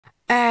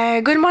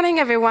Good morning,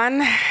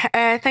 everyone.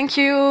 Thank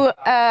you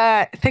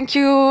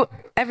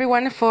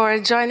everyone for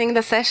joining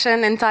the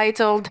session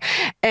entitled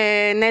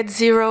Net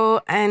Zero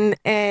and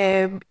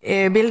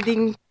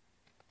Building.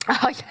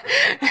 Oh,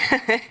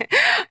 yeah.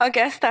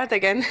 Okay, I'll start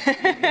again.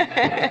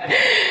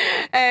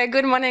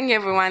 Good morning,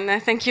 everyone.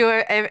 Thank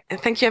you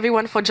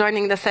everyone for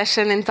joining the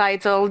session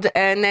entitled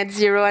Net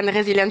Zero and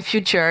Resilient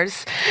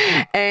Futures,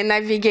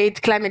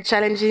 Navigate Climate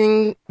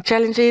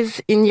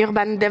Challenges in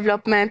Urban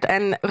Development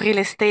and Real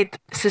Estate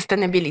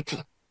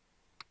Sustainability.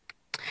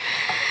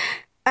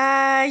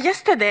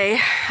 Yesterday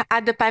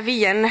at the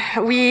Pavilion,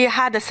 we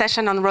had a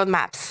session on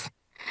roadmaps.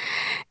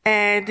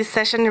 This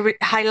session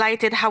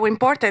highlighted how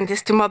important it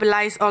is to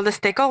mobilize all the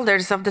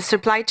stakeholders of the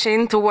supply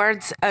chain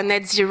towards a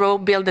net zero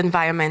built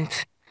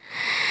environment.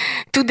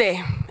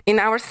 Today, in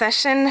our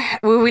session,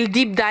 we will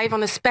deep dive on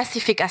the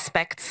specific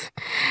aspects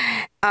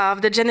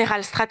of the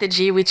general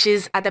strategy, which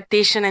is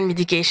adaptation and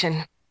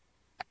mitigation.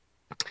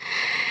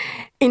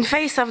 In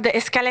face of the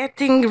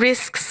escalating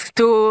risks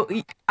to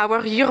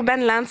our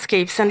urban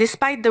landscapes, and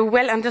despite the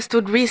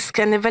well-understood risk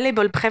and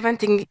available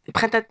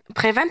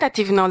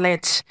preventative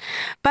knowledge,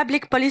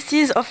 public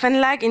policies often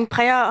lag in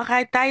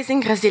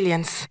prioritizing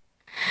resilience.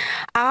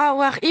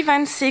 Our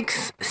event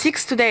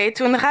seeks today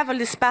to unravel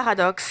this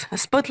paradox,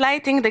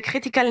 spotlighting the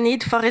critical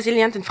need for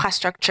resilient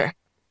infrastructure.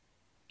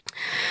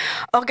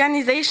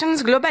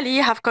 Organizations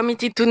globally have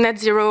committed to net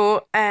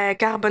zero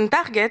carbon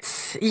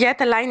targets, yet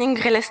aligning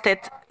real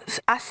estate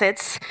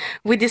assets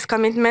with these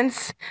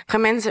commitments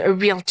remains a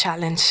real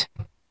challenge.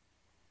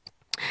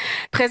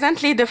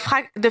 Presently, the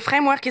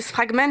framework is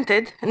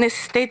fragmented,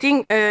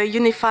 necessitating a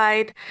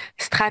unified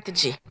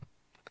strategy.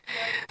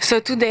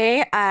 So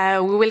today,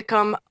 we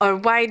welcome a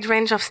wide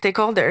range of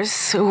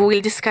stakeholders who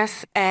will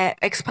discuss,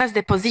 express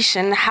their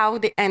position, how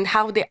they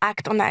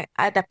act on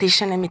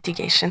adaptation and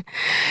mitigation.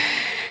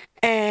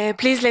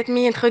 Please let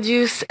me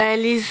introduce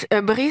Liz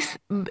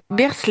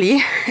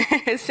Beersley,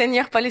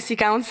 Senior Policy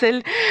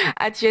Counsel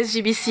at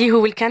USGBC,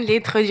 who will kindly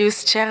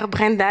introduce Chair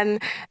Brendan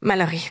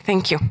Mallory.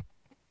 Thank you.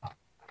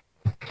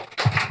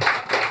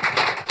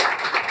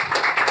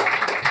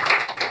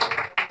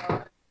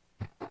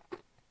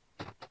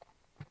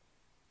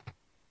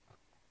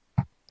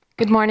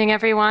 Good morning,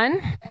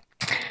 everyone.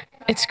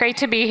 It's great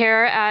to be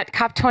here at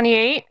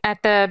COP28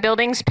 at the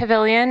Buildings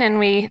Pavilion, and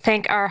we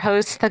thank our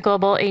host, the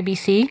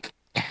GlobalABC.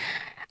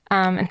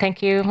 And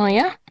thank you,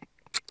 Malia.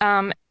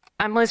 I'm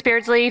Liz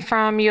Beardsley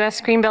from U.S.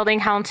 Green Building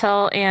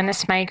Council, and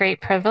it's my great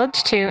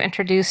privilege to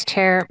introduce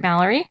Chair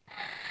Mallory.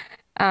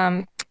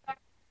 Brenda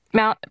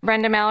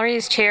Mallory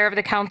is Chair of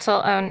the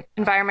Council on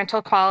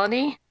Environmental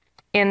Quality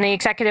in the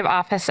Executive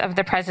Office of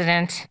the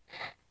President.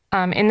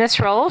 In this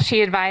role,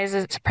 she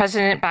advises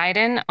President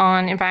Biden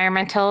on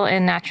environmental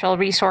and natural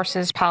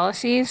resources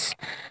policies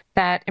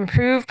that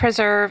improve,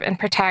 preserve, and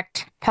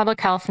protect public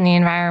health and the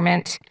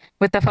environment,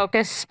 with the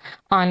focus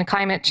on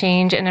climate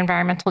change and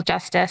environmental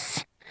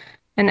justice.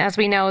 And as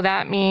we know,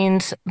 that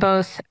means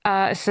both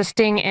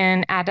assisting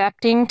in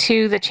adapting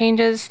to the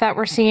changes that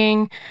we're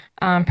seeing,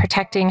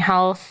 protecting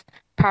health,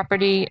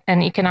 property,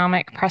 and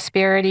economic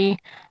prosperity,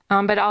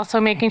 but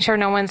also making sure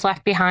no one's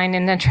left behind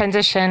in the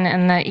transition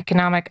and the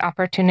economic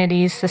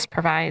opportunities this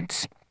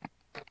provides.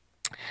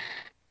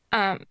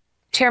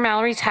 Chair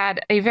Mallory's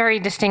had a very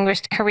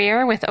distinguished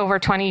career with over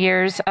 20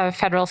 years of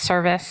federal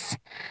service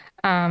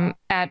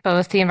at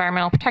both the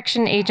Environmental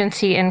Protection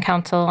Agency and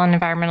Council on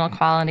Environmental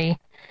Quality.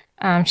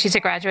 She's a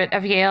graduate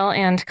of Yale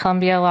and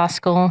Columbia Law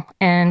School,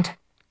 and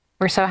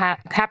we're so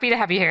happy to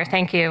have you here.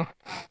 Thank you.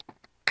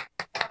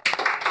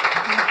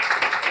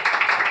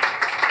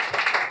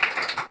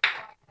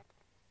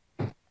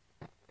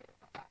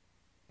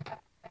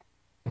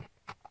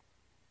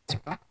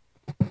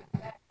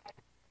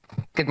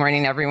 Good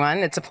morning, everyone.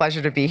 It's a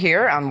pleasure to be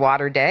here on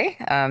Water Day.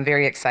 I'm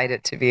very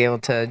excited to be able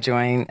to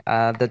join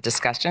the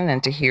discussion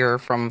and to hear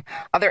from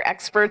other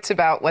experts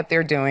about what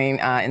they're doing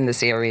in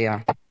this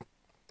area.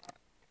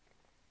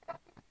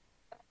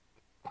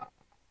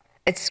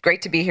 It's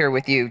great to be here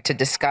with you to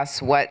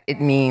discuss what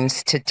it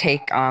means to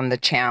take on the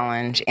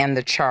challenge and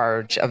the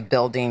charge of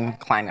building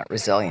climate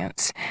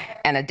resilience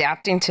and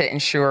adapting to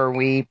ensure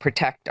we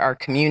protect our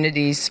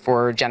communities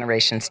for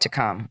generations to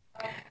come.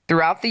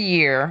 Throughout the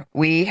year,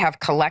 we have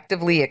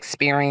collectively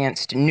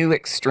experienced new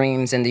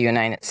extremes in the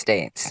United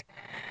States.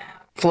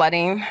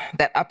 Flooding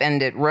that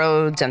upended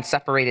roads and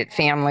separated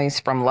families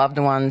from loved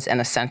ones and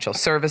essential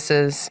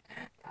services.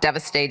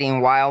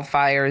 Devastating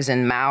wildfires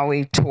in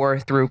Maui tore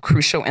through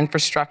crucial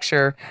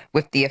infrastructure,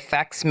 with the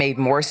effects made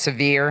more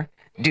severe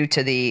due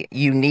to the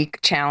unique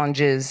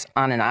challenges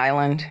on an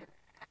island.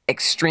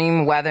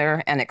 Extreme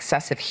weather and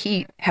excessive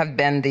heat have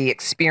been the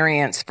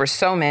experience for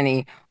so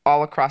many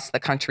all across the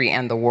country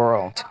and the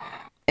world.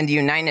 In the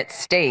United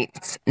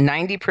States,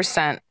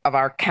 90% of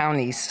our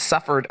counties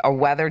suffered a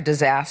weather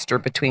disaster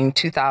between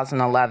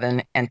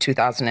 2011 and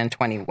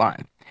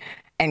 2021.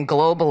 And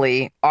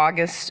globally,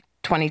 August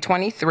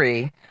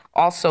 2023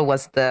 also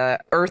was the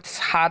Earth's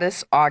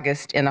hottest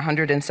August in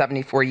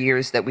 174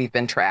 years that we've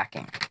been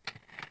tracking.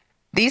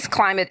 These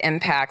climate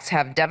impacts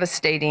have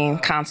devastating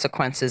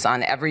consequences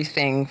on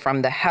everything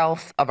from the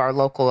health of our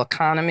local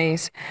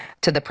economies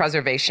to the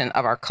preservation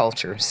of our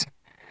cultures.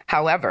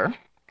 However,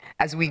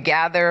 as we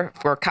gather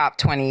for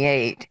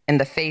COP28 in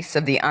the face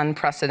of the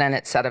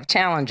unprecedented set of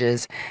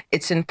challenges,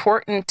 it's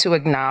important to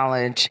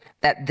acknowledge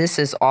that this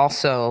is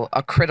also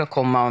a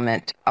critical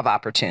moment of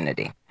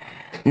opportunity,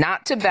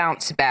 not to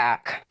bounce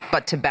back,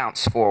 but to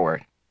bounce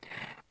forward.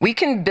 We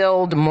can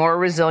build more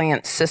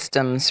resilient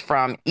systems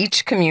from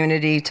each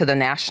community to the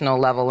national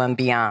level and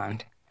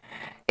beyond.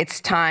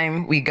 It's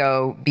time we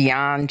go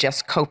beyond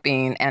just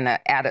coping and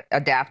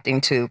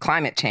adapting to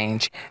climate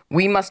change.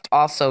 We must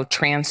also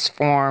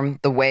transform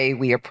the way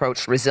we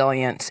approach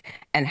resilience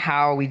and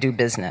how we do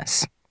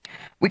business.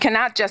 We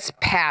cannot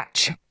just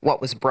patch what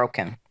was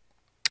broken.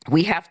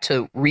 We have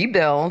to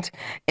rebuild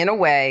in a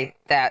way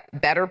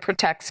that better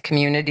protects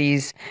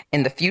communities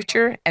in the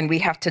future, and we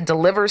have to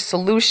deliver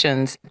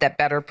solutions that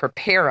better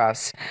prepare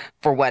us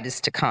for what is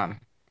to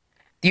come.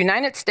 The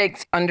United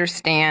States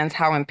understands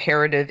how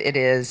imperative it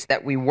is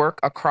that we work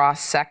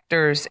across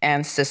sectors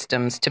and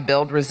systems to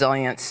build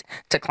resilience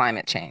to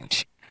climate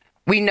change.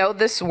 We know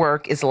this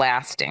work is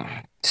lasting.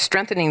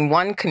 Strengthening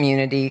one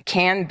community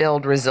can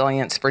build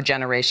resilience for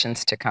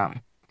generations to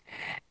come.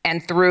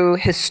 And through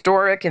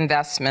historic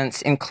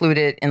investments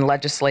included in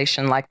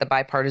legislation like the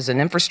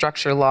Bipartisan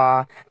Infrastructure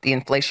Law, the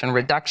Inflation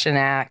Reduction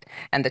Act,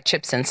 and the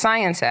CHIPS and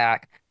Science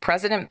Act,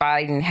 President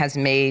Biden has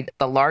made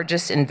the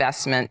largest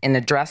investment in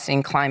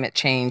addressing climate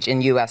change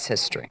in U.S.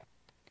 history.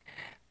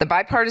 The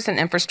Bipartisan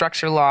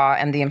Infrastructure Law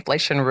and the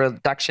Inflation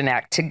Reduction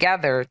Act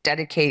together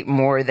dedicate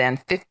more than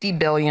 $50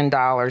 billion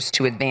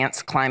to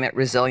advance climate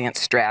resilience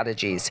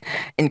strategies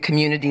in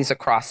communities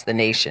across the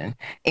nation,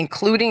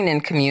 including in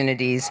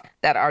communities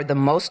that are the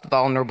most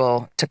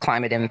vulnerable to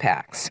climate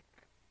impacts.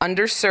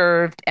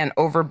 Underserved and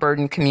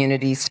overburdened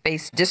communities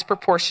face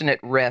disproportionate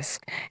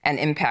risk and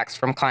impacts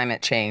from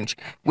climate change,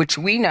 which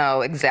we know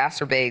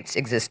exacerbates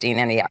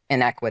existing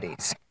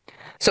inequities.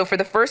 So for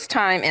the first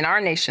time in our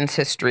nation's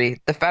history,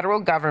 the federal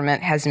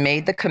government has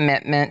made the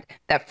commitment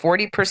that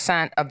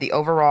 40% of the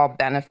overall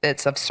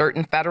benefits of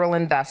certain federal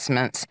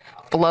investments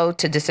flow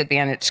to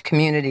disadvantaged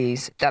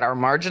communities that are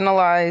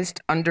marginalized,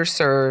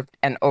 underserved,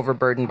 and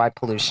overburdened by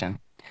pollution.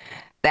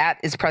 That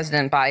is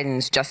President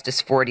Biden's Justice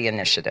 40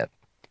 initiative.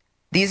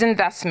 These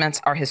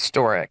investments are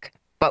historic,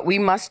 but we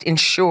must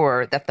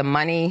ensure that the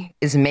money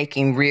is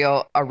making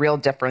a real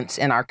difference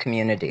in our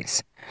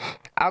communities.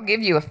 I'll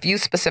give you a few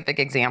specific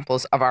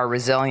examples of our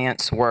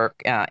resilience work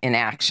in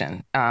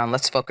action.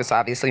 Let's focus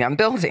obviously on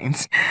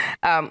buildings.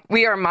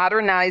 We are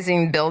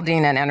modernizing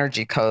building and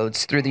energy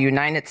codes through the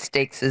United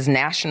States'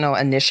 national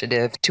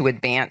initiative to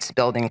advance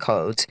building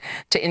codes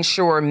to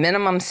ensure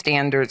minimum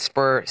standards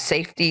for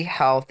safety,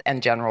 health,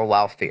 and general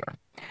welfare.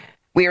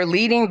 We are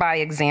leading by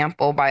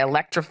example by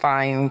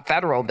electrifying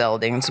federal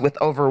buildings with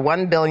over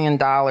 $1 billion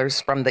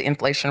from the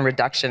Inflation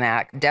Reduction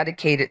Act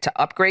dedicated to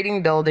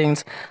upgrading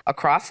buildings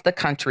across the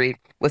country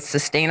with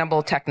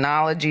sustainable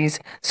technologies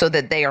so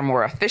that they are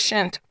more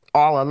efficient,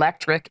 all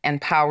electric, and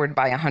powered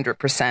by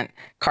 100%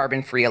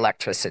 carbon-free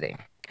electricity.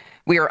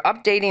 We are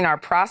updating our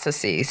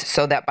processes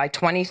so that by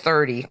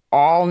 2030,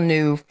 all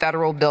new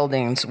federal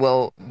buildings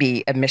will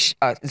be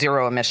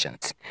zero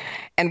emissions.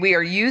 And we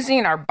are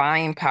using our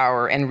buying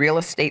power and real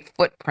estate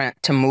footprint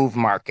to move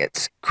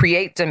markets,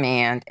 create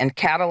demand, and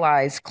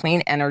catalyze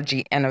clean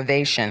energy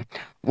innovation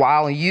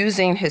while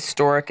using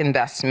historic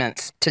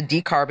investments to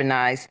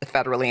decarbonize the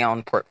federally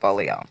owned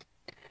portfolio.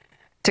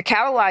 To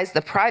catalyze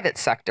the private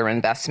sector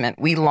investment,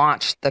 we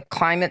launched the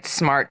Climate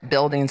Smart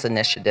Buildings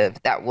Initiative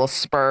that will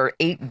spur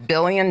 $8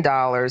 billion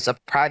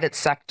of private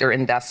sector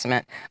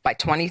investment by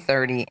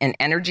 2030 in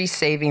energy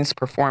savings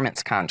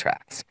performance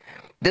contracts.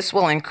 This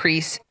will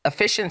increase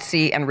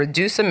efficiency and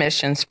reduce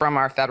emissions from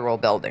our federal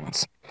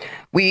buildings.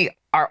 We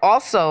are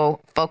also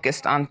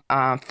focused on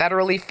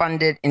federally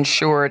funded,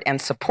 insured,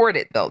 and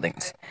supported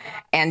buildings.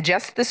 And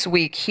just this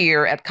week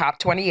here at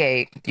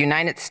COP28, the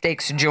United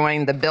States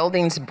joined the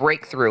Buildings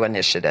Breakthrough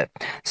Initiative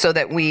so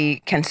that we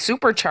can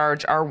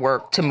supercharge our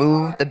work to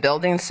move the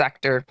building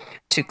sector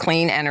to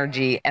clean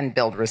energy and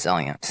build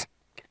resilience.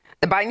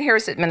 The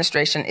Biden-Harris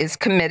administration is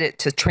committed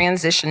to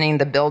transitioning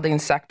the building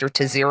sector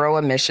to zero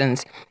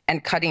emissions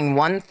and cutting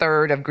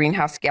 1/3 of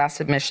greenhouse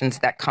gas emissions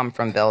that come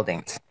from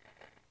buildings.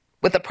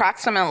 With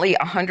approximately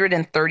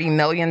 130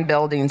 million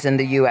buildings in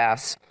the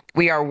U.S.,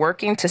 we are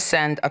working to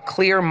send a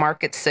clear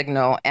market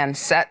signal and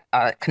set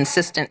a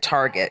consistent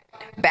target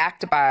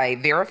backed by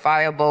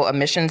verifiable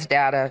emissions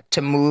data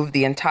to move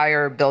the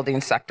entire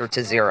building sector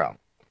to zero.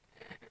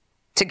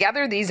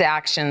 Together, these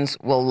actions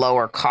will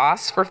lower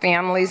costs for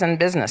families and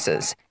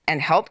businesses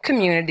and help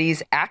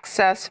communities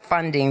access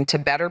funding to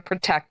better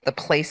protect the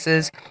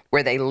places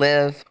where they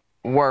live,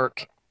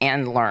 work,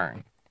 and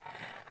learn.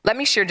 Let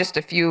me share just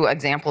a few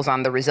examples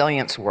on the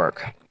resilience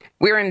work.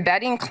 We're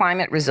embedding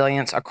climate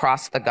resilience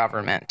across the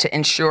government to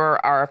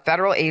ensure our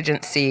federal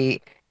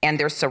agency and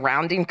their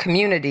surrounding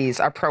communities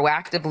are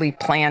proactively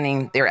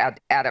planning their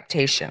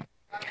adaptation.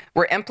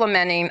 We're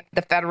implementing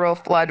the Federal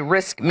Flood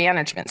Risk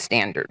Management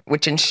Standard,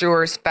 which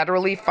ensures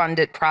federally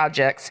funded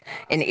projects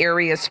in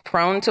areas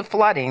prone to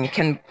flooding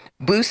can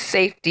boost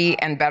safety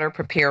and better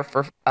prepare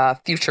for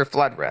future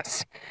flood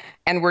risks.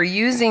 And we're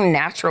using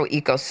natural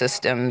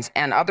ecosystems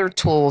and other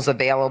tools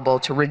available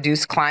to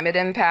reduce climate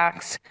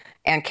impacts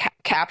and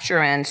capture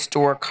and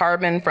store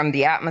carbon from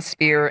the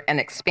atmosphere and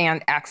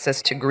expand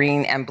access to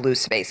green and blue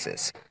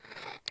spaces.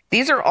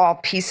 These are all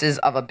pieces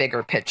of a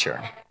bigger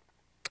picture.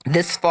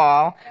 This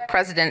fall,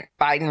 President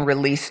Biden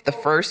released the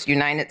first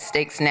United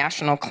States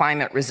National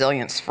Climate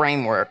Resilience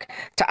Framework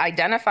to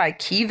identify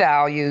key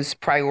values,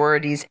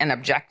 priorities, and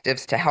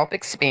objectives to help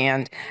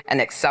expand and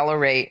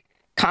accelerate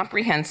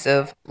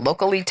comprehensive,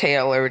 locally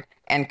tailored,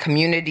 and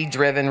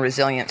community-driven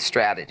resilience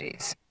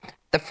strategies.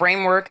 The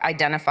framework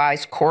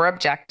identifies core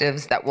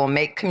objectives that will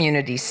make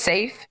communities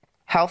safe,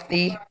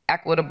 healthy,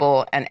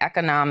 equitable, and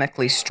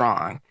economically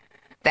strong.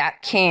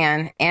 That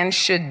can and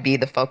should be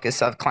the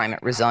focus of climate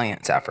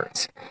resilience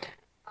efforts.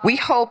 We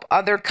hope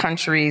other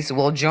countries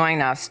will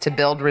join us to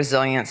build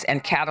resilience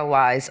and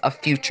catalyze a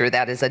future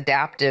that is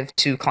adaptive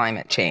to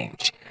climate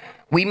change.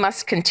 We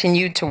must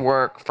continue to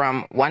work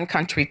from one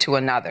country to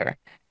another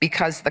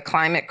because the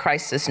climate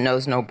crisis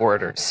knows no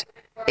borders.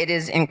 It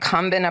is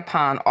incumbent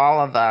upon all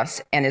of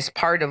us and is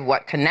part of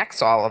what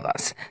connects all of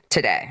us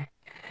today.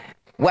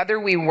 Whether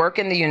we work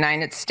in the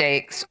United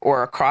States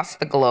or across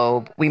the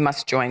globe, we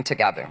must join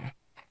together.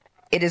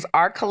 It is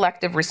our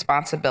collective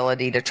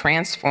responsibility to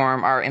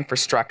transform our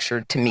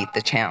infrastructure to meet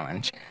the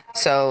challenge.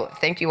 So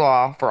thank you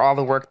all for all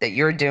the work that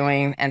you're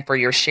doing and for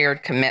your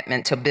shared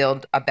commitment to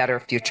build a better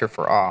future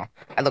for all.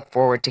 I look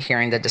forward to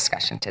hearing the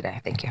discussion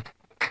today. Thank you.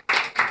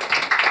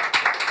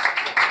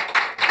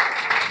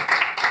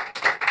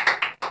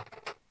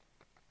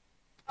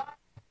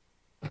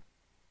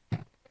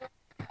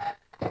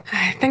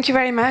 Thank you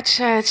very much,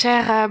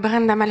 Chair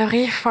Brenda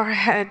Mallory, for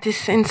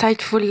this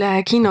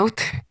insightful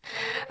keynote.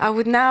 I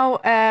would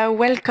now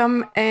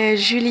welcome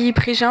Julie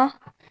Prigent,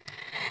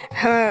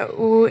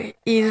 who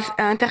is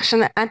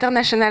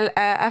International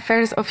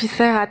Affairs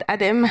Officer at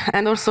ADEM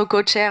and also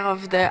co-chair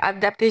of the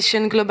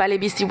Adaptation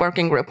GlobalABC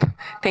Working Group.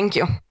 Thank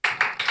you.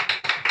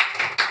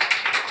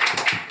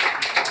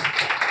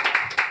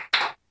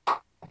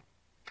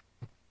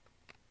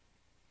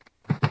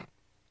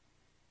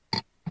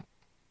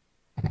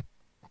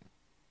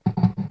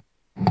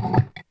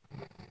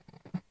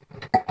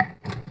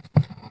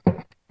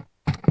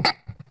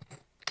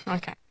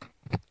 Okay.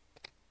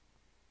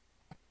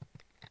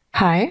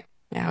 Hi.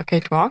 Yeah, okay,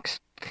 it works.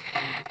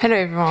 Hello,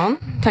 everyone.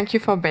 Thank you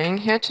for being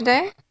here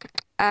today.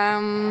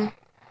 As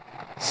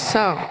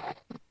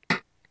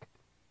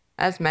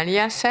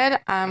Malia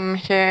said, I'm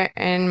here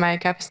in my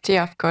capacity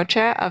of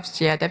co-chair of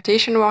the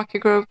Adaptation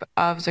Working Group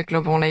of the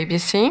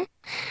GlobalABC.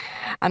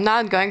 I'm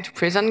not going to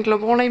present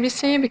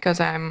GlobalABC because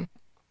I'm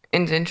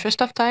in the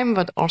interest of time,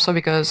 but also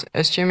because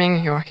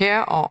assuming you're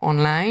here or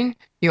online,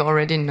 you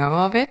already know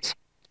of it.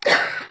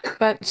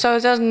 But so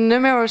there's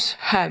numerous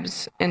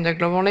hubs in the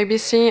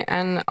GlobalABC,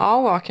 and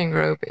our working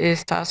group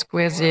is tasked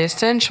with the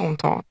essential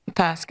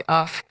task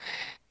of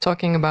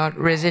talking about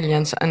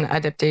resilience and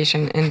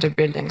adaptation in the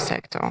building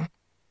sector.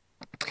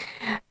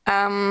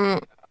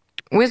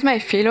 With my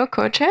fellow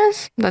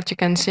co-chairs that you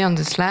can see on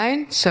the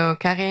slide, so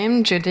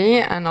Karim, Judy,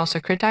 and our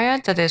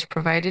secretariat that is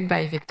provided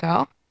by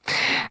Victor,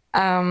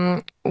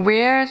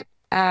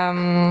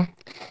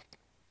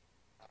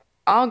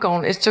 our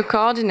goal is to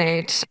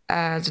coordinate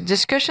the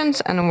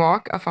discussions and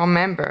work of our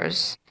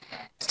members,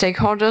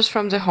 stakeholders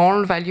from the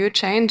whole value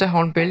chain, the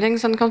whole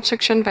buildings and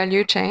construction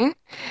value chain,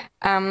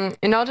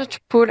 in order to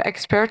pool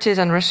expertise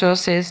and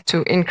resources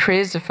to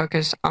increase the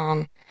focus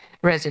on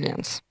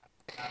resilience.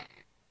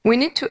 We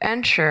need to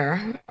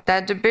ensure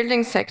that the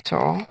building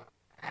sector,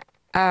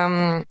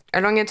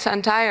 along its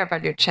entire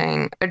value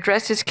chain,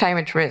 addresses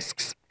climate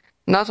risks,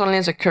 not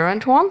only the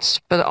current ones,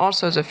 but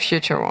also the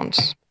future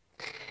ones.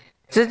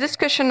 The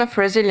discussion of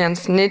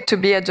resilience needs to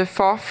be at the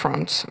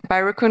forefront by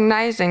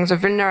recognizing the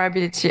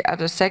vulnerability of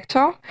the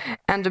sector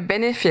and the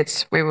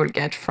benefits we will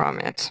get from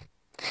it.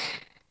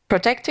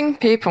 Protecting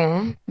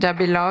people, their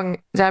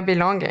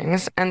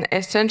belongings, and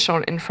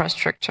essential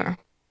infrastructure.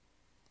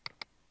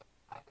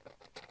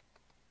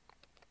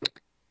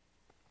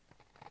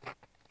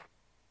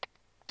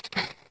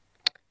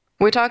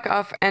 We talk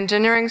of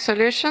engineering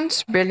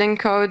solutions, building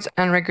codes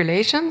and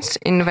regulations,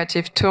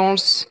 innovative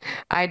tools,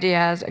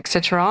 ideas,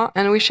 etc.,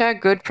 and we share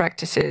good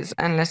practices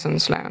and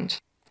lessons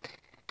learned.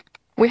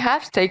 We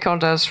have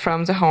stakeholders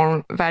from the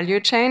whole value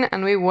chain,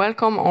 and we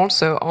welcome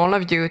also all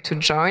of you to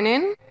join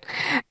in.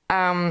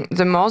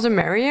 The more the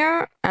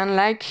merrier, and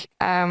like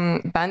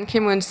Ban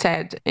Ki-moon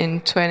said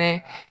in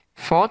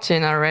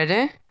 2014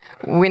 already,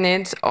 we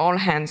need all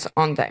hands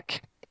on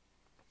deck.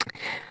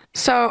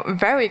 So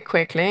very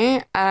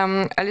quickly,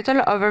 a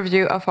little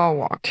overview of our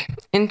work.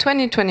 In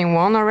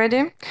 2021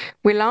 already,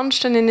 we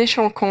launched an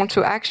initial call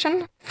to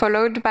action,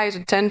 followed by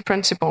the 10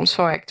 principles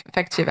for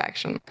effective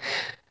action.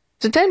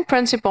 The 10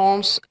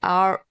 principles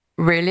are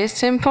really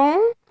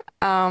simple,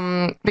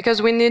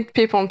 because we need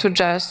people to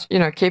just,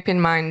 keep in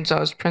mind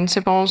those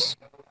principles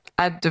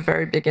at the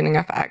very beginning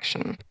of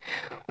action.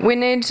 We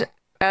need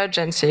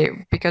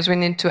urgency because we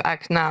need to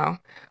act now.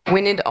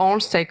 We need all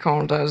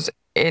stakeholders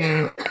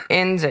in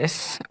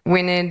this.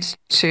 We need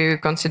to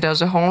consider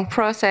the whole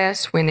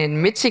process. We need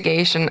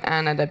mitigation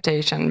and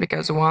adaptation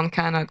because one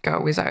cannot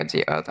go without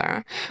the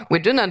other. We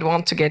do not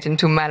want to get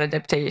into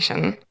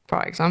maladaptation,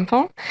 for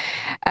example.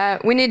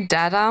 We need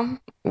data.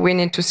 We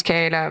need to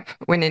scale up.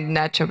 We need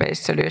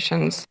nature-based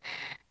solutions.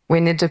 We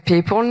need the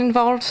people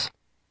involved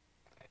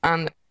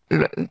and,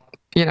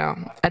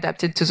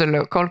 adapted to the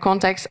local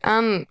context,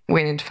 and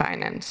we need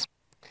finance.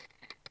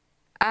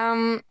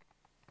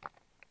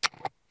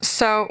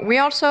 So we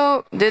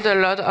also did a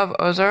lot of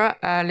other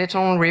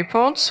little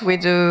reports. We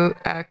do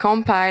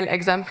compile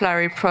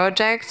exemplary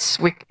projects.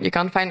 You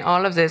can find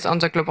all of this on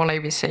the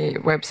GlobalABC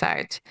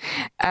website.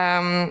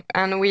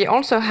 And we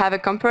also have a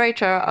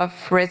comparator of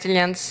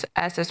resilience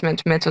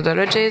assessment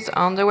methodologies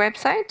on the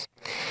website.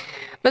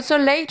 But so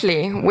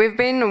lately, we've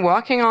been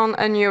working on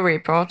a new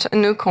report, a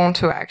new call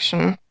to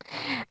action,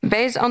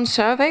 based on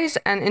surveys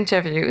and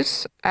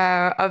interviews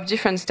of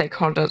different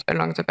stakeholders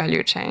along the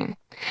value chain.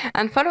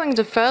 And following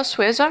the first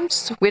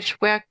results, which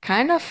were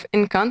kind of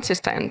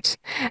inconsistent,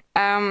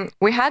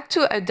 we had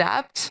to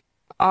adapt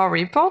our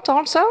report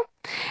also.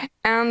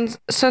 And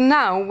so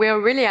now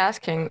we're really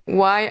asking,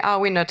 why are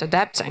we not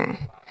adapting?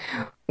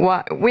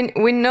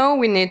 We know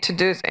we need to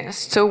do this,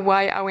 so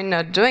why are we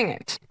not doing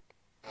it?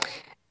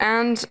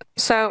 And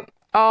so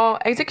our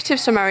executive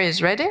summary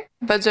is ready,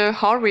 but the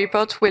whole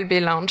report will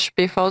be launched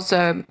before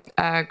the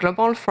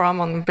Global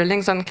Forum on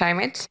Buildings and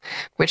Climate,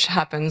 which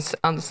happens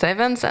on the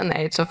 7th and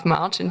 8th of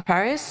March in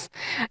Paris.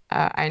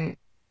 I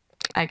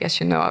guess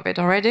you know of it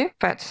already,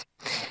 but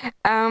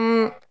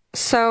I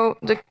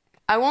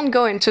won't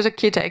go into the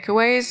key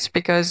takeaways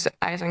because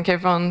I think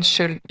everyone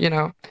should,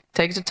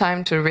 take the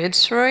time to read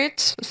through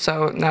it.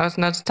 So now is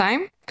not the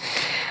time.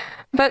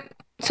 But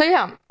so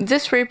yeah,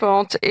 this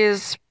report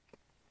is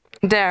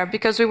there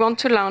because we want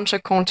to launch a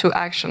call to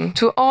action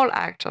to all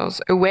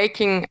actors, a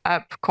waking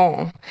up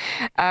call.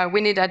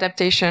 We need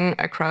adaptation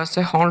across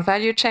the whole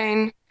value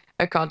chain,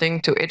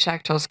 according to each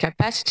actor's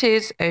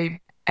capacities,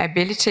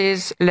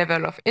 abilities,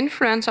 level of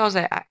influence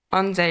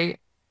on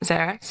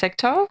their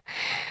sector,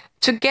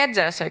 to get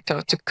their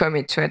sector to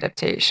commit to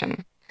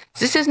adaptation.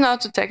 This is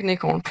not a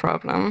technical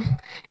problem.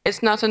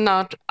 It's not an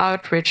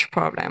outreach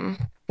problem.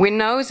 We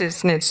know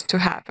this needs to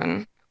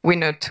happen. We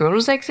know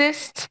tools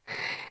exist.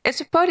 It's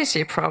a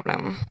policy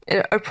problem,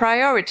 a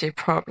priority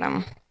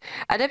problem.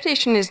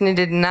 Adaptation is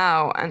needed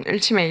now, and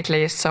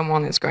ultimately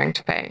someone is going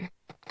to pay.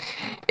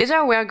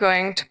 Either we're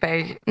going to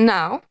pay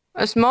now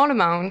a small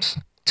amount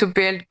to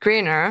build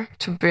greener,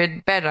 to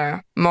build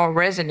better, more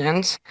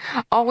resilient,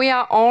 or we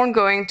are all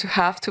going to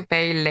have to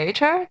pay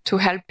later to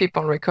help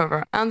people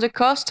recover. And the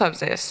cost of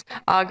this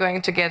are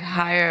going to get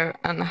higher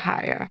and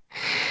higher.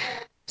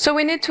 So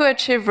we need to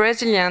achieve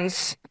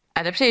resilience,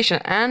 adaptation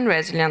and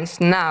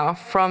resilience now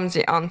from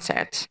the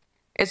onset.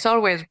 It's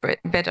always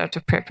better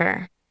to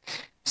prepare.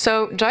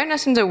 So join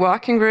us in the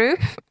working group.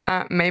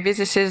 Maybe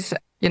this is,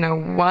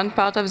 one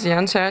part of the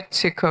answer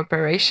to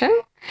cooperation.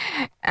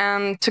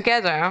 And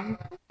together,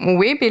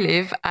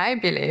 I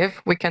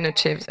believe we can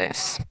achieve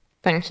this.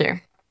 Thank you.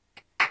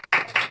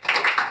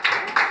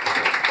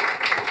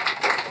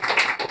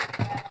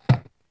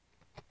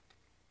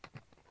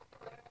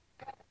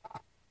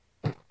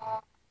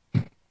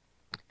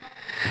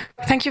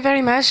 Thank you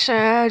very much,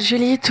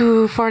 Julie,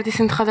 for this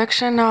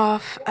introduction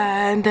of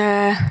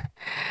the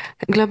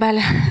Global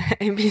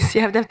ABC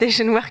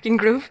Adaptation Working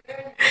Group.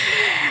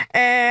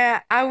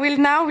 I will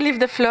now leave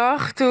the floor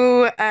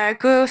to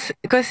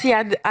Kosi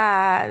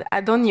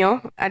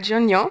Adonio,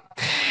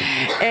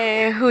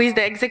 who is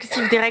the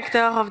Executive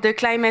Director of the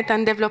Climate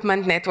and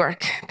Development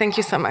Network. Thank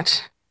you so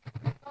much.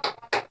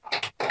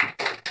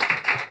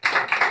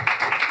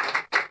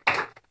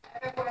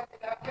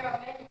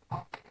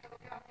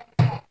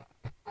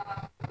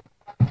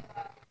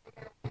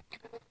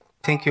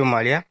 Thank you,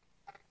 Malia.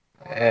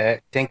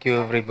 Thank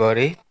you,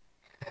 everybody.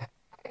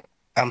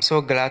 I'm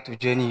so glad to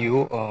join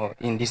you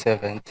in this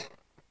event.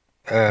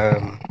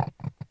 I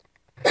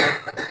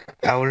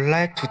would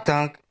like to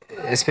thank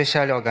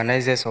especially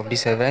organizers of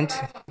this event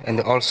and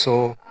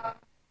also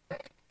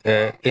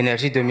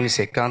Énergie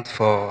 2050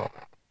 for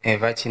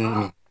inviting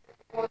me.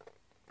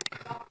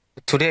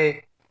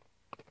 Today,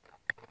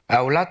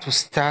 I would like to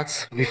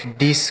start with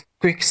this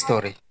quick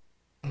story.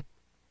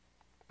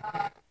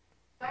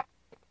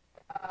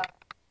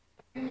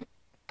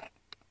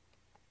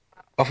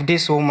 Of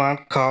this woman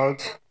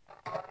called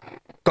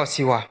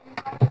Kosiwa.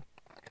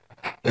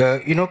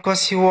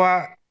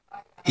 Kosiwa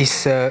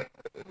is a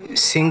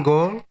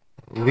single,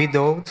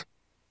 widowed,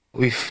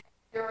 with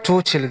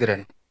 2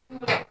 children.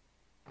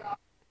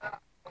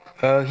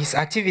 His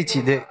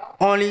activity, the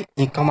only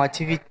income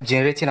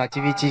generating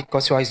activity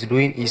Kosiwa is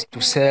doing is to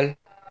sell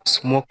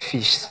smoked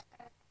fish.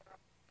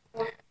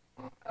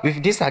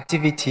 With this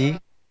activity,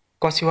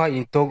 Kosiwa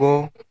in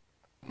Togo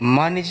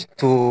managed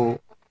to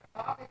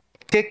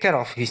take care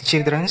of his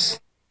children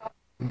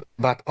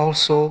but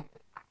also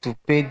to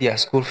pay their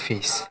school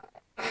fees.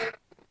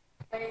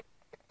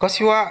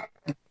 Kosiwa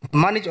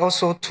managed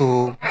also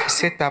to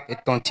set up a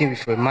tontine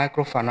with a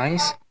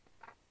microfinance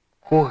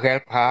who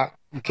helped her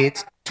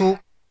get 2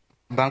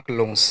 bank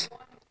loans.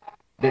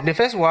 The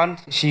first one,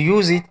 she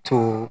used it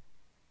to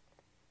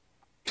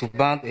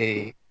buy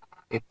a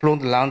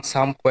plot land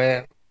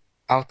somewhere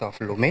out of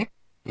Lomé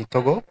in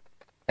Togo,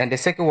 and the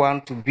second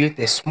one to build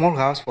a small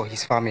house for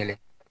his family.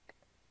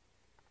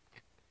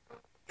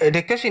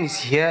 The question is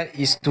here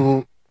is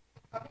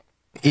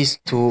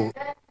to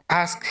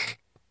ask,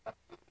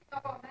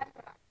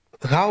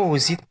 how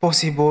is it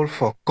possible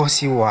for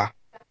Kosiwa,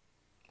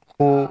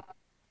 who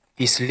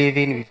is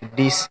living with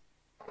this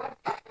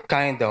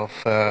kind of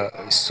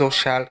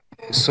social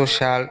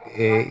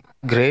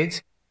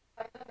grade,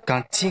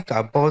 can think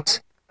about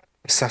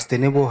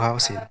sustainable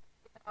housing?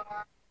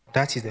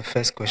 That is the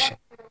first question.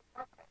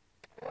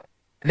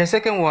 The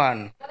second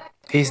one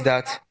is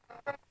that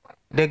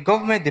the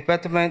government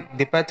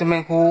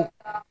department who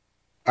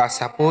are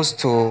supposed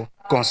to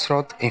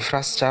construct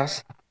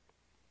infrastructures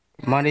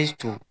managed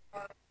to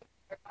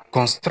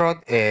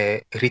construct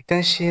a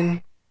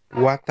retention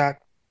water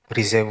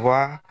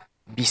reservoir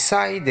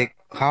beside the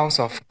house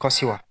of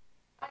Kosiwa.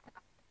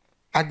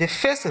 At the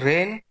first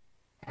rain,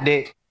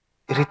 the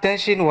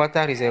retention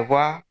water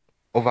reservoir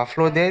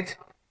overflowed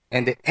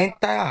and the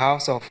entire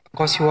house of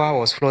Kosiwa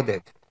was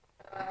flooded.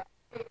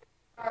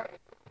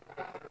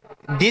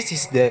 This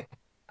is the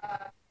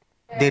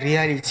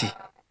reality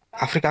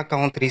African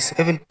countries,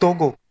 even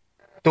Togo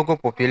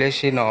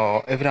population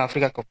or even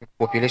Africa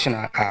population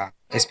are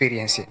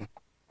experiencing.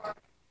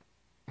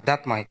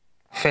 That's my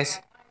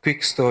first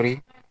quick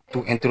story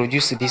to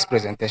introduce this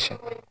presentation.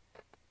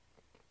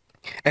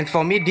 And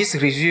for me, this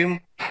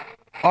resume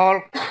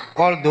all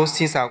those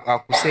things I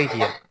could say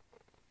here.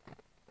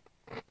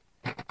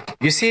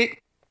 You see,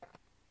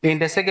 in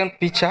the second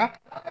picture,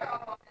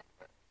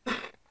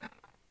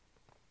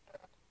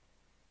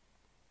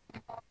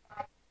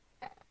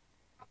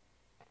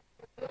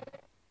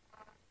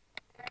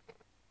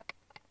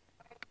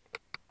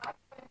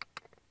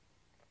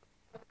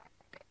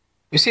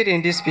 you see it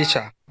in this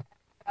picture.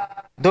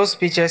 Those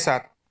pictures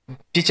are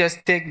pictures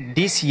taken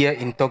this year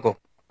in Togo,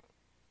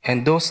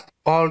 and those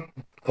all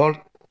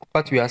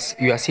what you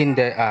are seeing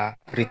there are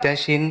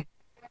retention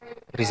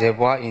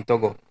reservoir in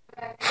Togo,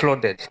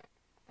 flooded.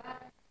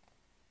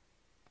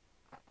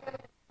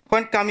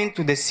 When coming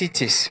to the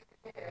cities,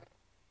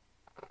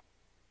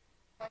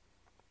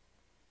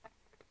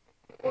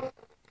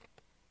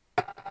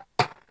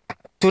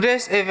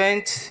 today's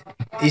event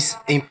is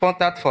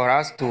important for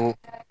us to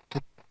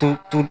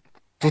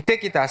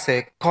take it as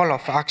a call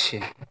of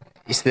action.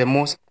 It's the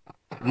most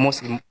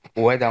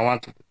word I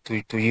want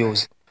to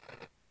use.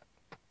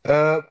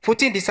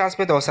 Putting this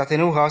aspect of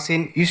sustainable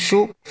housing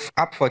issue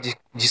up for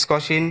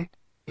discussion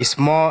is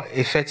more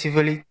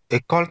effectively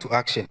a call to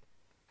action.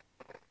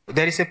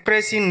 There is a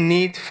pressing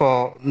need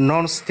for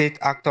non-state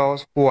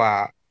actors who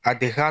are at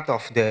the heart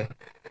of the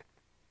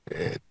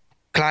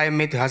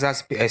climate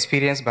hazards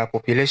experienced by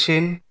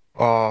population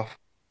of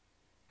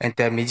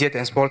intermediate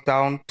and small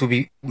town to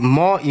be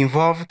more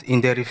involved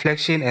in the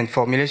reflection and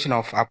formulation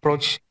of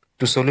approach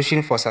to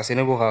solution for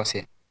sustainable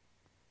housing.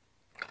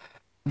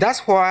 That's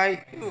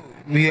why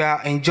we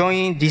are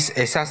enjoying this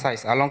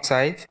exercise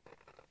alongside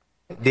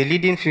the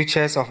leading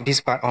features of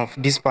this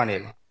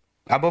panel.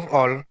 Above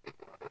all,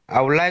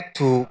 I would like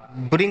to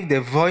bring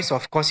the voice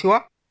of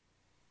Kosiwa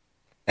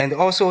and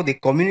also the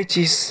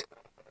communities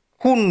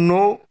who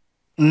know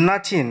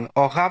nothing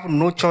or have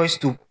no choice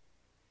to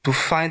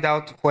find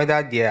out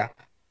whether their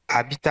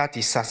habitat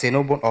is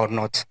sustainable or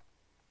not.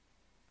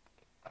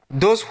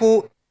 Those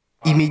who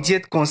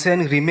immediate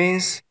concern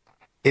remains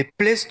a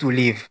place to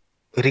live,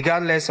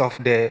 regardless of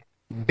the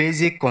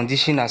basic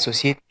condition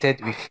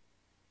associated with.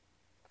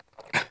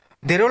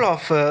 The role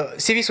of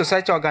civil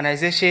society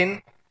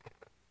organization,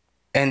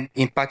 and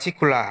in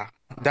particular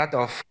that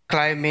of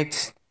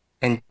climate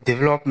and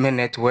development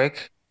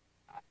network,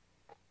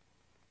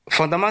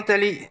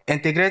 fundamentally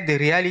integrate the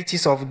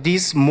realities of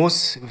these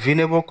most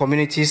vulnerable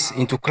communities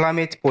into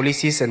climate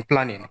policies and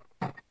planning.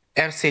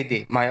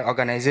 RCD, my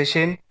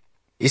organization,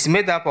 is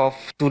made up of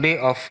today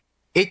of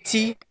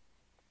 80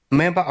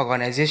 member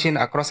organizations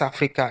across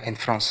Africa and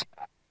France.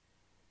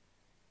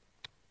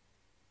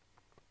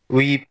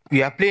 We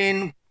are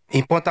playing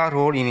important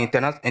role in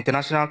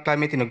international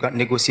climate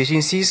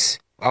negotiations since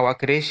our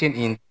creation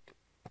in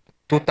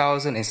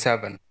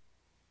 2007.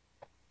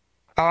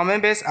 Our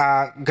members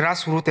are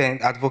grassroots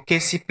and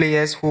advocacy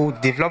players who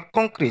develop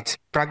concrete,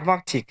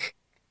 pragmatic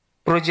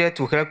projects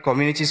to help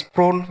communities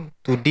prone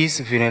to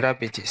these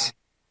vulnerabilities.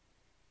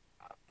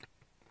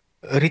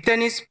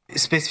 Returning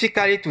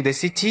specifically to the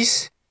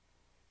cities,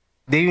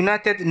 the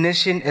United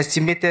Nations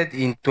estimated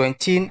in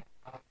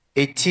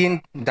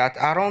 2018 that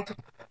around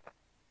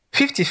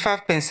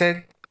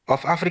 55%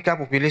 of African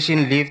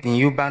population lived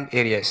in urban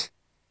areas.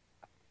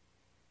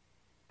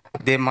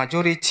 The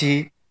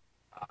majority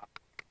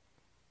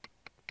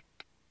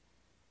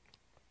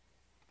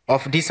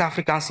of these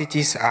African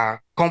cities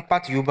are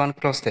compact urban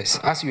clusters,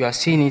 as you are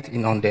seeing it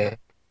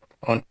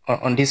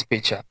on this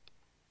picture.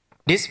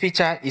 This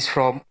picture is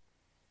from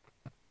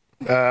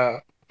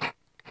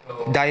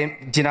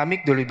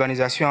Dynamique de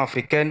l'urbanisation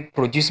africaine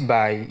produced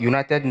by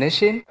United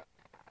Nations.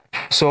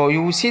 So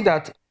you will see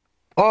that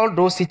all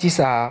those cities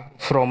are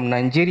from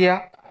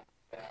Nigeria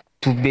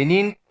to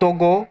Benin,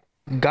 Togo,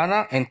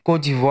 Ghana, and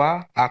Cote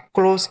d'Ivoire are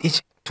close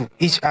to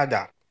each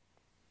other.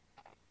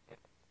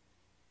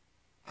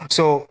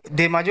 So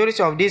the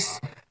majority of these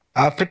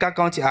African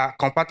countries are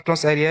compact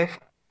cluster areas.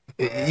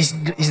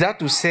 Is that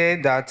to say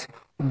that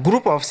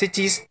group of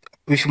cities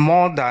with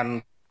more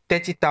than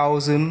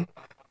 30,000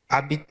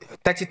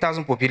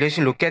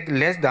 population located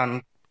less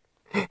than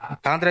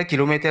 100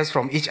 kilometers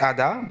from each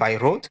other by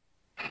road,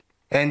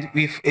 and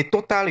with a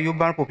total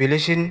urban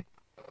population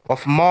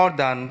of more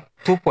than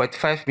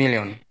 2.5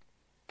 million.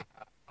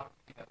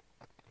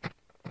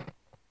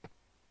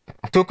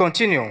 To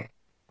continue,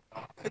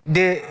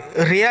 the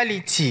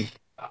reality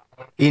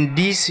in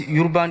these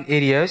urban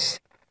areas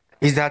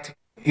is that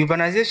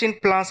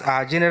urbanization plans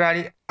are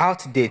generally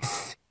outdated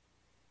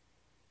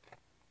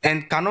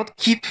and cannot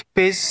keep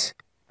pace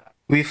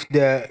with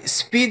the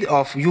speed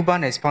of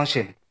urban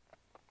expansion.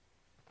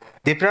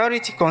 The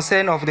priority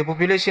concern of the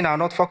population are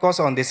not focused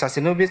on the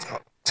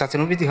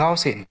sustainability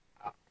housing,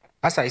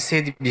 as I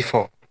said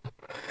before.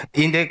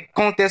 In the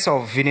context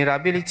of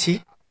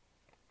vulnerability,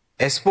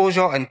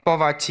 exposure, and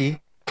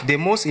poverty, the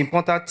most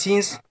important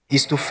thing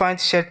is to find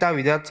shelter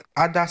without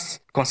other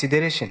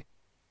consideration.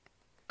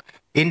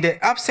 In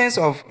the absence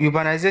of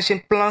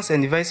urbanization plans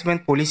and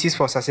investment policies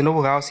for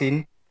sustainable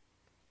housing,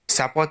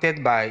 supported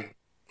and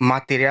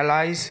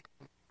materialized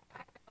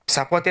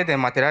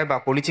by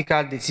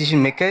political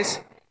decision makers,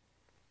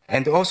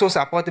 and also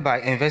supported by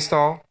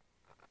investors,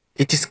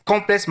 it is a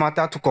complex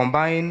matter to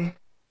combine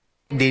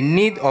the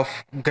need of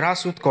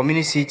grassroots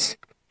communities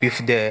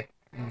with the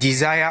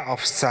desire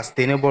of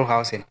sustainable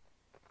housing.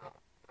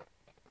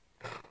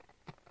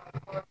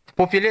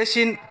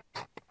 Population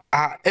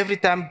are every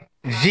time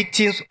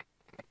victims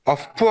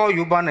of poor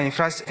urban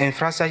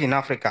infrastructure in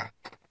Africa,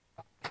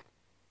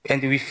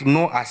 and with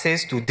no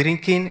access to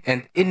drinking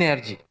and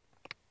energy.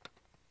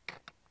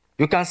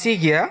 You can see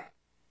here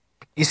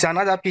is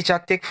another picture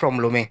taken from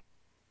Lomé.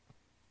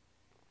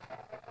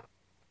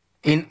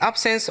 In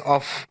absence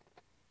of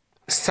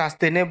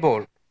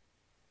sustainable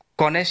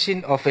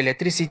connection of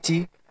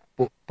electricity,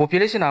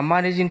 population are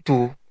managing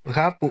to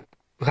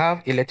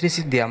have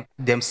electricity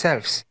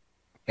themselves,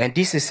 and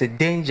this is a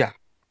danger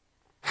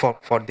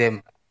for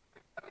them.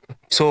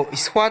 So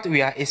it's what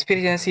we are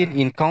experiencing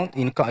in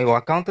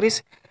our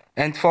countries,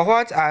 and for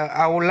what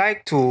I would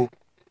like to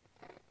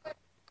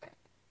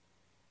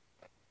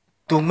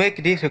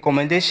make this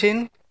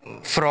recommendation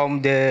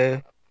from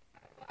the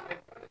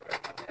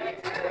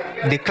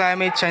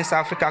Climate Change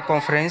Africa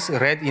Conference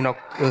held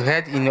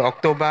in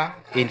October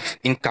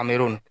in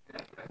Cameroon.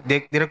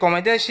 The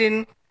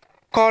recommendation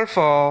called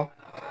for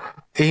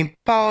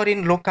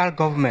empowering local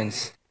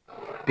governments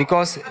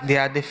because they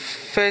are the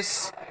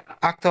first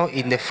actor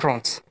in the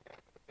front.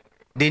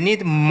 They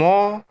need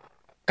more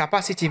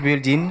capacity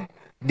building.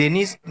 They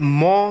need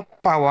more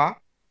power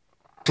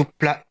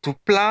to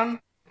plan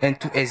and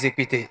to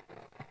execute it.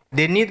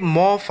 They need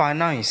more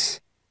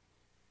finance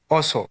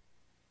also.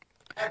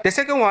 The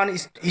second one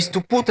is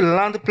to put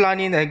land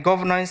planning and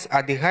governance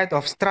at the heart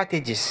of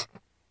strategies.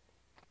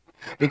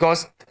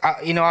 Because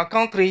in our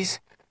countries,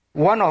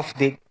 one of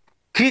the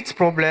great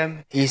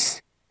problems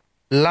is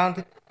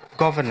land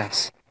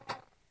governance.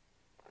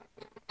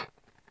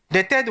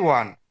 The third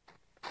one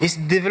is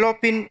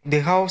developing the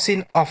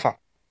housing offer.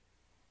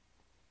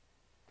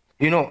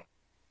 You know,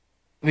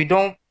 we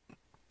don't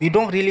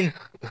really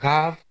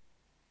have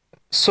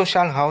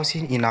social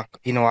housing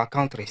in our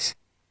countries.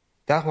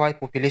 That's why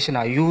population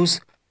are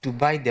used to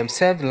buy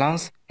themselves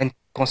lands and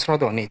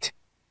construct on it.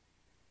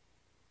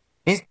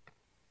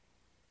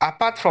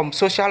 Apart from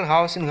social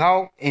housing,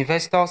 how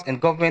investors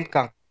and government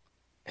can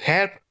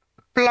help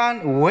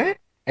plan well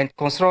and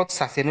construct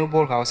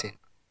sustainable housing.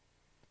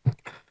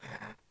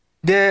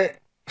 The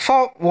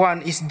fourth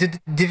one is to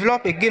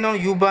develop a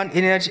genuine urban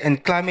energy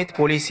and climate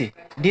policy.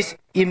 This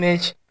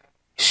image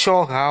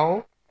shows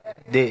how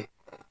the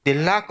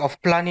lack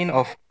of planning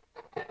of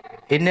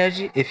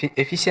energy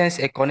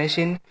efficiency and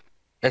connection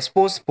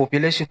expose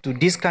population to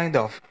this kind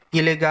of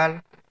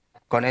illegal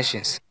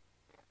connections.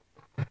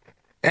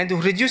 And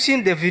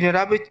reducing the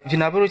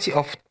vulnerability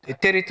of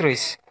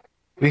territories,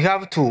 we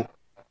have to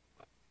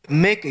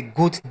make a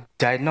good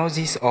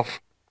diagnosis of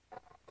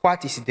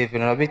what is the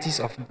vulnerabilities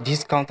of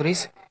these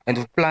countries and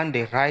to plan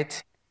the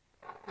right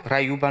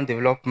urban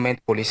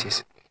development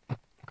policies.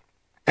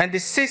 And the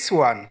sixth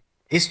one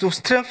is to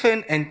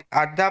strengthen and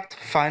adapt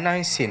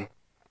financing.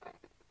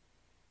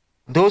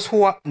 Those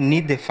who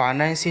need the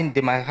financing,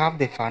 they might have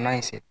the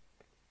financing.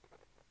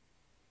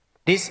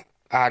 These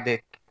are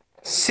the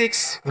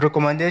 6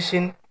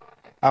 recommendations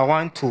I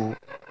want to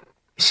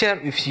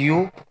share with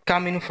you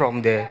coming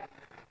from the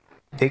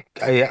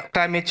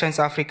Climate Change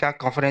Africa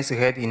Conference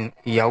held in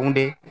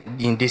Yaoundé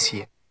in this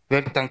year.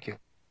 Well, thank you.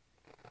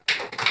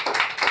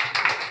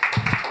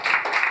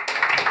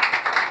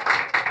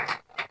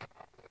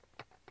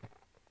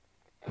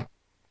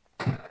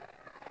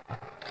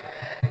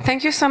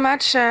 Thank you so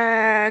much,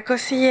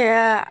 Kosi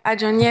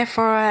Adjonie,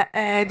 for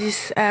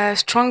this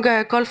strong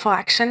call for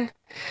action.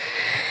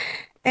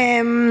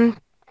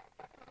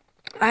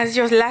 As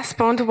your last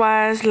point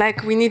was,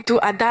 like, we need to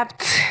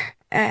adapt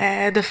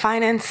the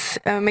finance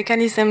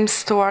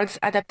mechanisms towards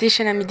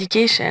adaptation and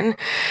mitigation.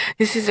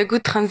 This is a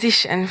good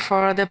transition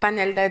for the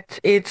panel that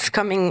it's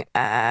coming,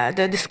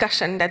 the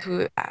discussion that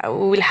we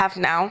will have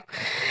now.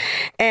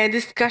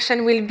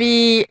 Discussion will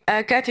be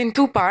cut in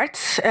two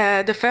parts.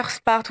 The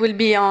first part will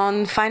be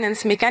on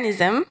finance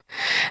mechanism,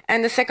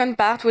 and the second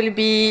part will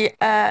be,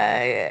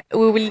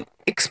 we will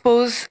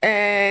expose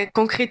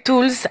concrete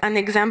tools and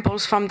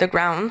examples from the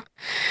ground,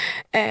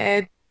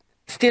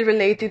 still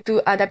related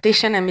to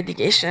adaptation and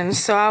mitigation.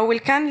 So I will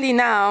kindly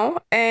now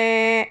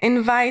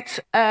invite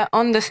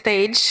on the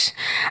stage,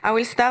 I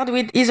will start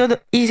with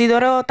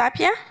Isidoro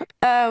Tapia,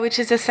 which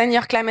is a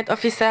senior climate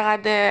officer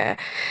at the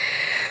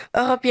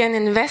European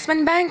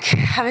Investment Bank.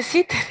 Have a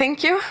seat,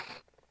 thank you.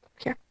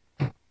 Here.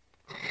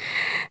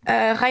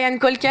 Ryan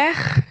Kolker,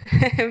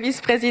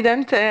 Vice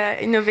President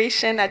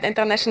Innovation at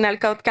International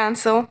Code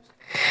Council.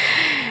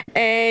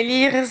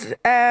 Liers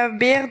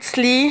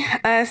Beardsley,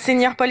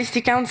 Senior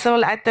Policy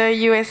Counsel at the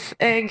US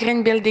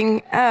Green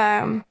Building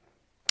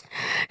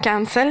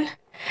Council.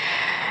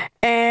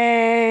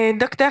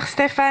 Dr.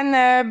 Stefan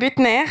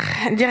Büttner,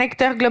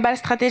 Director Global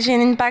Strategy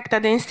and Impact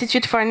at the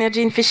Institute for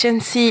Energy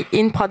Efficiency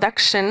in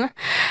Production,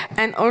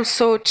 and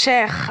also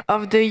Chair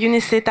of the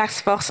UNECE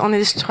Task Force on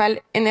Industrial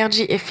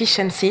Energy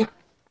Efficiency.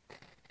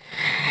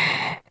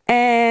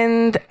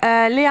 And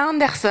Leah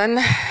Anderson,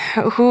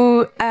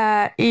 who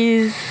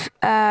is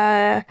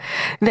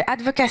the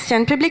Advocacy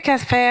and Public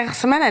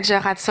Affairs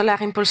Manager at Solar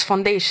Impulse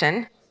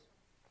Foundation.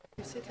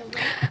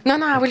 No,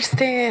 I will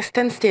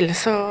stand still.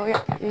 So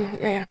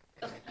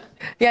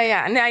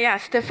yeah.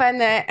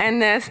 Stefan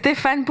and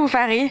Stéphane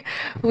Poufari,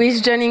 who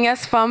is joining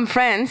us from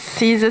France.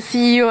 He's a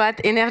CEO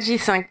at Énergie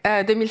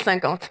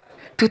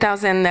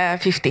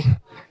 2050.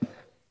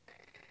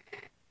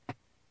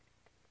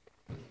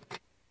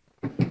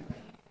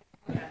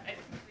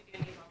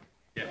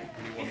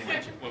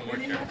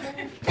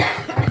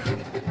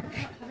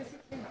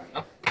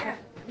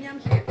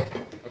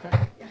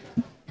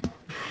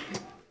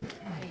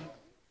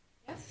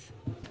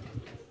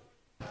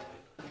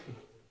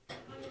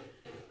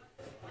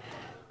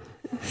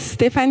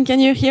 Stefan, can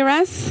you hear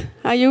us?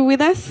 Are you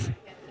with us?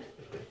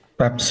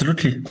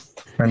 Absolutely.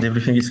 And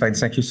everything is fine.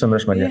 Thank you so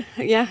much, Maria.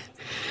 Yeah.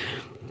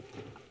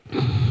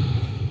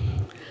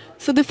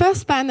 So the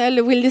first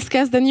panel will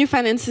discuss the new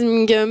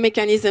financing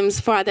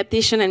mechanisms for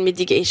adaptation and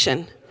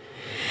mitigation.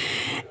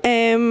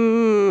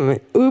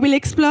 We will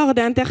explore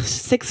the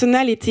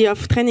intersectionality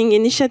of training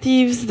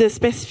initiatives, the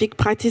specific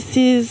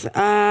practices,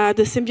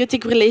 the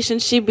symbiotic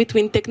relationship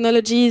between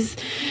technologies,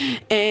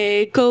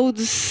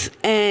 codes,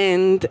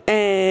 and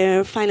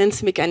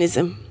finance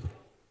mechanism.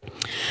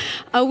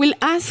 I will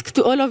ask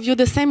to all of you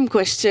the same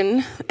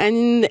question,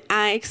 and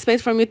I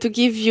expect from you to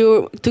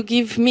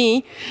give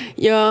me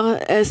your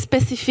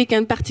specific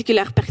and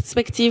particular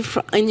perspective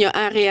in your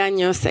area and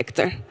your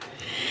sector.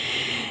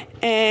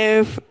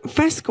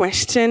 First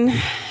question,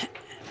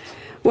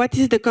 what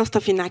is the cost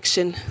of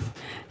inaction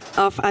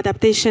of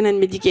adaptation and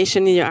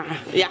mitigation in your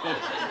area?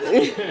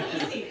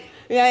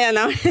 Yeah,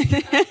 no.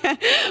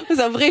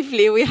 So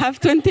briefly, we have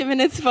 20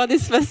 minutes for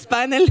this first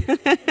panel,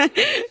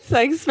 so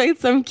I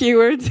expect some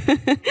keywords.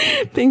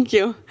 Thank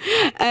you.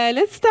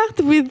 Let's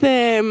start with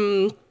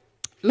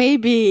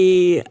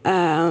maybe,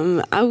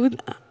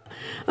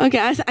 okay,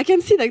 I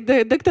can see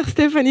that Dr.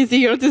 Stefan is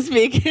eager to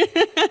speak.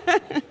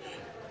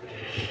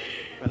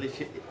 Well,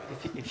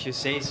 if you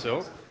say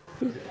so.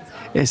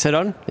 Is that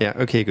on? Yeah,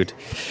 okay, good.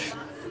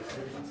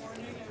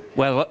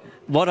 Well,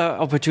 what are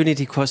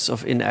opportunity costs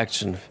of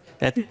inaction?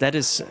 That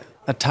is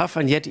a tough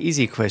and yet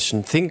easy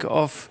question. Think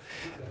of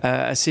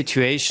a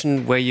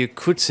situation where you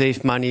could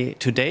save money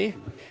today,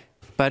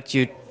 but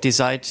you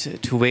decide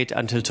to wait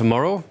until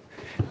tomorrow,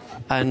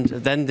 and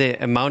then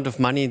the amount of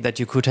money that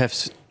you could have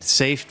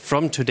saved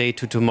from today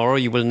to tomorrow,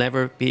 you will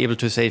never be able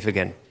to save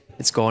again.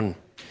 It's gone.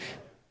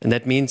 And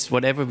that means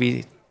whatever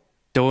we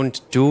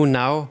don't do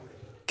now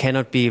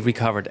cannot be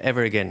recovered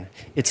ever again.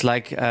 It's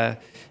like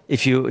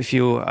if you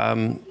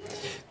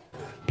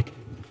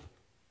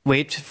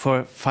wait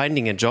for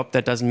finding a job,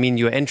 that doesn't mean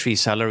your entry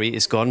salary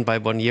is gone by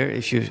 1 year.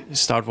 If you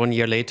start 1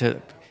 year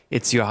later,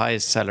 it's your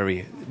highest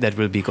salary that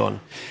will be gone.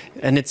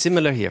 And it's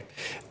similar here.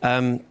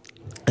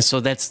 So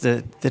that's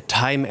the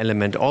time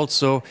element.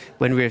 Also,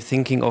 when we're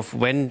thinking of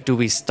when do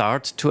we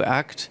start to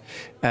act,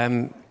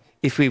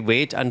 if we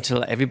wait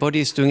until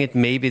everybody is doing it,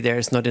 maybe there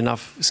is not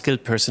enough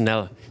skilled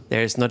personnel.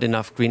 There is not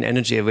enough green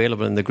energy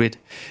available in the grid.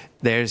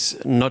 There's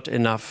not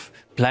enough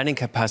planning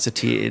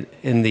capacity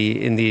in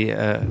the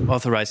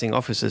authorizing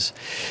offices.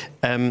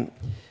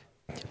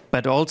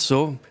 But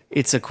also,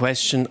 it's a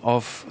question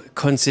of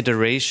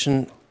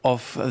consideration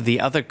of the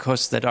other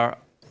costs that are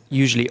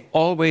usually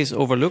always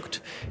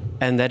overlooked,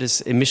 and that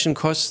is emission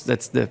costs,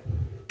 that's the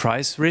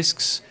price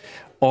risks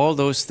all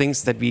those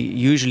things that we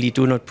usually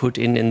do not put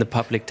in the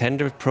public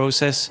tender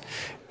process.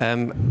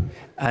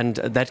 And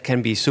that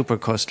can be super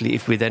costly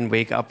if we then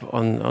wake up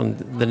on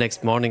the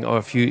next morning or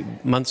a few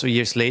months or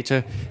years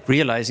later,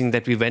 realizing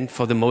that we went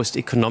for the most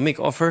economic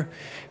offer,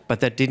 but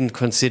that didn't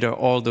consider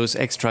all those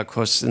extra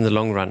costs in the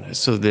long run,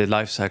 so the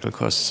life cycle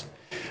costs.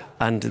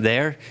 And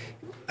there,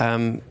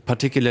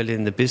 particularly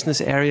in the business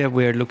area,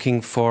 we're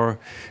looking for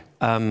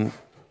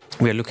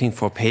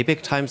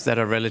payback times that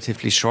are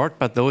relatively short,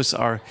 but those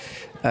are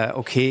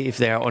okay if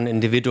they are on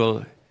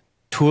individual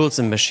tools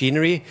and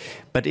machinery.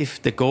 But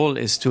if the goal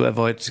is to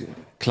avoid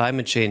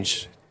climate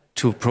change,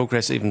 to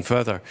progress even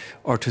further,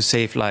 or to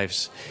save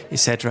lives,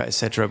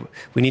 etc.,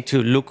 we need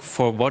to look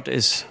for what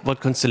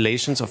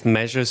constellations of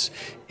measures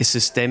is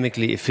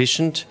systemically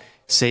efficient,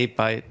 say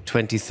by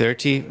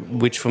 2030,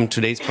 which from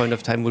today's point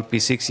of time would be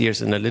 6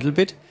 years and a little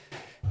bit.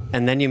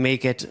 And then you may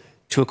get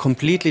to a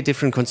completely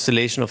different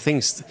constellation of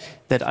things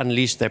that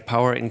unleash their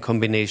power in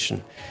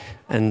combination.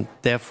 And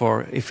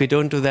therefore, if we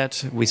don't do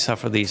that, we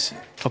suffer these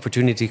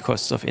opportunity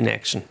costs of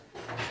inaction.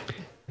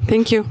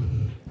 Thank you.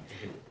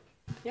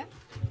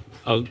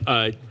 I'll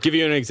give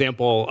you an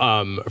example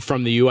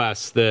from the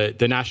U.S. The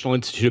National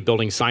Institute of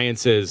Building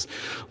Sciences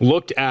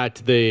looked at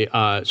the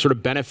sort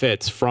of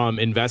benefits from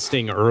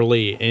investing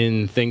early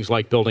in things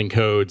like building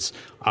codes,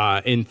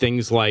 in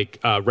things like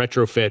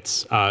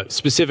retrofits,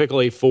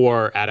 specifically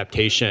for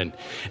adaptation,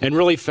 and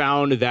really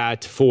found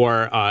that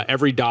for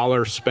every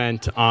dollar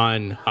spent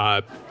on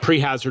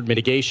pre-hazard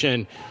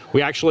mitigation,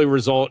 we actually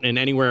result in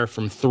anywhere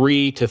from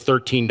 $3 to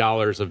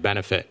 $13 of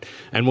benefit.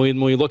 And when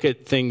we look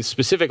at things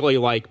specifically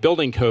like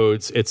building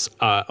codes, it's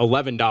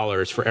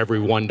 $11 for every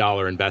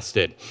 $1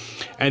 invested.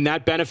 And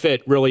that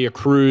benefit really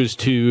accrues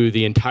to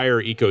the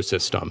entire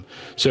ecosystem.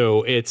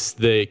 So it's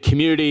the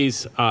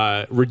community's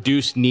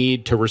reduced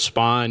need to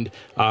respond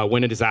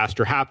when a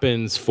disaster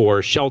happens,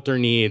 for shelter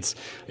needs,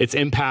 its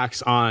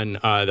impacts on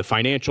the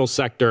financial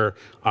sector,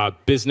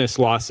 business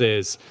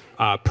losses,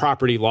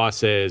 property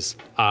losses,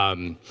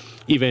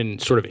 even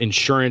sort of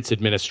insurance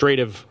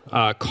administrative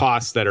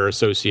costs that are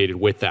associated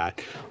with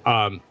that.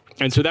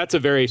 And so that's a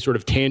very sort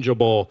of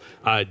tangible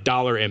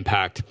dollar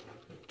impact.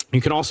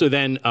 You can also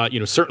then,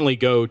 certainly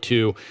go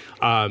to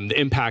the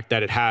impact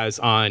that it has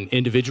on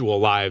individual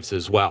lives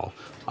as well,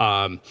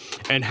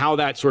 and how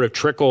that sort of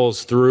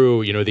trickles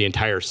through, the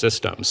entire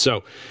system.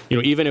 So,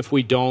 even if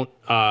we don't,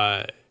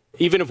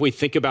 even if we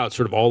think about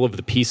sort of all of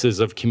the pieces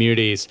of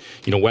communities,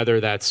 whether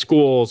that's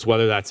schools,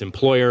 whether that's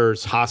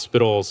employers,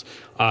 hospitals,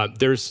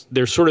 there's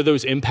sort of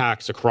those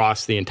impacts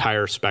across the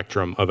entire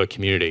spectrum of a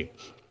community.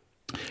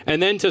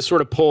 And then to sort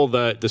of pull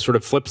the sort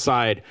of flip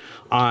side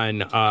on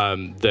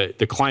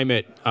the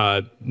climate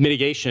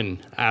mitigation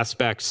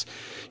aspects,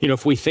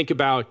 if we think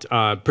about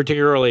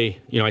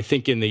particularly, I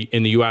think in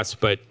the U.S.,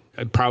 but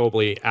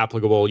probably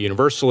applicable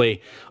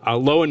universally,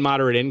 low and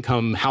moderate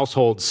income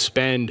households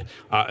spend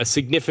a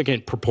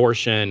significant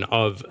proportion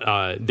of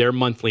their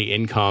monthly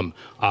income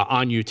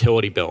on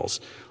utility bills.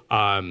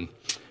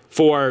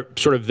 For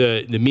sort of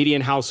the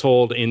median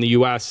household in the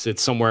U.S.,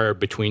 it's somewhere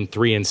between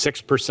 3% and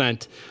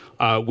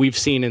 6%. We've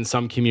seen in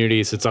some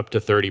communities it's up to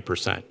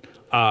 30%.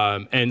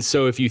 And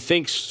so if you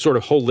think sort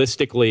of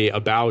holistically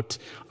about,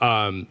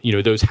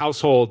 those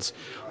households,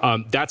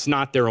 that's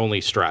not their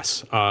only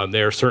stress.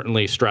 They're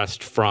certainly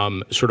stressed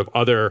from sort of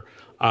other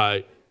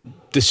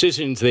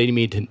decisions they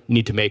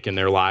need to make in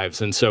their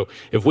lives. And so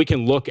if we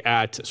can look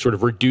at sort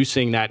of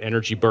reducing that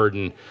energy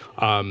burden,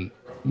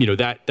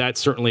 that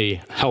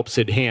certainly helps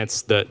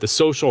enhance the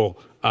social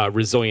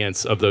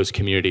resilience of those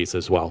communities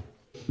as well.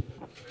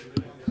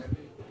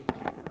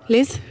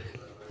 Liz,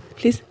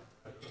 please.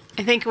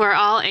 I think we're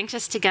all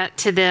anxious to get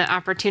to the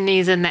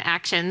opportunities and the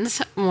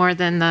actions more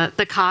than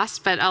the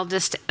cost, but I'll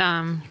just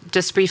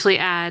briefly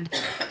add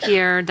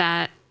here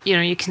that,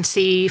 you can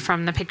see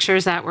from the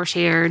pictures that were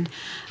shared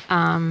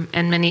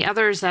and many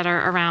others that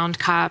are around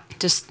COP,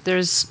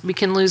 we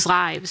can lose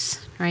lives,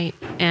 right?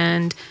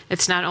 And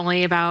it's not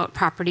only about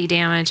property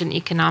damage and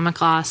economic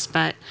loss,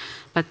 but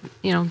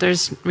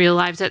there's real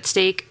lives at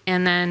stake,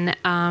 and then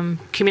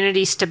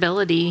community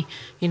stability.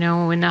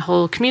 When the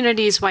whole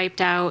community is wiped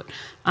out,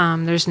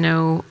 there's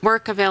no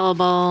work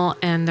available,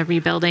 and the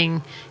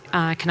rebuilding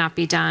cannot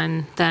be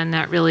done. Then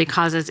that really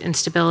causes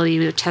instability,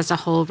 which has a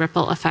whole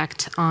ripple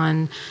effect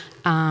on,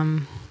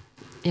 on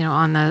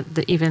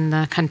even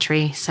the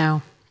country.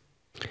 So,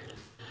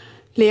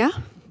 Leah,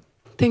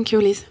 thank you,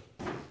 Liz.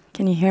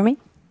 Can you hear me?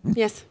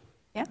 Yes.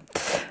 Yeah.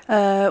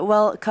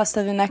 Well, cost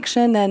of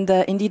inaction, and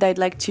indeed I'd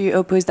like to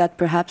oppose that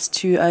perhaps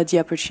to the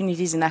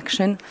opportunities in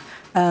action,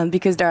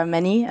 because there are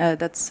many.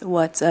 That's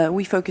what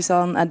we focus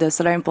on at the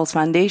Solar Impulse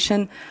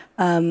Foundation.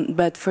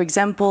 But for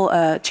example,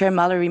 Chair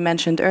Mallory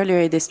mentioned earlier,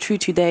 it is true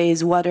today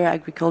is Water,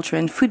 Agriculture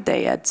and Food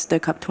Day at the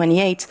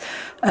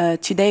COP28.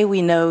 Today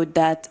we know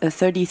that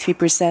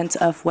 33%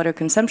 of water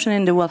consumption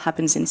in the world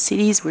happens in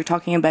cities. We're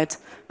talking about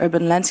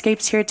urban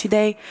landscapes here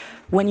today.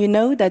 When you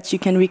know that you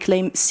can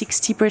reclaim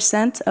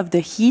 60% of the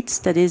heat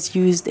that is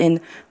used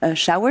in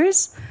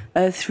showers,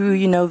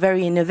 through,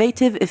 very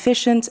innovative,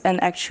 efficient,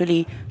 and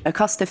actually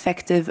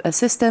cost-effective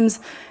systems,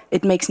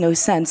 it makes no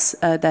sense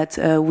that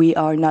we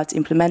are not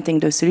implementing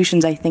those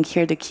solutions. I think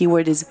here the key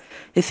word is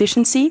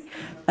efficiency,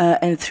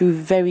 and through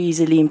very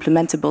easily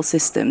implementable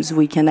systems,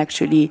 we can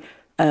actually,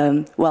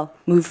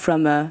 move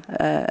from a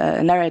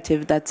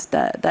narrative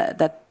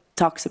that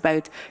talks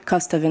about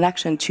cost of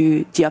inaction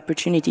to the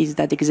opportunities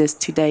that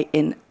exist today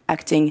in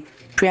acting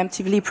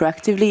preemptively,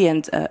 proactively,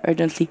 and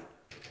urgently.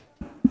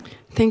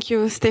 Thank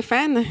you,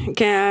 Stéphane.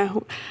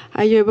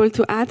 Are you able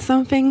to add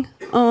something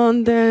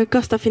on the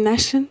cost of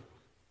inaction?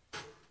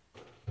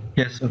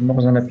 Yes,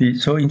 more than happy.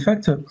 So, in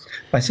fact,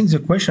 I think the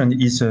question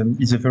is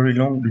a very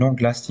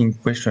long-lasting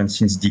question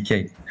since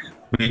decades.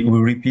 We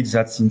repeat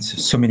that since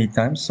so many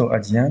times. So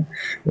at the end,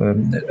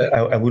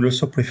 I will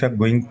also prefer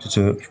going to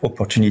the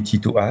opportunity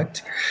to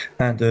act.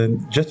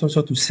 And just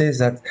also to say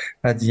that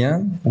at the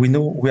end, we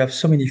know we have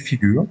so many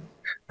figures,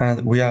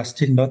 and we are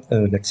still not,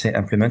 let's say,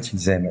 implementing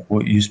them.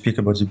 You speak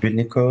about the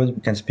building code,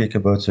 we can speak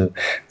about the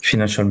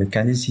financial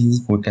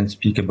mechanisms, we can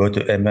speak about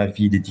the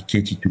MRV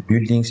dedicated to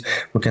buildings,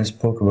 we can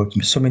speak about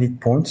so many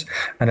points,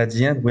 and at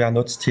the end, we are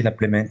not still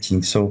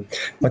implementing. So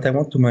what I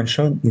want to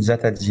mention is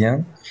that at the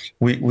end,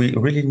 we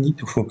really need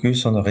to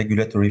focus on the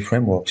regulatory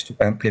frameworks to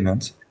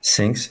implement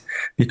things,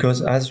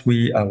 because as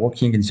we are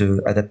working in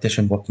the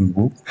adaptation working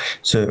group,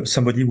 so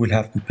somebody will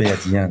have to pay at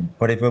the end.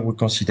 Whatever we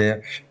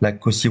consider, like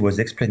Kosi was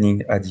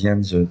explaining, at the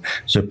end,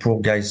 the poor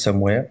guys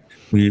somewhere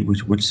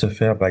would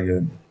suffer by,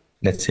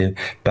 let's say,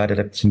 bad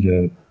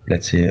adapting,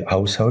 let's say,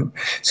 household.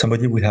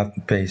 Somebody will have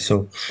to pay.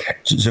 So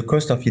the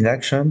cost of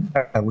inaction,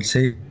 I would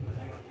say,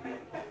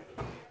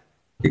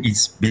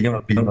 it's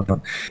billion.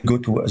 Go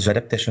to the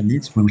adaptation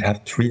needs, we will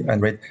have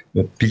 300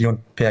 billion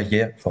per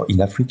year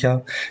in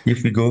Africa.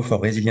 If we go for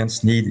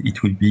resilience need,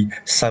 it will be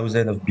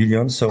thousands of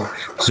billions. So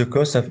the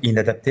cost of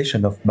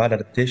inadaptation, of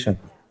maladaptation,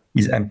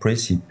 is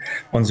impressive.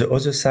 On the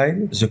other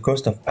side, the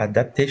cost of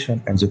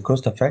adaptation and the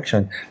cost of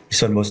action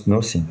is almost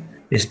nothing,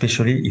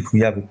 especially if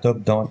we have a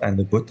top-down and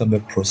a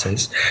bottom-up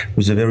process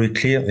with a very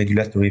clear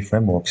regulatory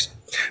frameworks.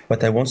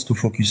 What I want to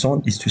focus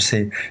on is to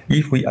say,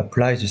 if we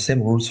apply the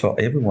same rules for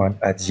everyone,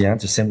 at the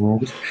end, the same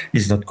rules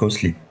is not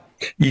costly.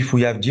 If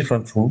we have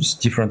different rules,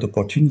 different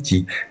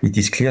opportunity, it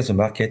is clear the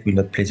market will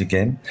not play the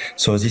game.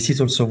 So this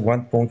is also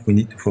one point we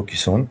need to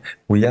focus on.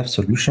 We have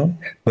solution,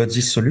 but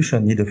this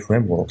solution need a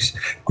frameworks.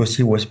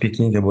 Kosi was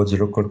speaking about the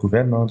local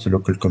government, the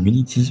local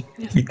communities.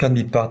 Yes. It can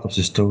be part of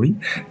the story,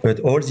 but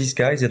all these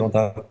guys, they don't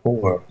have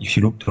power. If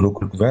you look to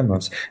local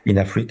governments in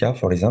Africa,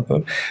 for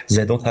example,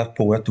 they don't have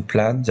power to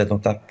plan, they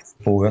don't have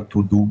power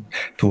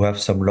to have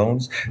some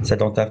loans, they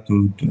don't have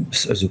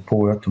the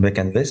power to make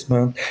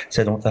investment,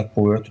 they don't have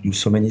power to do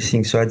so many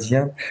things. So at the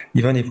end,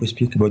 even if we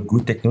speak about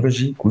good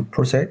technology, good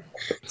process,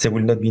 they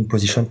will not be in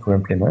position to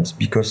implement,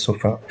 because so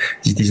far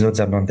it is not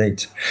their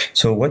mandate.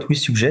 So what we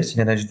suggest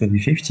in Energy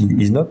 2050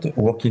 is not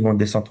working on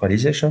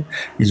decentralization,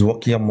 is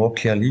working more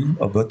clearly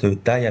about a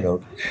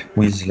dialogue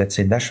with, let's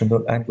say,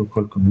 national and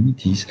local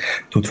communities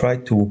to try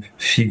to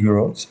figure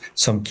out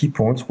some key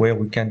points where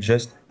we can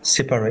just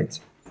separate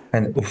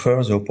and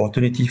offer the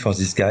opportunity for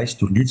these guys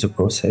to lead the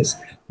process.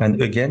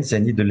 And again, they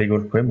need the legal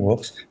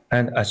frameworks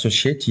and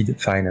associated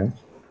finance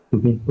to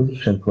be in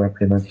position to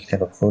implement this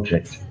kind of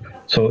project.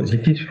 So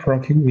this is,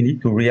 frankly, we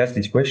need to re-ask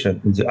this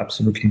question in the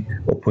absolutely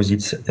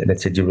opposite,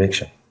 let's say,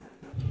 direction.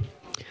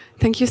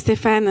 Thank you,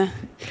 Stéphane.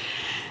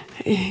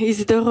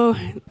 Isidoro,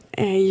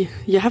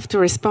 you have to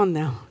respond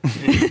now.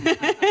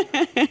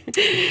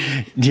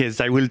 Yes,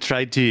 I will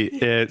try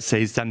to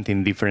say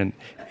something different.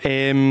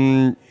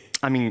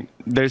 I mean,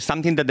 there's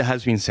something that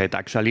has been said,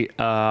 actually.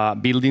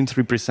 Buildings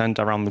represent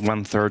around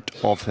 1/3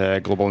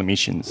 of global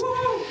emissions.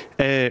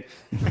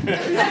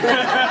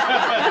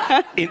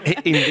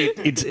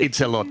 Indeed,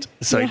 it's a lot.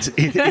 So yeah.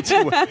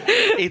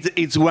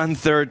 it's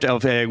 1/3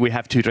 of we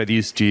have to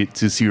reduce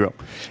to zero.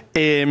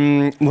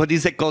 What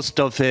is the cost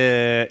of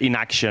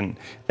inaction?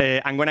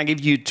 I'm going to give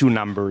you two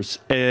numbers.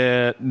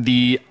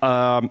 The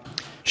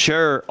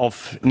share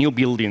of new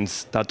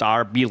buildings that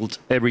are built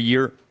every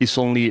year is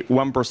only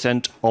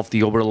 1% of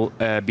the overall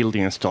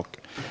building stock.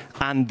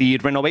 And the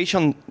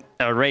renovation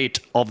rate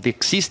of the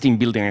existing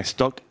building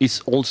stock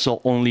is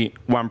also only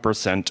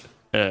 1%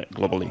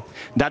 globally.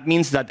 That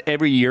means that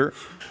every year,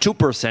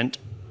 2%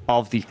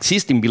 of the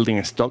existing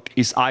building stock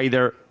is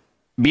either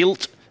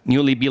built,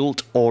 newly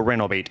built, or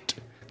renovated.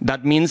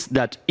 That means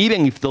that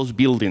even if those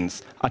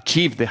buildings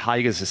achieve the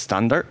highest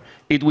standard,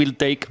 it will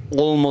take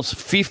almost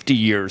 50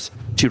 years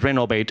to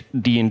renovate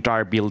the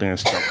entire building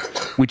stock,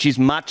 which is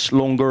much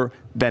longer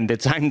than the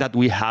time that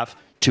we have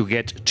to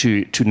get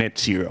to net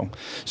zero.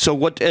 So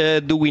what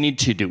do we need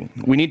to do?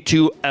 We need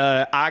to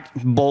act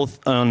both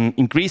on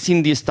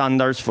increasing the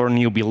standards for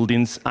new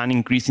buildings and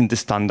increasing the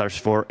standards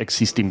for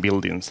existing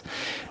buildings.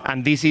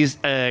 And this is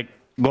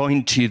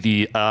going to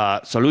the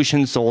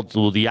solutions or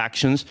to the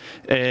actions,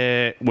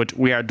 what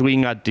we are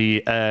doing at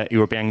the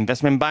European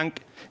Investment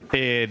Bank.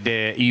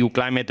 the EU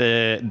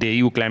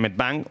Climate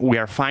Bank, we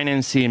are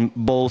financing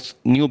both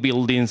new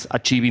buildings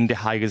achieving the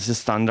highest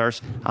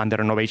standards and the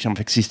renovation of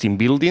existing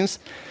buildings.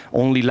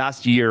 Only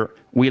last year,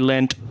 we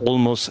lent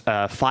almost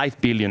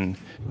 5 billion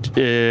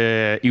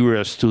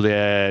euros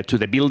to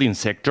the building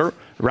sector,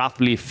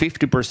 roughly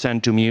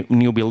 50% to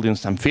new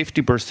buildings and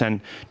 50%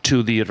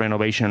 to the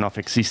renovation of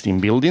existing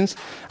buildings.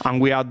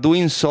 And we are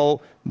doing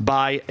so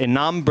by a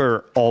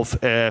number of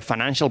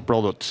financial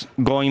products,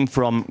 going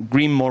from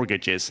green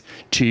mortgages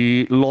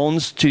to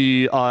loans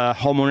to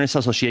homeowners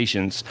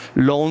associations,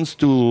 loans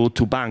to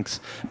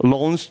banks,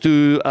 loans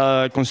to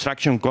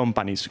construction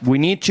companies. We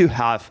need to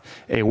have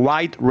a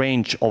wide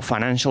range of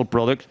financial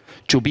products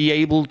to be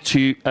able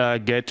to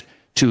get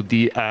to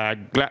the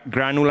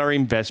granular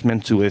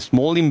investments, to the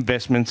small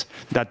investments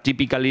that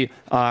typically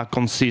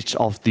consist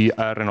of the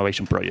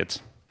renovation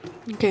projects.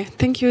 Okay,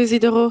 thank you,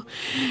 Isidoro.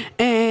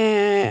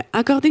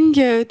 According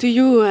to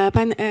you,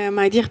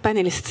 my dear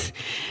panelists,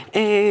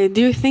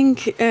 do you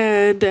think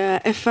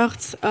the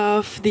efforts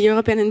of the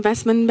European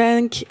Investment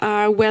Bank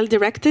are well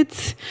directed?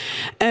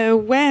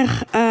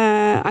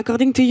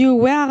 According to you,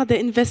 where are the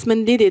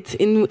investment needed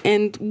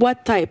and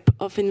what type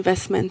of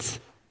investments?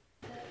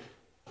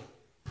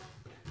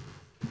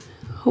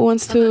 Who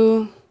wants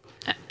to?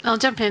 I'll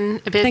jump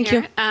in a bit Thank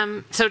here.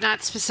 you. So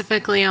not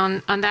specifically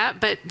on that,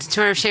 but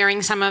sort of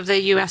sharing some of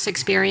the U.S.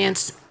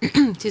 experience.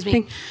 Excuse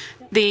me.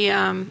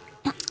 The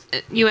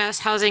U.S.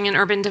 Housing and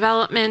Urban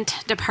Development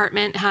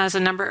Department has a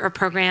number of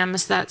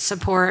programs that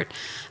support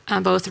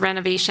both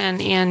renovation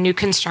and new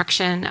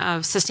construction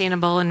of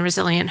sustainable and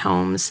resilient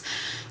homes.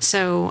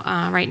 So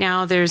right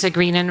now there's a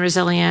green and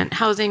resilient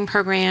housing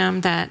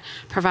program that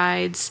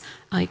provides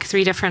like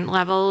 3 different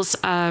levels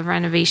of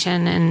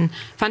renovation and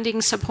funding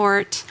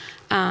support.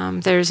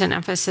 There's an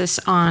emphasis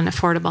on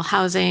affordable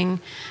housing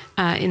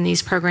in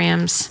these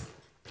programs,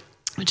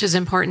 which is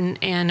important,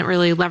 and it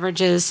really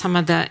leverages some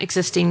of the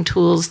existing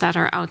tools that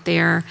are out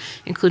there,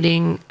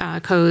 including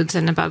codes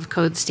and above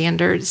code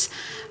standards.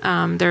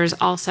 There's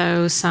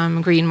also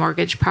some green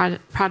mortgage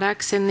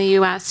products in the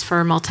US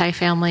for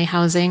multifamily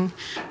housing,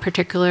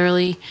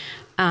 particularly.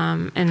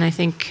 And I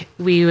think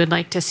we would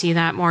like to see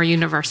that more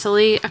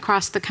universally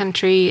across the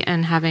country,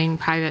 and having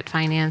private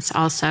finance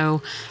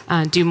also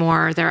do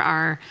more. There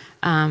are,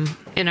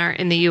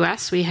 in the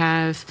US, we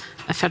have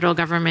a federal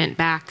government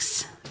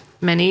backs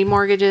many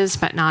mortgages,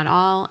 but not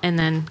all. And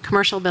then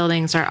commercial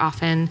buildings are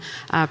often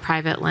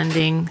private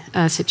lending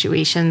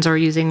situations or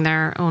using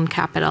their own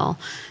capital.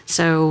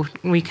 So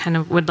we kind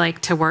of would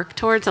like to work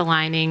towards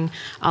aligning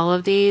all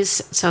of these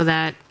so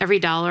that every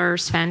dollar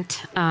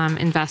spent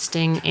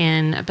investing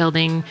in a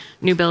building,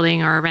 new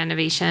building or a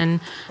renovation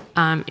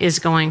is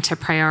going to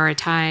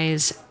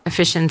prioritize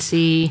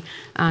efficiency,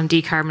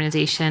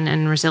 decarbonization,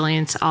 and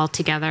resilience all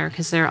together,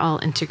 because they're all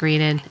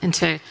integrated. And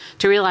to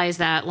realize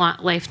that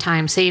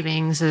lifetime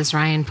savings, as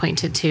Ryan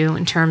pointed to,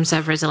 in terms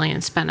of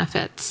resilience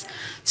benefits.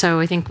 So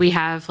I think we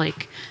have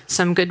like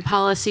some good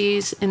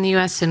policies in the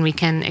US, and we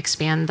can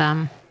expand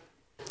them.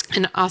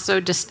 And also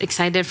just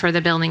excited for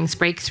the buildings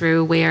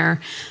breakthrough,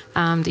 where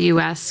the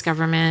US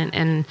government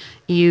and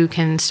EU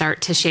can start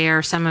to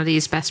share some of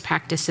these best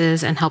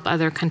practices and help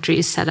other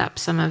countries set up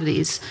some of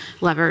these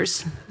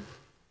levers.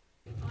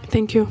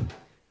 Thank you.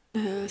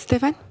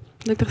 Stefan?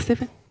 Dr.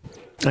 Stefan?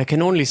 I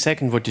can only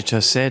second what you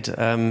just said.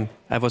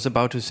 I was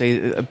about to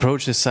say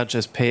approaches such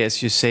as pay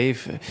as you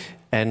save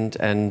and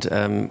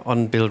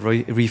on-bill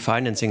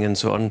refinancing and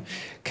so on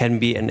can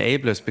be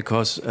enablers,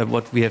 because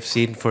what we have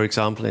seen, for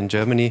example, in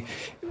Germany,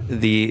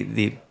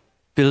 the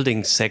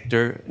building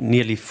sector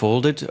nearly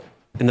folded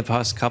in the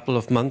past couple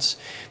of months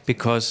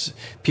because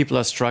people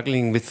are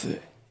struggling with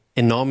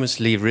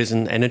enormously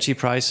risen energy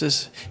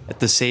prices. At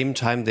the same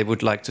time, they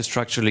would like to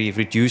structurally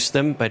reduce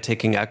them by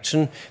taking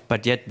action,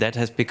 but yet that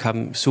has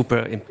become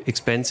super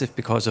expensive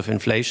because of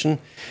inflation.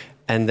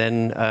 And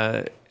then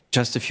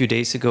just a few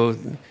days ago,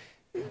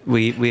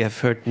 we have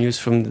heard news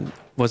from,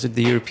 was it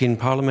the European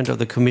Parliament or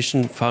the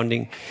Commission,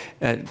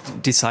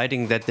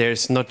 deciding that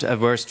there's not a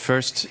worst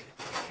first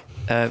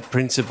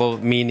principle,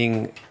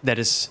 meaning that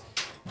is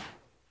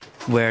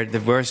where the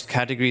worst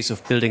categories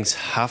of buildings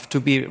have to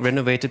be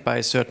renovated by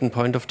a certain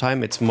point of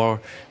time. It's more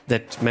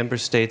that member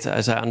states,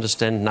 as I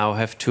understand now,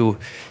 have to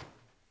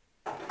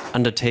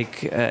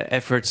undertake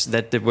efforts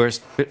that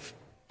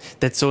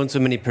that so and so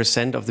many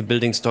 % of the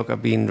building stock are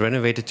being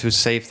renovated to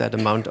save that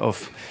amount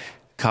of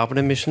carbon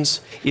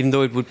emissions, even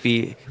though it would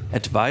be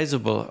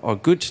advisable or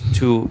good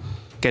to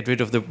get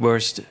rid of the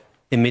worst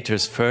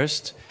emitters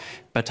first.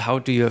 But how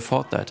do you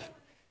afford that?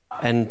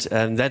 And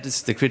that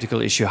is the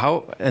critical issue.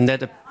 And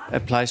that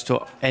applies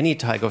to any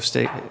type of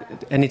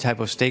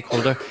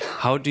stakeholder.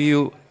 How do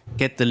you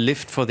get the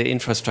lift for the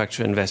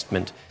infrastructure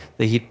investment,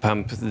 the heat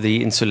pump,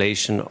 the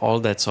insulation, all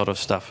that sort of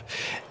stuff?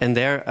 And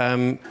there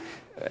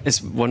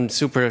is one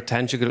super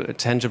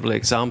tangible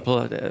example.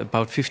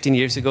 About 15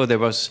 years ago, there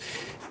was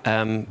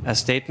a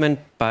statement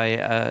by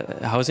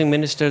a housing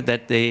minister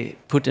that they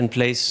put in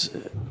place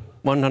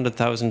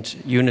 100,000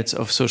 units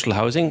of social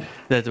housing.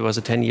 That was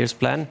a 10 years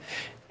plan.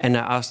 And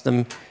I asked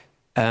them,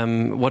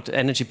 what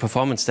energy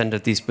performance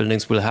standard these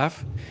buildings will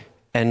have.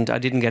 And I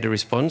didn't get a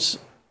response.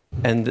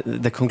 And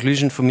the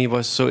conclusion for me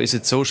was, so is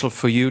it social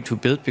for you to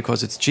build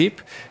because it's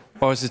cheap?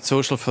 Or is it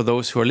social for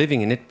those who are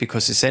living in it?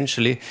 Because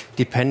essentially,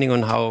 depending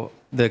on how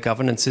the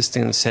governance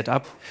system is set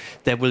up,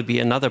 there will be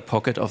another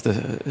pocket of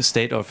the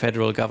state or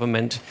federal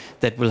government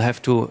that will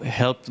have to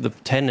help the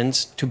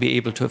tenants to be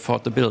able to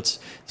afford the bills.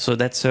 So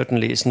that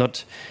certainly is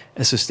not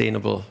a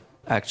sustainable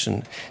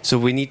action. So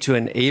we need to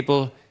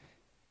enable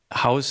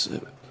house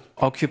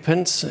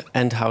occupants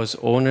and house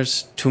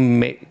owners to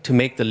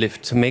make the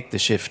lift, to make the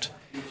shift,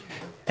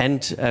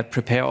 and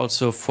prepare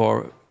also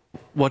for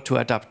what to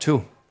adapt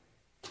to,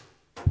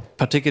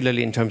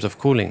 particularly in terms of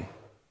cooling.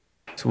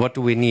 So what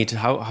do we need?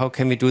 How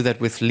can we do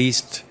that with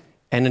least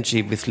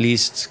energy, with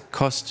least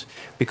cost?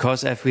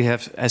 Because as we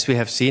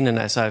have seen, and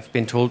as I've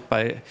been told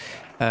by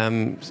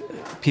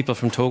people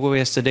from Togo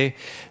yesterday,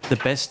 the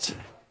best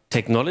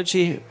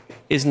technology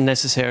isn't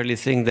necessarily a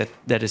thing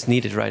that is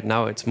needed right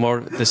now. It's more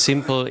the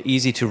simple,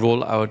 easy to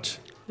roll out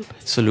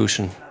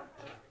solution.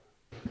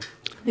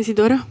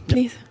 Isidoro,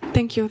 please.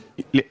 Thank you.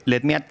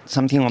 Let me add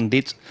something on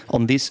this.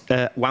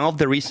 One of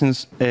the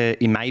reasons,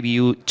 in my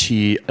view,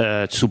 to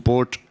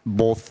support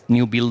both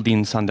new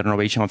buildings and the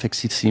renovation of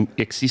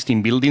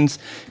existing buildings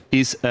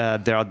is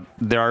there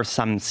are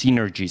some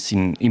synergies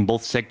in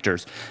both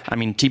sectors. I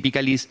mean,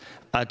 typically,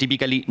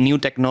 new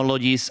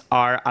technologies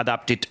are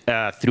adapted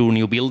through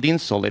new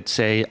buildings. So let's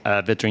say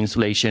better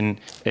insulation,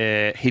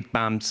 heat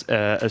pumps,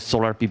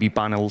 solar PV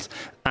panels.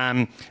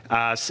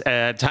 As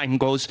time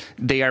goes,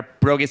 they are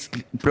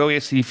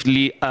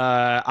progressively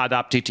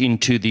adapted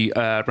into the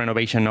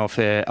renovation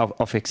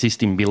of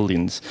existing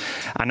buildings.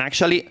 And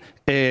actually,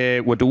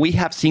 what we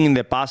have seen in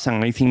the past,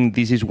 and I think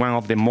this is one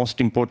of the most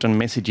important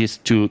messages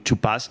to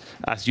pass,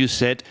 as you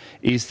said,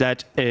 is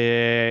that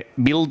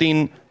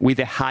building with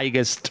the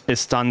highest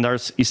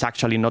standards is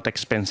actually not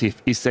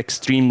expensive. It's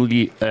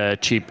extremely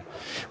cheap.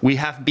 We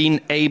have been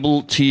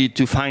able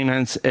to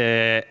finance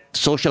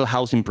social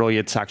housing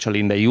projects actually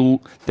in the EU.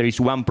 There is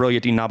one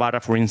project in Navarra,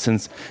 for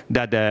instance,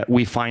 that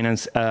we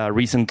financed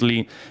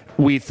recently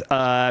with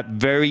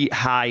very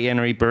high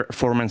energy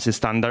performance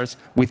standards,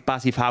 with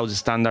passive house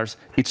standards.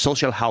 It's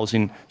social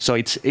housing, so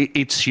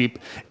it's cheap.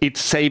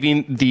 It's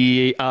saving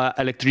the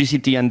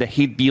electricity and the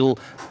heat bill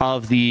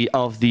of the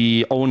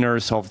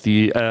owners of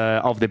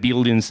the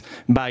buildings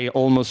by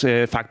almost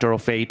a factor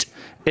of 8.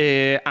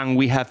 And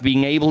we have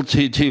been able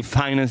to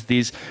finance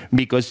this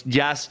because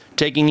just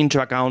taking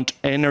into account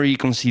energy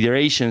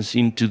considerations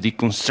into the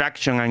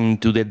construction and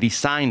into the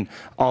design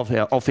of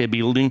a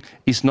building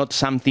is not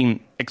something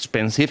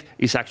expensive.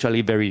 It's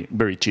actually very,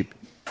 very cheap.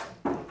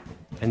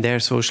 And there are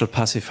social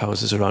passive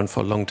houses around for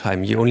a long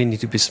time. You only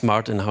need to be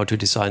smart in how to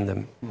design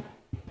them.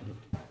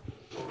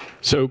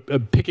 So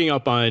picking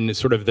up on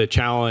sort of the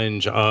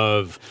challenge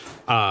of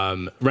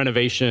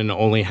renovation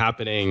only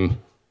happening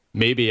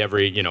maybe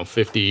every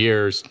 50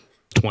 years,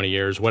 20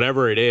 years,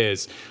 whatever it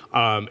is,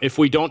 if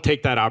we don't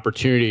take that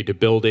opportunity to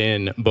build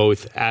in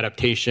both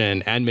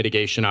adaptation and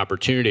mitigation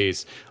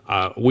opportunities,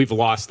 we've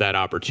lost that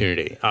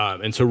opportunity.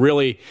 And so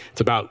really,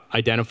 it's about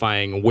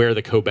identifying where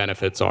the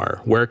co-benefits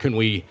are. Where can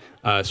we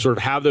sort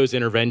of have those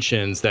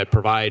interventions that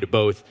provide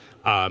both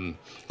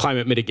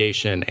climate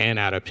mitigation and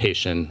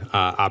adaptation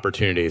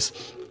opportunities?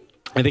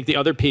 I think the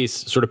other piece,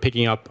 sort of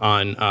picking up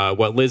on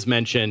what Liz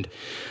mentioned,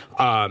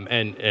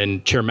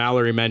 and Chair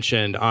Mallory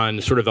mentioned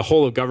on sort of the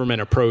whole of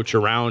government approach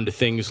around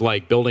things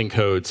like building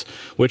codes,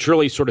 which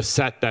really sort of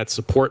set that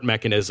support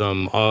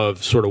mechanism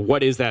of sort of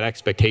what is that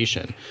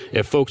expectation.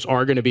 If folks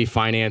are going to be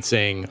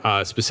financing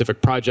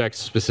specific projects,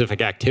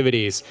 specific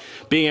activities,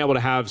 being able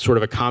to have sort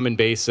of a common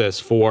basis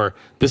for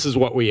this is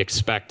what we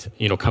expect,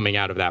 coming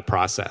out of that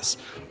process.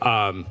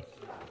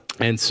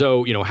 And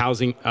so,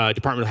 Housing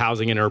Department of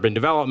Housing and Urban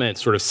Development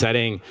sort of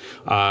setting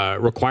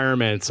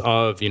requirements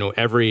of,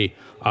 every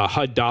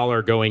HUD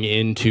dollar going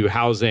into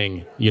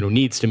housing,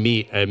 needs to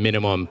meet a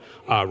minimum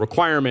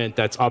requirement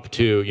that's up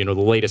to, the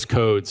latest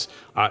codes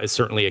is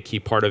certainly a key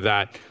part of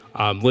that.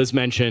 Liz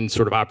mentioned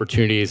sort of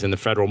opportunities in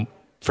the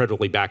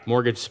federally backed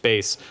mortgage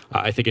space.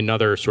 I think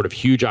another sort of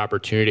huge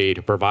opportunity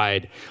to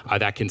provide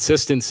that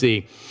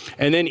consistency.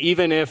 And then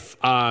even if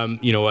a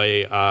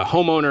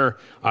homeowner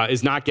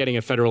is not getting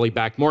a federally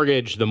backed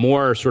mortgage, the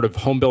more sort of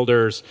home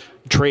builders,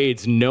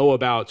 trades know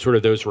about sort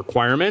of those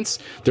requirements,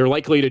 they're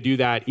likely to do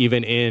that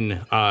even in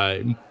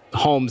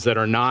homes that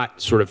are not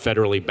sort of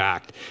federally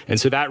backed. And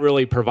so that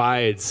really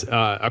provides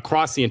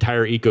across the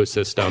entire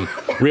ecosystem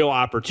real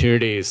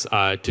opportunities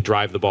to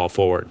drive the ball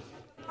forward.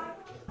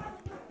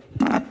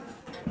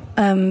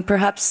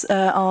 Perhaps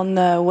on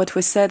what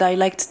was said, I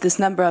liked this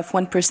number of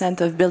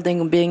 1% of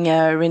building being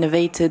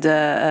renovated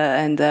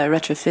and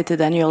retrofitted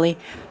annually.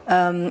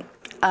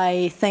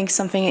 I think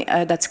something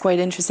that's quite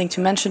interesting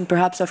to mention,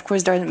 perhaps, of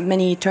course, there are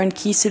many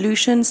turnkey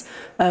solutions.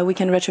 We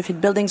can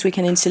retrofit buildings, we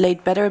can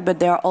insulate better, but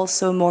there are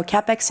also more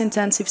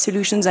capex-intensive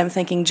solutions. I'm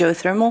thinking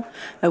geothermal.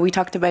 We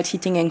talked about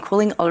heating and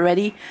cooling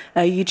already,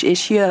 a huge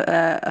issue,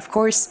 of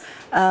course.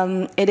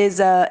 It is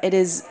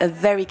a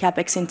very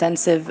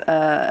capex-intensive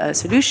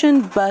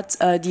solution, but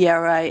the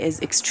ROI is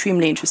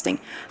extremely interesting.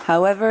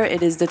 However,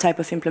 it is the type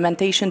of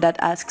implementation that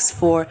asks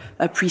for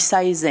a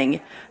precising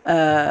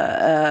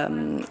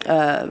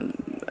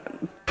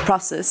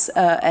process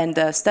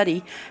and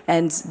study,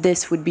 and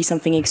this would be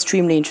something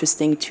extremely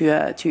interesting to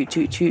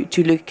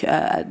look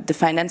at the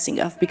financing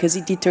of, because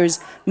it deters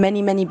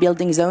many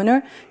buildings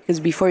owner, because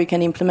before you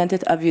can implement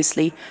it,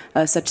 obviously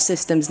such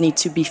systems need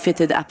to be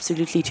fitted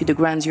absolutely to the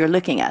grounds you're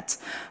looking at.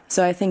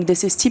 So I think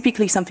this is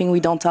typically something we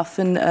don't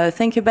often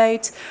think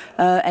about,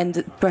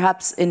 and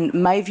perhaps in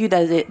my view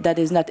that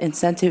is not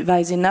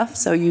incentivized enough.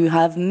 So you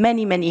have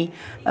many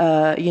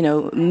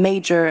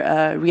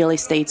major real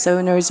estate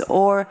owners,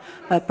 or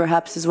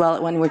perhaps as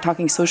well when we're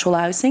talking social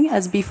housing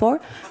as before,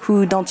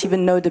 who don't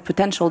even know the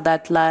potential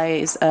that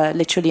lies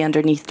literally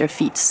underneath their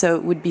feet. So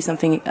it would be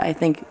something I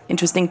think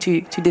interesting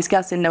to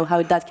discuss and know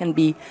how that can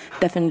be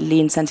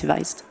definitely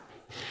incentivized.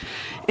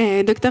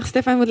 Dr.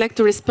 Stéphane would like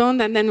to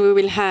respond, and then we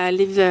will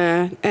leave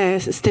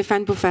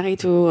Stéphane Bouffary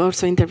to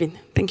also intervene.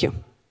 Thank you.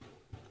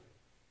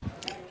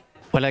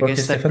 Well, I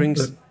guess that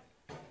brings...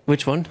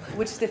 Which one?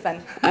 Which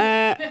Stéphane?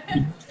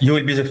 You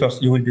will be the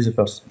first. You will be the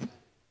first.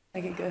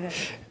 Okay, go ahead.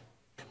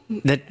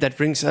 That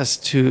brings us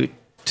to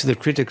the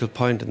critical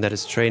point, and that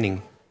is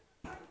training.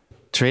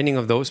 Training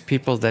of those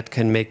people that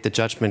can make the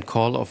judgment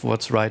call of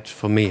what's right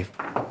for me.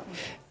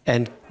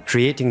 And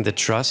creating the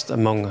trust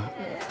among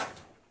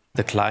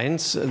the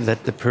clients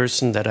that the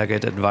person that I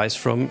get advice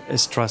from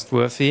is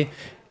trustworthy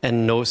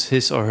and knows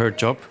his or her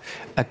job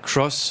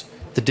across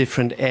the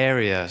different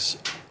areas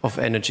of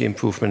energy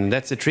improvement. And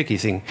that's the tricky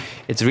thing.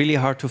 It's really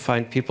hard to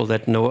find people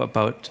that know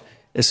about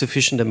a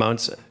sufficient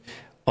amounts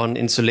on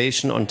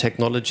insulation, on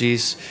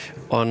technologies,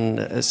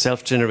 on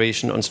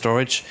self-generation, on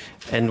storage,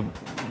 and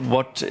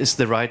what is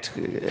the right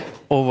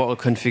overall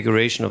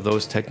configuration of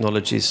those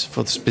technologies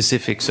for the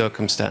specific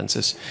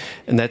circumstances.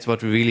 And that's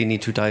what we really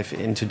need to dive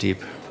into deep.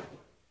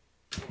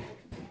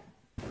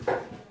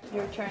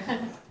 Your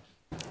turn.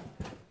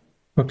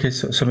 Okay,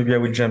 so maybe I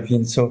will jump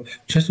in. So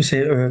just to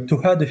say,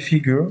 to add a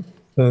figure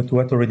to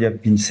what already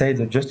have been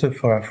said, just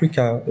for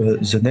Africa,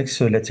 the next,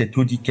 let's say,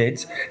 2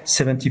 decades,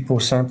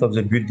 70% of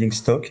the building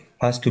stock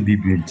has to be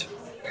built.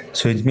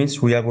 So it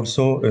means we have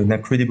also an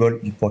incredible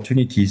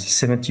opportunities.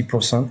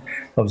 70%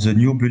 of the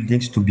new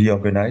buildings to be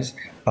organized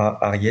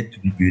are yet to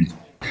be built.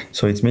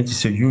 So it means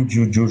it's a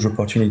huge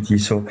opportunity.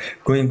 So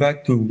going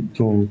back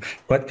to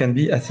what can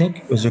be, I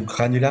think, the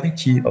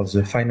granularity of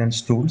the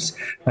finance tools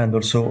and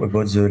also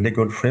about the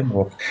legal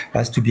framework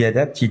has to be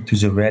adapted to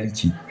the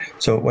reality.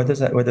 So what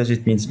does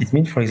it mean? It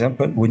means, for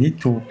example, we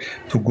need to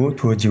go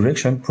to a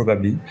direction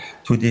probably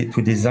to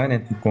design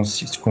and to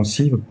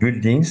conceive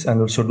buildings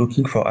and also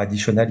looking for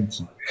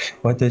additionality.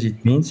 What does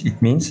it mean?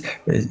 It means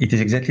it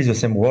is exactly the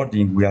same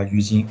wording we are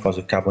using for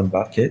the carbon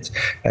market,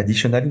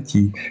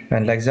 additionality.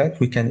 And like that,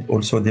 we can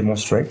also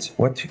demonstrate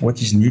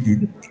what is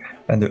needed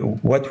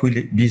and what will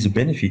be the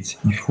benefits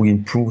if we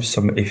improve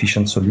some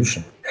efficient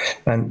solution.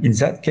 And in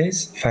that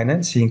case,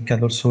 financing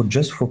can also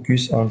just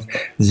focus on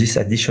this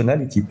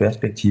additionality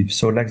perspective.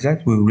 So like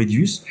that, we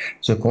reduce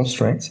the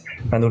constraints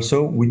and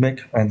also we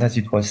make, and as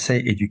it was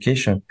said,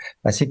 education.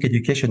 I think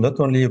education not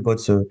only about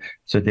the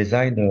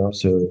designer,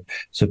 the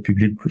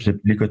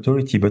public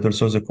authority, but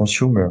also the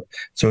consumer.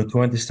 So to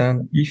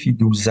understand if he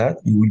does that,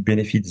 he will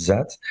benefit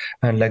that.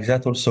 And like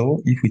that also,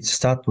 if we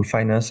start to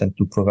finance and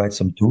to provide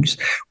some tools,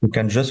 we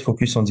can just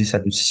focus on this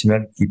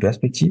additionality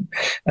perspective.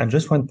 And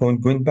just one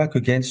point, going back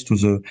again to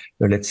the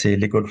let's say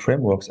legal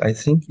frameworks, I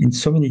think in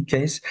so many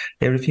cases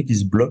everything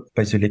is blocked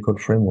by the legal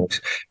frameworks.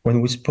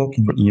 When we spoke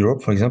in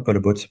Europe, for example,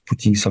 about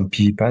putting some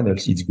PV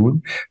panels, it's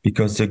good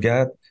because the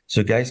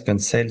guys can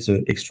sell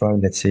the extra,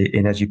 let's say,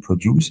 energy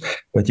produced,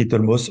 but it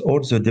almost all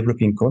the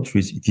developing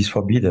countries, it is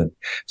forbidden.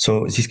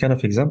 So this kind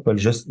of example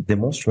just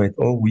demonstrate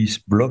how we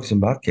block the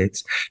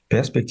market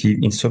perspective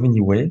in so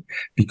many ways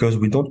because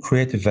we don't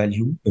create a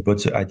value about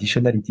the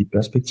additionality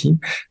perspective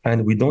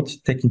and we don't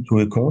take into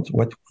account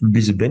what could be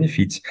the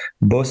benefits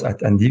both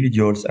at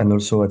individuals and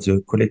also at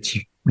the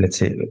collective, let's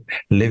say,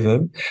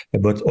 level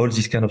about all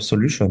these kind of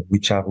solutions,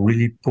 which are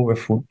really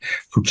powerful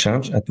to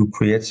change and to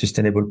create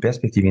sustainable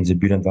perspective in the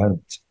built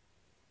environment.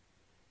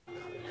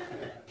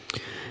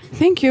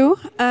 Thank you.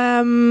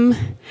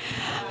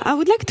 I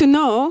would like to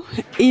know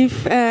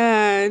if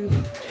I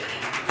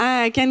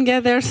can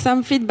gather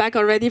some feedback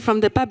already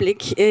from the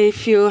public,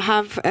 if you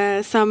have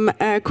some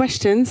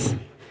questions.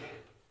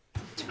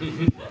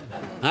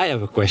 I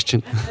have a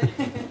question.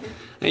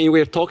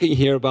 We're talking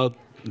here about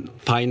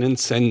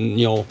finance and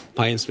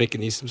finance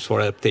mechanisms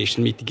for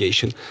adaptation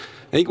mitigation.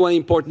 I think one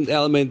important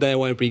element that I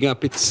want to bring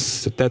up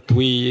is that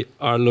we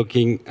are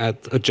looking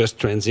at a just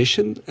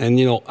transition. And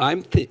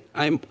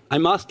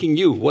I'm asking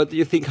you, what do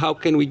you think? How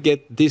can we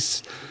get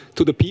this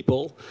to the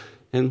people?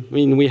 And I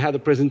mean, we had a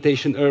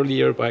presentation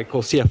earlier by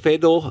Cosia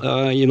Fedo,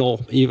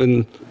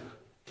 even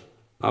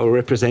our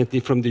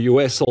representative from the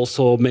US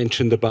also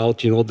mentioned about,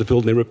 the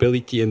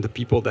vulnerability and the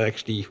people that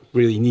actually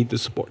really need the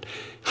support.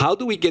 How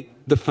do we get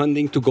the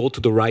funding to go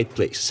to the right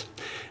place?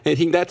 And I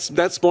think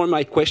that's more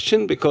my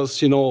question,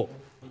 because,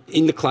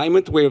 in the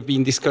climate, we've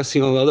been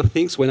discussing a lot of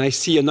things. When I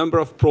see a number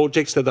of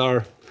projects that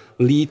are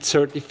LEED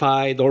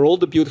certified or all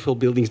the beautiful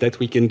buildings that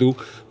we can do,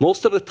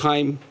 most of the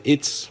time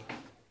it's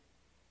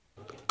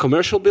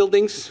commercial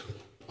buildings,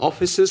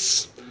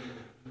 offices,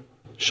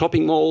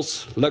 shopping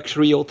malls,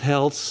 luxury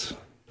hotels.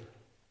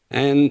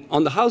 And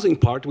on the housing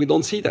part, we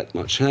don't see that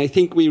much. And I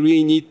think we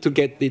really need to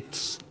get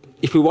it,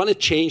 if we want to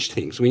change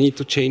things, we need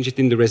to change it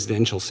in the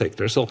residential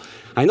sector. So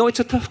I know it's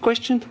a tough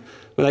question,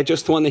 but I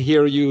just want to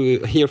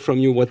hear from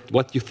you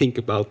what you think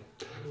about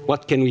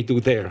what can we do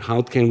there?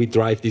 How can we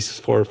drive this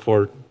for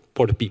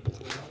the people?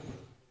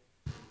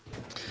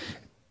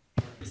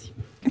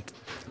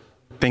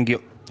 Thank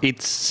you.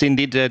 It's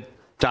indeed a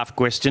tough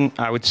question,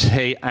 I would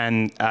say,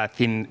 and I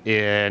think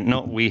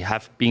we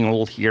have been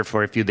all here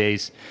for a few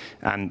days,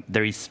 and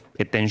there is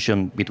a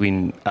tension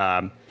between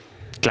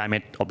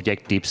climate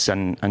objectives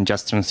and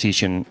just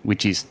transition,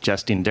 which is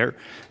just in there.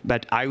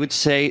 But I would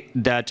say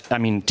that,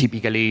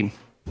 typically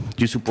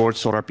you support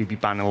solar PV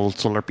panels.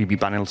 Solar PV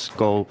panels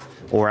go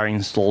or are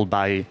installed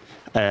by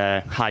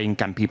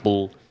high-income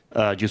people.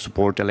 You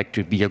support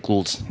electric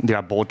vehicles. They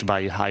are bought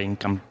by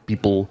high-income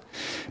people.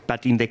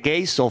 But in the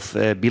case of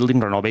building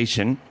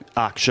renovation,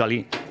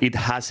 actually, it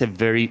has a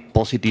very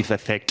positive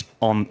effect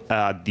on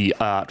the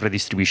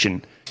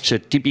redistribution. So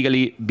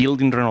typically,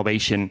 building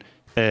renovation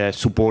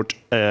support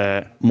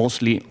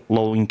mostly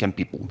low-income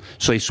people.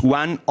 So it's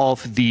one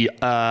of the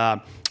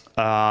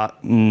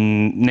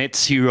net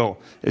zero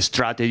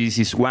strategies,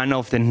 is one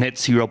of the net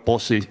zero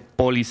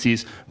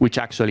policies which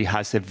actually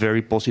has a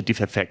very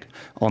positive effect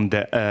on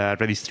the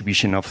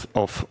redistribution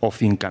of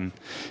income.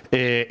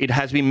 It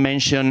has been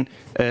mentioned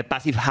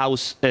passive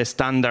house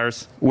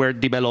standards were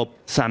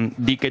developed some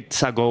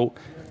decades ago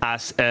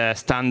as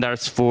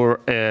standards for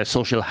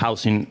social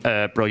housing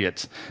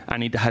projects,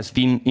 and it has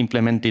been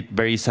implemented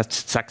very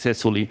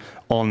successfully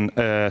on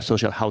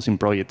social housing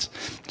projects.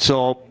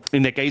 So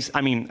in the case,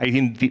 I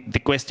think the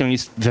question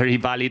is very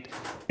valid.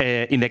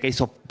 In the case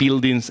of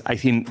buildings, I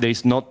think there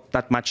is not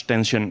that much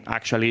tension.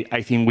 Actually,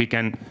 I think we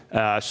can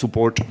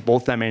support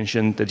both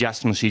dimensions, the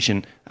just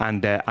transition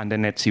and the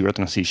net zero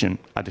transition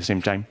at the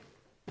same time.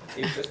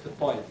 It's just a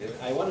point.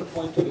 I want to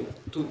point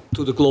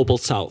to the global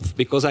south,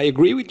 because I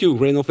agree with you.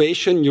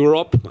 Renovation,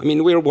 Europe,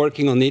 we're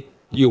working on it.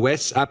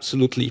 US,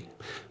 absolutely.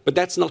 But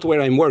that's not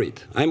where I'm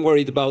worried. I'm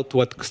worried about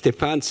what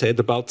Stefan said,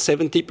 about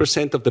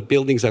 70% of the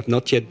buildings have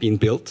not yet been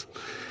built.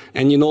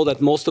 And you know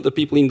that most of the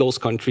people in those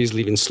countries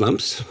live in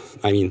slums.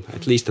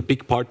 At least a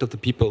big part of the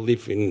people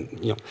live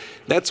in,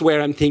 that's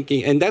where I'm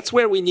thinking, and that's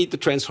where we need the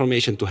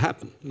transformation to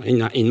happen,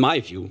 in my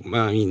view.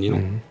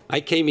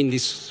 I came in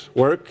this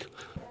work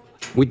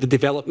with the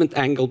development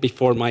angle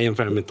before my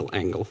environmental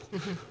angle.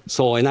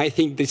 So, and I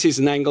think this is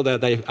an angle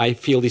that I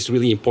feel is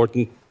really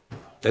important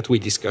that we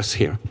discuss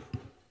here.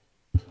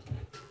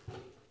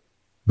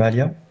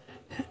 Valia?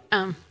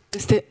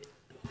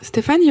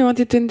 Stefan, you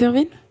wanted to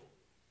intervene?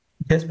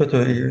 Yes, but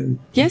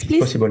yes,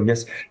 please. Possible,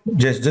 yes.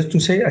 Just to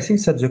say, I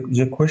think that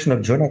the question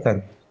of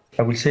Jonathan,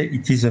 I will say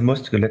it is the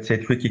most, let's say,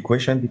 tricky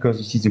question, because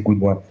this is a good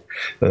one,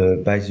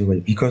 by the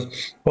way. Because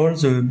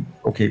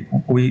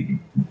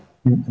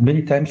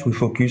many times we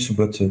focus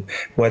about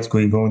what's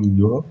going on in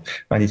Europe,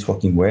 and it's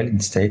working well in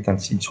state, and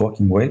it's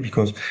working well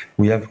because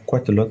we have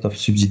quite a lot of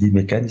subsidy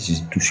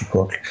mechanisms to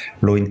support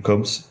low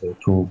incomes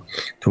to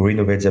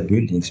renovate their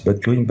buildings.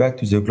 But going back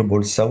to the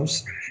global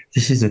south,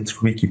 this is a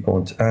tricky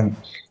point. And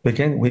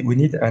again, we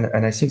need,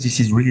 and I think this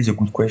is really the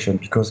good question,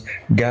 because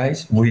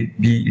guys will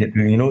be,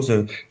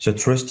 the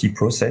trustee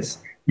process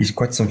is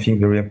quite something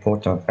very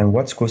important. And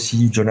what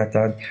Scosi,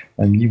 Jonathan,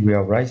 and me, we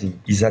are rising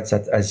is that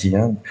at the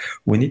end,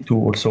 we need to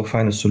also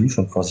find a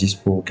solution for these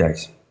poor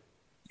guys.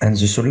 And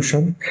the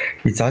solution,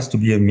 it has to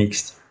be a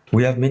mixed.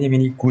 We have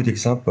many good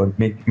examples,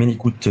 many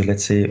good,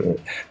 let's say,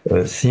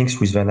 things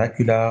with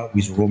vernacular,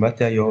 with raw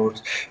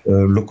materials,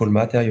 local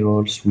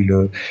materials,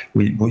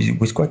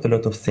 with quite a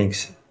lot of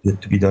things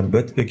to be done.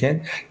 But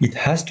again, it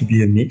has to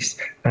be a mix,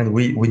 and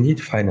we need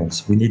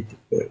finance. We need,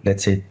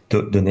 let's say,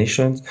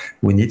 donations.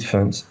 We need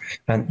funds.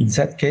 And in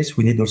that case,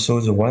 we need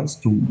also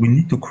we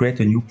need to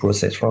create a new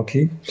process.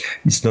 Frankly,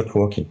 it's not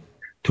working.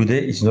 Today,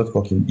 it's not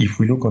working. If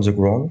we look on the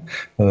ground,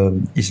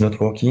 it's not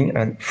working.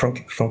 And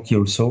frankly,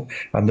 also,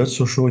 I'm not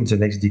so sure in the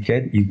next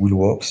decade it will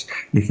work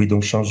if we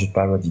don't change the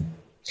paradigm.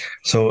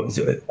 So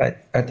the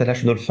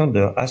international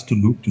funder has to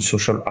look to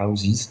social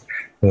houses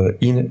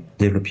in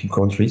developing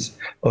countries.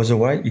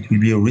 Otherwise, it will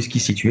be a risky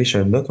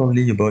situation, not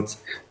only about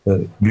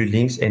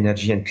buildings,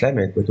 energy, and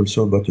climate, but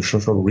also about the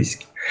social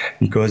risk,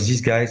 because these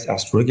guys are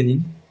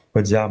struggling.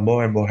 but they are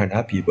more and more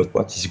unhappy about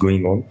what is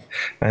going on.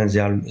 And they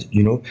are,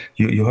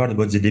 you heard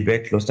about the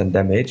debate, loss and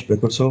damage,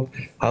 but also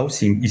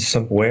housing is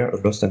somewhere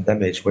loss and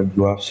damage when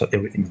you have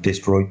everything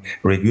destroyed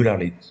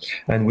regularly.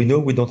 And we know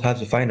we don't have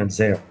the finance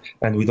there,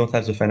 and we don't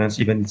have the finance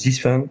even in this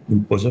fund,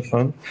 in other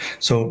fund.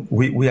 So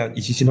we are,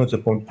 this is not the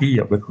point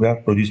here, but we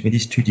have produced many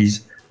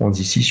studies on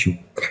this issue,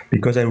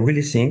 because I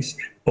really think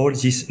all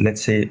these,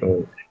 let's say,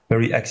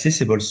 very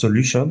accessible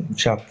solutions,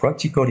 which are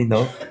practical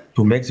enough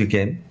to make the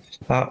game,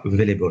 are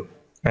available.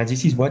 And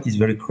this is what is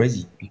very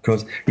crazy,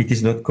 because it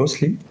is not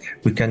costly,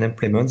 we can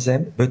implement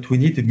them, but we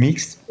need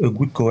a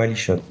good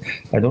coalition.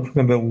 I don't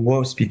remember who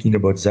was speaking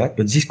about that,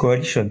 but this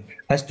coalition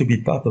has to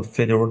be part of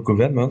federal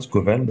governments,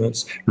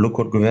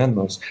 local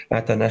governments,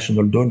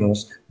 international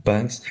donors,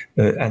 banks,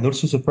 and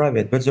also the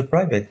private. But the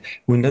private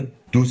will not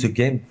do the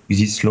game with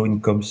these low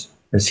incomes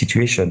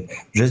situation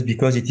just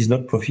because it is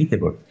not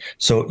profitable.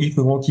 So if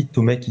we wanted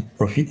to make it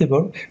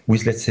profitable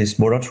with, let's say,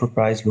 small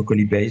enterprise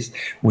locally based,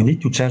 we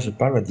need to change the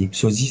paradigm.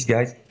 So these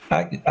guys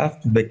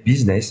have to make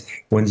business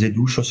when they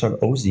do social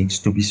housings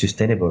to be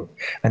sustainable.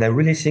 And I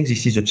really think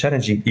this is a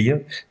challenging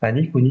here. And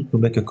if we need to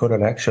make a call to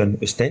action,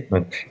 a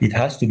statement, it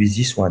has to be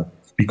this one.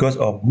 Because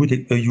our good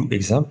EU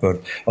example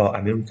or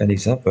American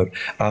example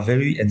are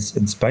very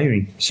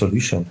inspiring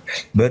solutions,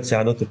 but they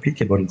are not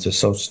applicable in the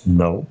South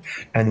now.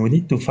 And we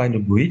need to find a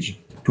bridge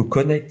to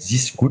connect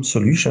this good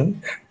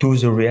solution to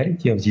the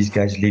reality of these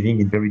guys living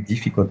in very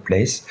difficult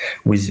place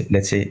with,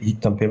 let's say,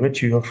 heat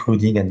temperature,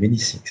 flooding, and many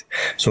things.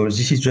 So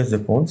this is just the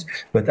point,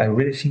 but I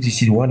really think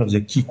this is one of the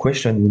key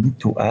questions we need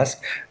to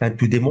ask and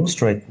to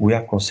demonstrate we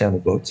are concerned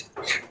about,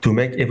 to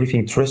make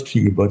everything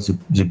trust-free about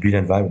the built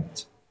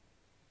environment.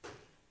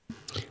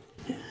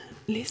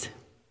 Liz?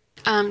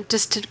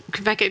 Just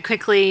to make it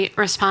quickly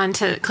respond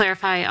to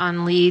clarify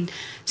on LEED.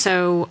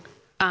 So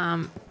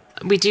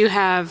we do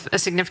have a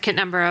significant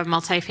number of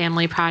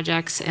multifamily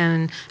projects,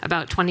 and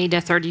about 20 to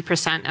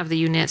 30% of the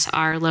units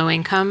are low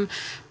income.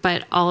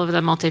 But all of the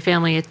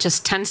multifamily, it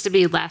just tends to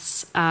be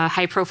less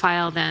high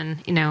profile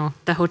than,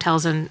 the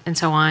hotels and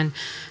so on.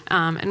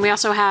 And we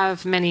also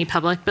have many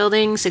public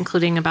buildings,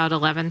 including about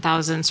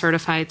 11,000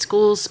 certified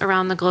schools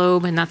around the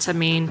globe. And that's a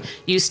main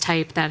use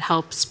type that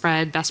helps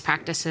spread best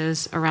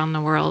practices around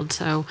the world.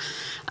 So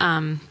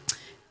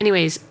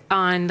anyways,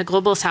 on the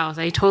Global South,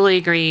 I totally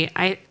agree.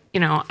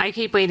 I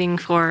keep waiting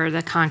for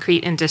the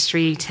concrete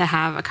industry to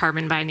have a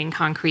carbon binding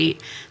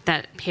concrete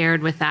that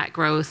paired with that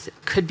growth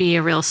could be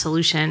a real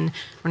solution.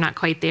 We're not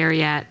quite there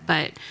yet,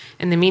 but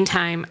in the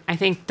meantime, I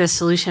think the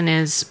solution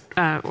is,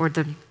 or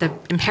the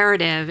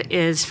imperative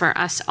is for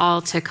us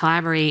all to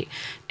collaborate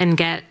and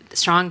get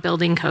strong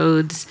building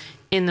codes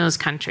in those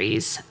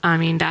countries. I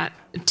mean, that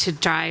to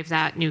drive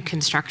that new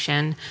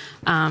construction,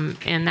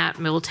 and that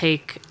will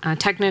take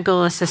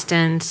technical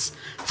assistance,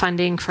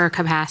 funding for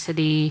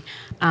capacity,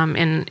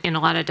 and a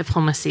lot of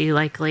diplomacy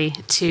likely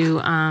to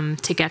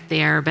get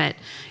there. But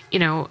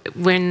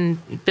when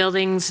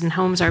buildings and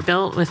homes are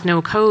built with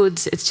no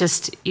codes, it's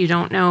just you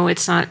don't know.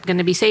 It's not going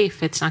to be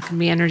safe. It's not going to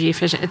be energy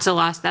efficient. It's a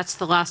lost. That's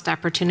the lost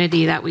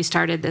opportunity that we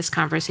started this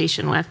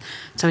conversation with.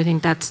 So I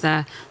think that's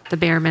the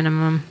bare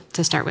minimum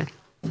to start with.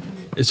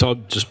 So I'll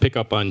just pick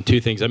up on two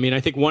things. I mean,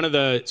 I think one of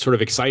the sort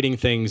of exciting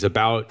things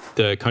about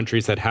the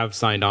countries that have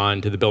signed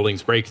on to the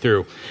Buildings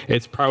Breakthrough,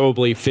 it's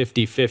probably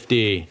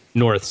 50-50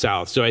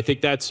 north-south. So I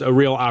think that's a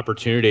real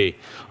opportunity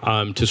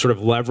to sort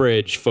of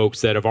leverage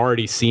folks that have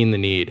already seen the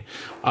need.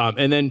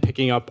 And then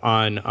picking up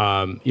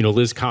on,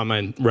 Liz's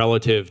comment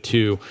relative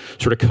to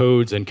sort of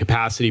codes and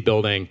capacity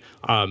building,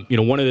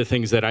 one of the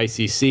things that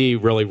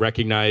ICC really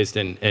recognized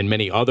and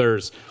many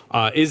others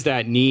is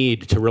that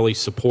need to really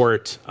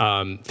support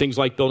things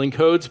like building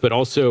codes, but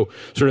also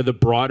sort of the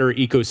broader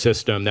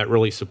ecosystem that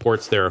really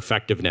supports their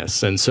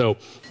effectiveness. And so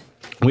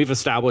we've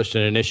established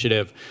an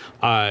initiative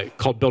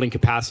called Building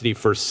Capacity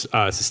for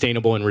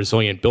Sustainable and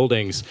Resilient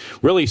Buildings,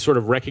 really sort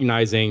of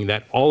recognizing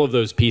that all of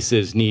those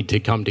pieces need to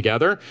come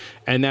together,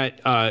 and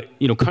that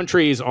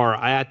countries are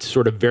at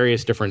sort of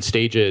various different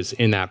stages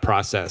in that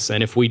process.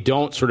 And if we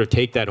don't sort of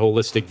take that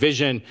holistic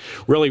vision,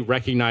 really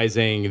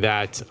recognizing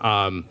that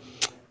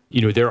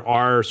there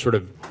are sort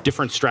of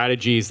different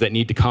strategies that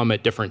need to come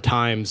at different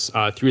times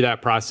through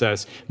that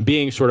process.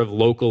 Being sort of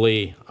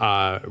locally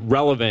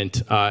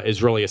relevant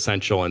is really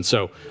essential. And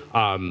so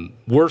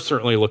we're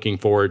certainly looking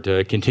forward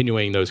to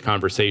continuing those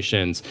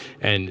conversations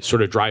and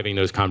sort of driving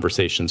those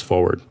conversations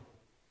forward.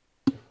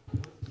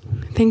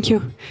 Thank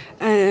you.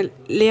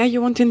 Leah,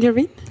 you want to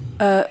intervene?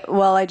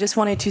 Well, I just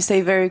wanted to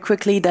say very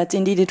quickly that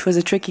indeed it was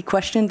a tricky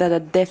question that I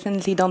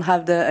definitely don't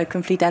have the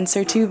complete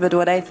answer to. But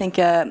what I think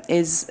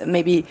is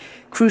maybe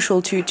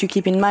crucial to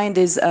keep in mind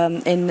is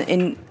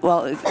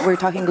well, we're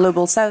talking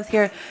Global South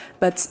here,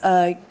 but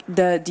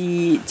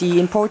the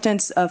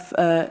importance of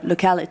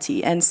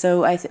locality. And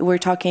so we're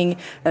talking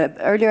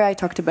earlier. I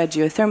talked about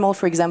geothermal,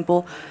 for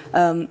example.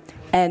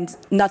 And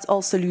not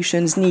all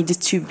solutions need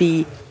to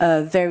be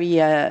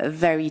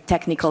very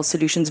technical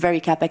solutions, very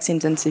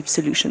capex-intensive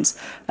solutions.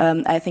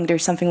 I think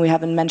there's something we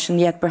haven't mentioned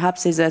yet,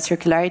 perhaps, is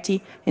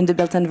circularity in the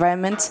built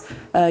environment.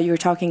 You're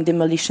talking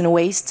demolition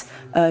waste.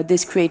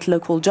 This creates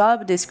local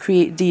job.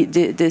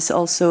 This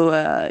also,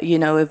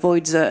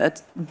 avoids,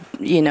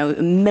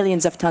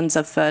 millions of tons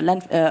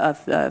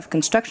of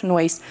construction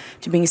waste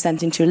to being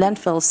sent into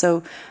landfill.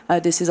 So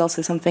this is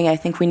also something I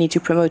think we need to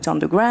promote on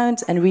the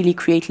ground and really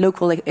create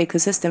local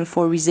ecosystem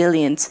for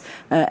resilient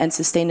and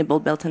sustainable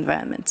built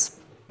environments.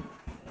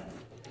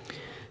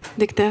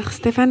 Dr.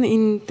 Stefan,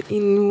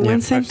 in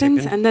one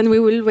sentence, and then we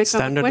will wake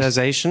up.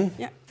 Standardization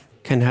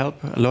can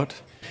help a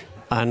lot,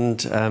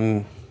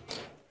 and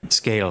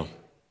scale.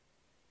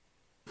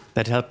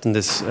 That helped in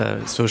this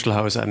social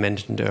house I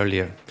mentioned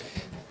earlier.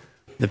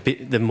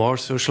 The more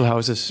social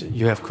houses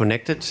you have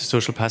connected,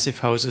 social passive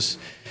houses,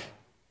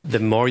 the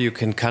more you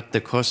can cut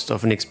the cost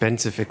of an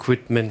expensive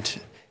equipment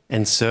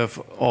and serve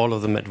all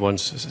of them at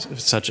once,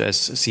 such as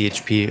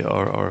CHP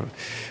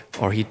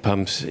or heat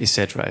pumps,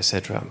 etc.,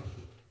 etc.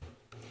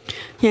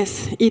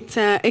 Yes, it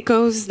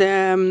echoes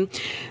the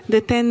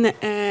 10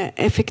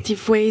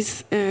 effective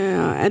ways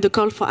and the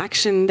call for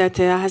action that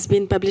has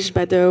been published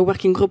by the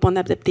Working Group on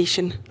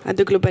Adaptation at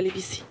the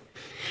GlobalABC.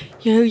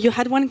 You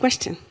had one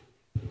question.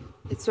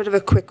 It's sort of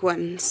a quick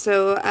one.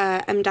 So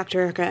I'm Dr.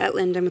 Erica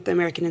Etland. I'm with the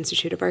American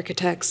Institute of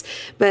Architects.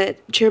 But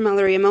Chair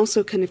Mallory, I'm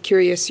also kind of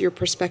curious your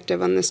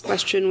perspective on this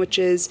question, which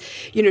is,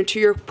 to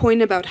your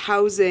point about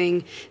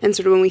housing and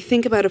sort of when we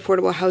think about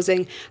affordable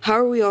housing, how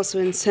are we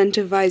also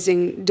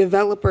incentivizing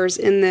developers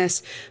in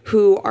this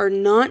who are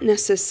not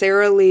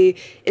necessarily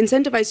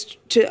incentivized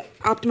to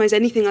optimize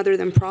anything other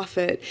than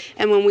profit?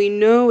 And when we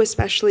know,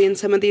 especially in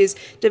some of these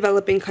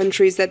developing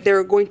countries, that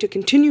they're going to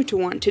continue to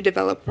want to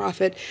develop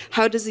profit,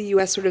 how does the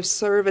U.S. sort of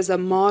serve as a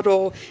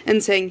model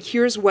and saying,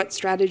 here's what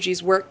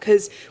strategies work?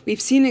 Because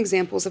we've seen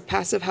examples of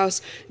Passive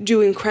House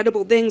do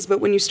incredible things, but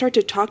when you start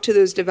to talk to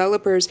those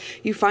developers,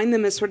 you find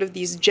them as sort of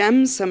these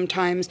gems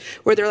sometimes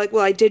where they're like,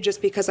 well, I did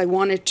just because I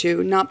wanted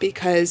to, not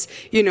because,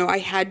 I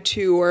had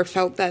to or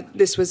felt that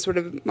this was sort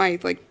of my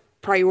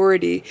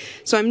priority.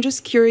 So I'm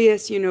just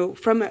curious,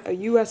 from a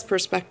U.S.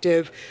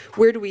 perspective,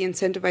 where do we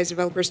incentivize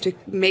developers to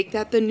make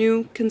that the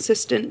new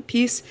consistent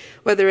piece,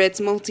 whether it's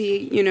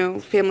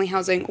family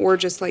housing or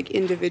just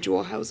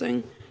individual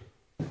housing?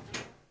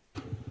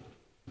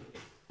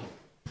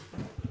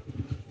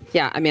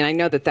 Yeah, I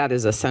know that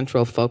is a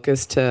central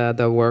focus to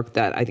the work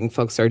that I think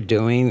folks are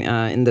doing,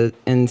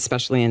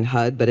 especially in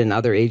HUD, but in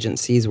other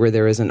agencies where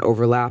there is an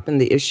overlap in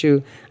the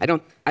issue. I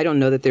don't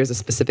know that there's a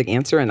specific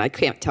answer, and I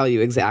can't tell you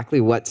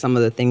exactly what some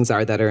of the things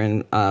are that are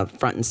in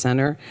front and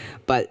center.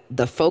 But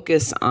the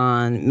focus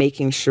on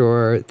making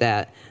sure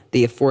that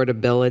the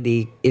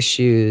affordability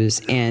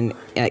issues and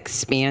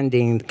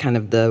expanding kind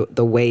of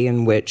the way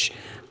in which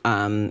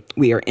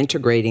we are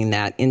integrating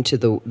that into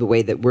the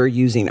way that we're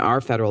using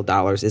our federal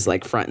dollars is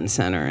front and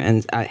center.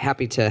 And I'm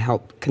happy to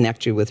help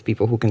connect you with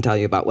people who can tell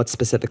you about what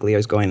specifically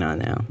is going on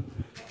now.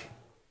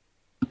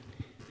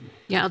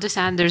 Yeah, I'll just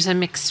add there's a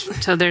mix.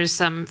 So there's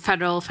some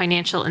federal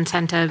financial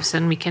incentives,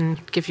 and we can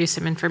give you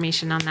some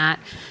information on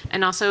that.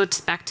 And also it's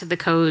back to the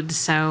codes.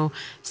 So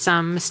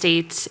some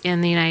states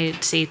in the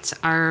United States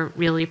are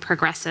really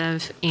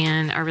progressive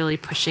and are really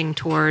pushing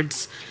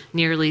towards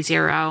nearly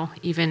zero,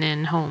 even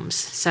in homes.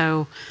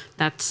 So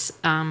that's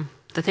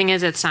the thing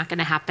is, it's not going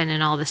to happen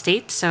in all the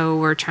states. So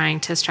we're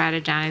trying to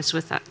strategize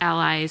with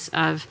allies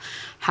of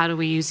how do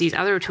we use these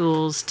other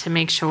tools to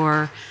make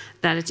sure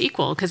that it's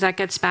equal, because that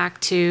gets back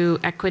to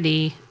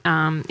equity.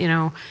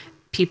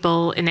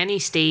 People in any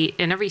state,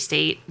 in every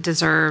state,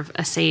 deserve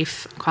a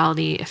safe,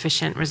 quality,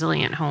 efficient,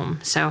 resilient home.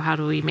 So how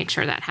do we make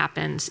sure that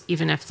happens,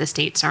 even if the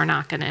states are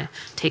not going to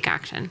take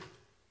action?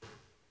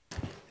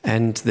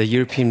 And the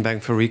European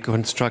Bank for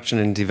Reconstruction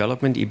and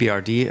Development,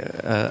 EBRD,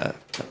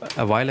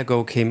 a while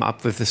ago came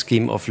up with a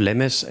scheme of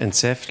LEMES and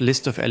CEF,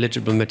 list of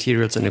eligible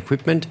materials and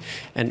equipment,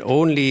 and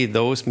only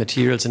those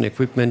materials and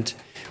equipment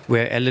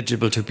were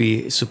eligible to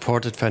be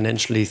supported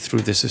financially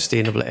through the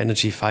Sustainable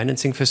Energy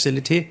Financing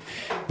Facility,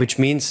 which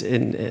means,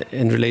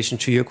 in relation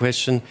to your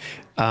question,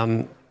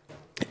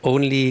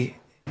 only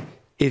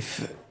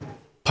if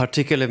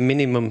particular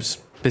minimum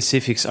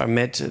specifics are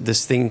met,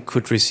 this thing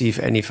could receive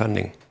any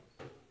funding.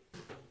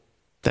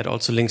 That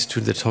also links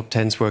to the top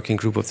 10's working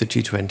group of the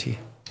G20.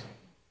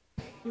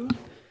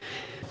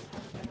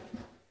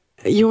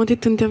 You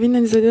wanted to intervene,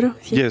 Isidoro?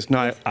 Yes,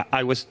 no,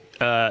 I was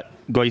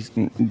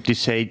going to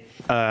say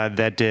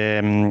that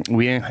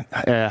we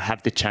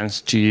have the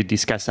chance to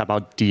discuss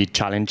about the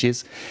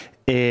challenges.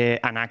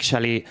 And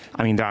actually,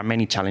 there are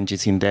many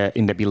challenges in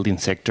the building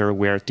sector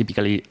where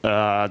typically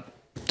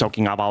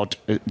talking about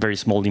very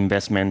small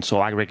investments,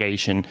 so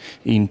aggregation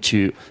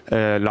into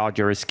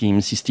larger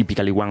schemes is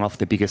typically one of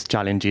the biggest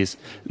challenges.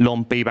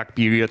 Long payback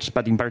periods,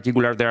 but in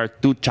particular, there are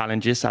two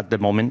challenges at the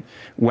moment.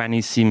 One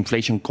is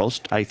inflation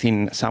cost. I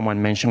think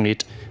someone mentioned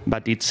it,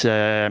 but it's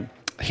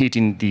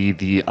hitting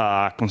the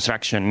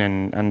construction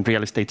and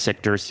real estate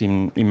sectors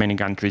in many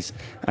countries,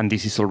 and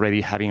this is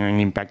already having an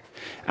impact.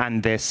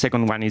 And the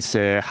second one is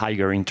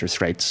higher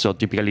interest rates. So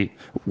typically,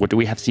 what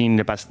we have seen in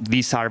the past,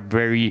 these are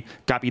very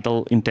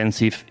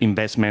capital-intensive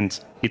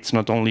investments. It's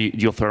not only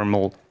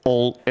geothermal.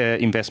 All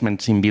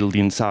investments in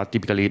buildings are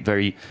typically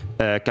very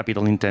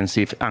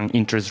capital-intensive, and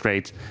interest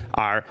rates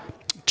are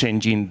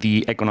changing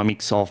the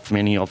economics of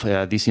many of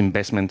these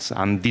investments.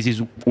 And this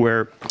is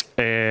where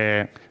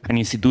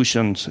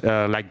institutions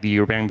like the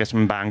European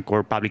Investment Bank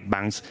or public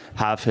banks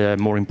have a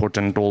more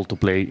important role to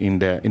play in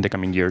the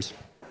coming years.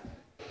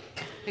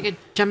 I could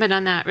jump in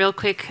on that real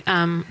quick.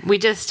 We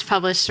just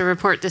published a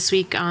report this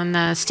week on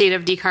the state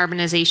of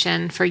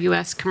decarbonization for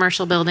U.S.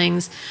 commercial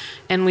buildings,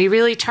 and we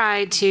really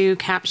tried to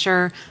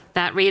capture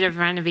that rate of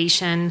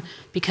renovation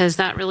because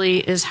that really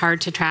is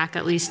hard to track,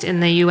 at least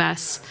in the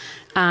U.S.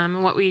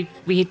 What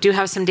we do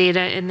have some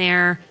data in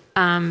there,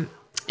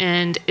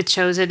 and it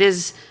shows it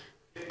is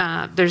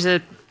there's a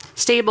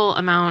stable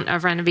amount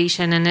of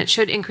renovation, and it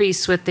should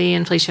increase with the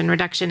Inflation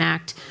Reduction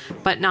Act,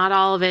 but not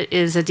all of it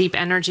is a deep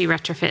energy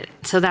retrofit.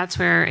 So that's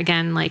where,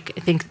 again, like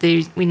I think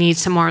we need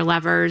some more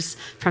levers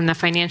from the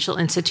financial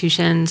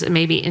institutions and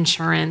maybe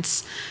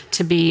insurance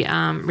to be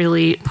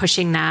really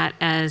pushing that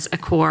as a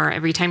core.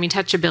 Every time you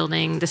touch a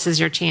building, this is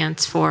your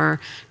chance for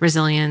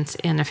resilience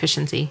and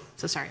efficiency.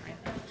 So sorry, Ryan.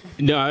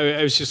 No,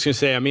 I was just going to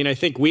say, I mean, I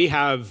think we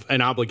have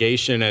an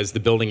obligation as the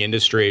building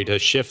industry to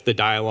shift the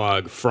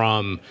dialogue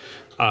from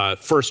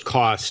first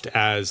cost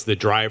as the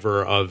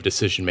driver of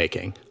decision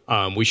making.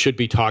 We should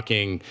be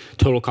talking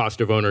total cost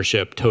of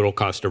ownership, total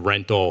cost of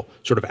rental,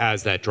 sort of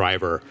as that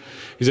driver.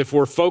 Because if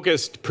we're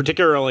focused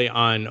particularly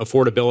on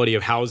affordability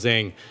of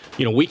housing,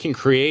 we can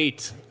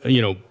create,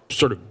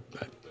 sort of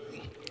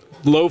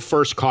low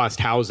first cost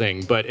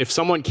housing, but if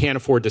someone can't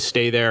afford to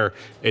stay there,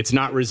 it's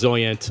not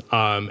resilient.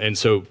 And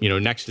so,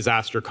 next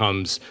disaster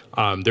comes,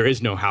 there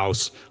is no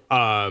house.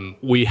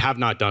 We have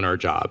not done our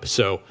job.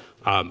 So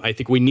I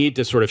think we need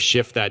to sort of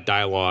shift that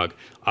dialogue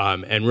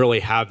and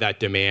really have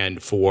that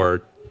demand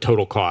for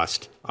total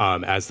cost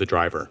as the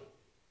driver.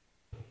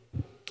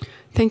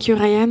 Thank you,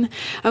 Ryan.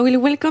 I will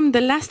welcome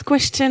the last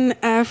question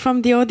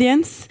from the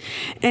audience,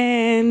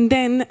 and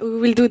then we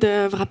will do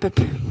the wrap-up.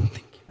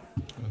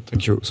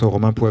 Thank you. So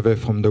Romain Poivet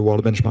from the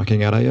World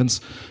Benchmarking Alliance.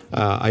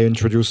 I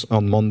introduced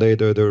on Monday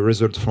the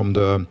results from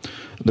the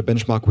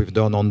benchmark we've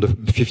done on the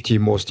 50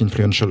 most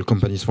influential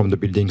companies from the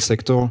building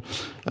sector.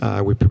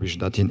 We published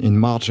that in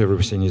March.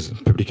 Everything is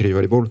publicly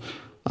available.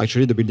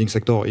 Actually, the building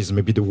sector is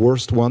maybe the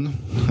worst one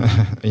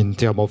in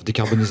terms of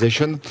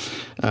decarbonization.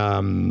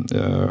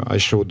 I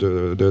showed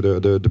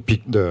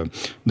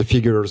the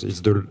figures. It's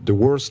the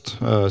worst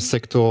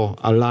sector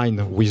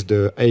aligned with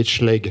the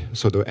H-leg,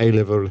 so the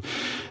A-level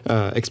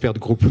expert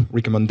group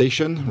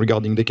recommendation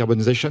regarding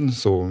decarbonization.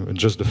 So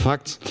just the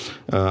facts.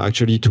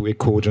 Actually, to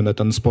echo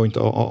Jonathan's point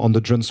on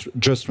the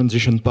just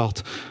transition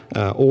part,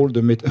 all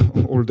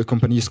the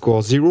companies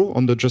score 0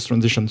 on the just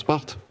transition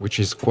part, which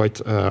is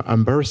quite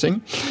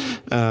embarrassing.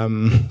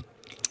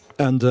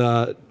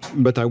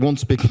 But I won't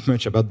speak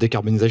much about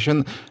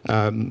decarbonization.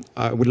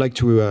 I would like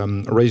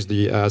to raise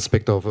the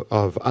aspect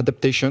of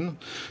adaptation,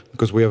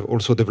 because we have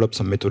also developed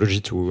some methodology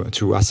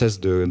to assess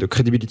the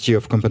credibility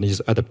of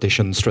companies'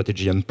 adaptation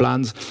strategy and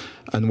plans.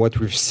 And what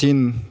we've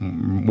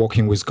seen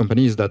working with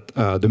companies that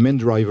the main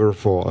driver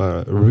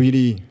for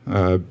really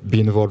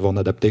being involved on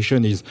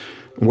adaptation is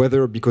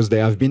whether because they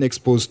have been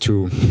exposed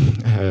to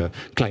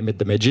climate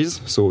damages,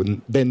 so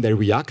then they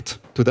react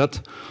to that,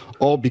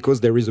 or because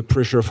there is a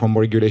pressure from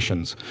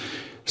regulations.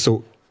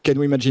 So can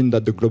we imagine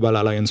that the Global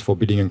Alliance for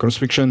Building and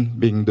Construction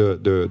being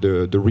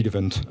the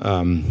relevant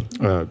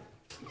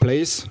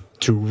place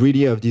to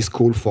really have this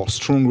call for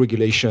strong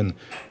regulation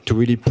to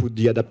really put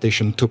the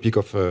adaptation topic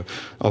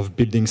of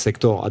building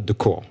sector at the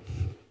core?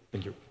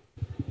 Thank you.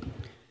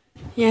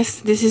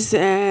 Yes, this is.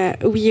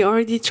 We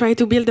already tried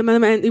to build the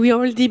momentum. We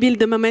already built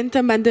the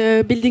momentum at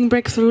the Building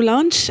Breakthrough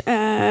launch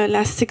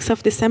last 6th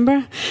of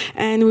December,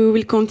 and we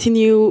will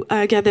continue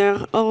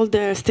gather all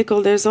the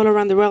stakeholders all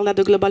around the world at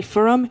the Global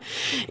Forum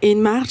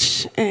in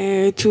March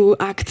to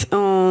act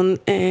on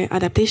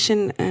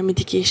adaptation,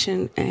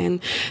 mitigation, and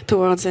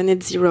towards a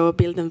net zero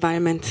built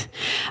environment.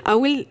 I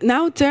will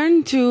now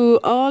turn to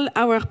all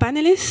our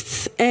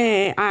panelists,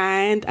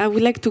 and I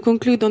would like to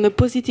conclude on a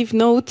positive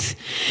note.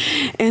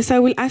 So I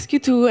will ask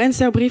you to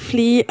answer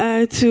briefly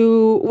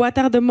to what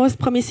are the most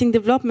promising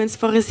developments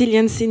for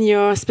resilience in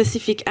your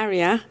specific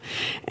area.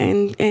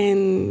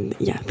 And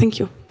yeah, thank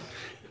you.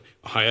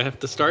 I have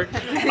to start.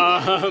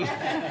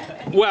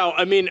 Well,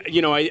 I mean,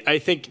 I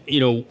think,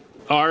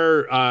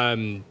 our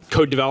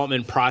code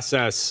development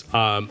process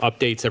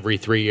updates every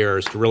 3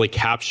 years to really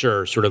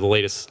capture sort of the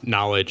latest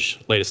knowledge,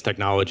 latest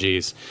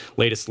technologies,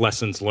 latest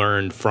lessons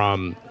learned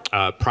from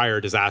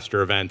prior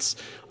disaster events.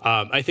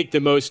 I think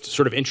the most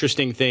sort of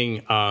interesting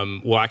thing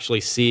we'll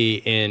actually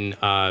see in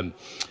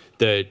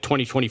the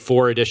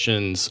 2024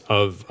 editions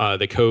of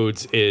the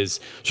codes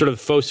is sort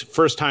of the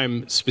first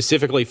time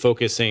specifically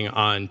focusing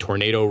on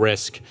tornado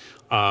risk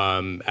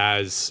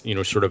as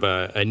sort of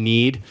a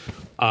need.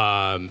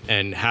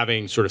 and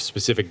having sort of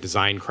specific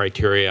design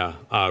criteria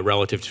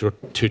relative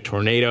to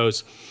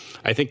tornadoes.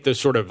 I think the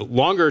sort of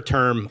longer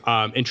term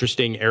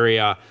interesting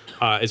area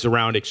is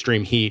around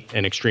extreme heat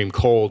and extreme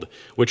cold,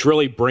 which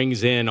really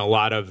brings in a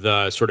lot of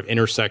the sort of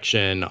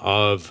intersection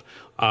of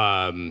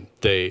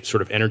the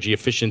sort of energy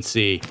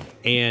efficiency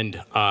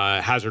and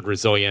hazard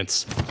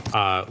resilience,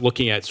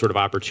 looking at sort of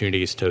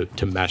opportunities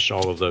to mesh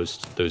all of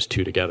those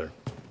two together.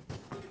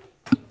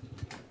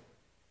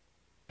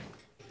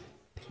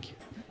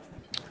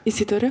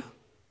 Isidoro?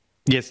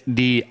 Yes,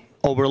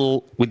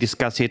 overall, we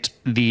discuss it.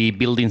 The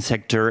building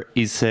sector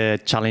is a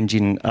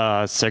challenging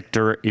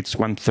sector. It's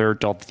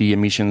 1/3 of the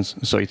emissions,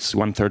 so it's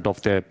 1/3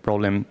 of the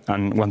problem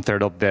and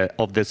 1/3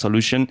 of the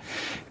solution.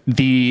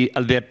 The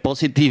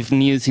positive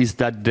news is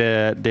that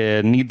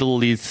the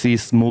needle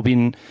is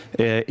moving.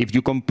 If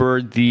you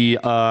compare the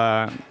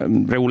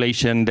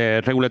regulation,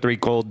 the regulatory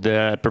code,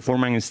 the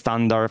performance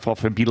standard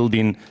of a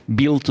building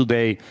built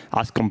today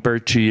as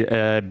compared to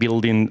a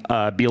building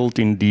built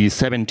in the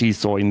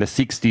 70s or in the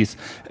 60s,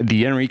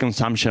 the energy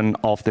consumption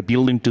of the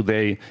building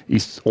today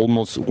is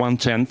almost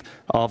 1/10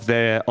 of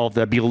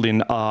the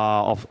building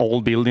of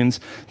all buildings.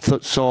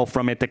 So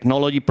from a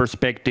technology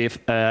perspective,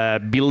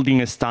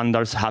 building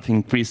standards have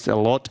increased a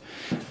lot,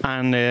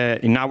 and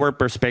in our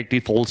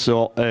perspective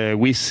also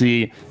we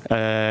see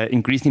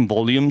increasing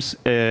volumes.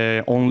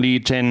 Only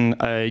 10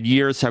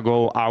 years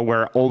ago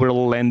our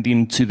overall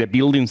lending to the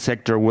building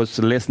sector was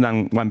less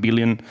than 1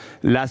 billion.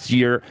 Last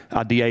year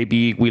at the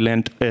IB we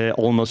lent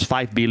almost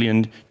 5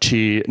 billion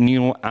to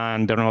new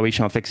and the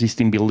renovation of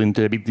existing building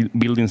to the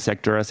building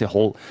sector as a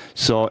whole.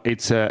 So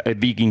it's a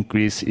big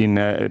increase in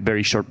a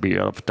very short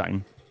period of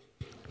time.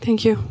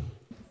 Thank you.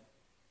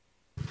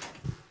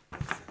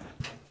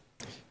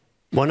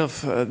 One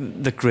of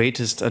the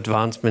greatest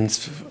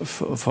advancements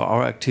for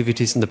our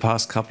activities in the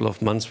past couple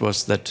of months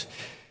was that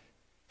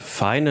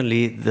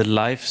finally the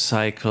life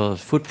cycle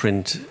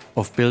footprint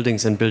of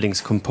buildings and buildings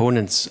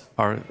components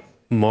are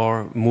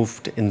more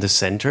moved in the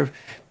center,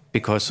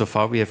 because so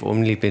far we have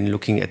only been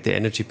looking at the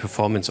energy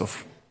performance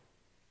of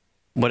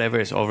whatever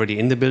is already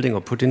in the building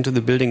or put into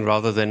the building,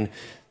 rather than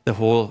the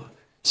whole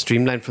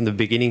streamline from the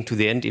beginning to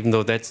the end, even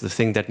though that's the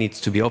thing that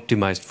needs to be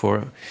optimized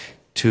for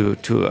to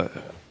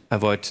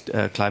avoid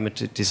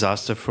climate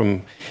disaster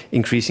from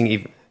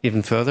increasing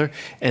even further.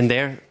 And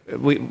there,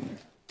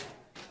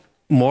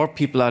 more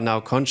people are now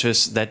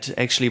conscious that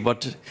actually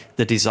what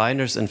the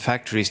designers and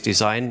factories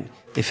design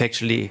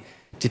effectively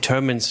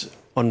determines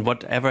on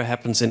whatever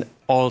happens in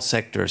all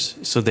sectors.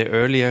 So the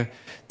earlier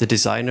the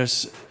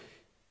designers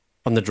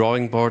on the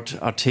drawing board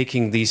are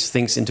taking these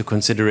things into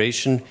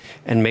consideration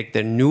and make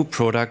their new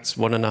products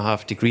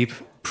 1.5 degree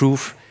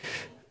proof,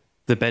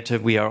 the better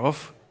we are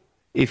off,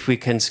 if we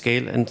can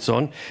scale and so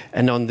on.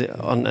 And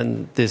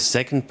on the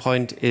second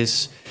point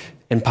is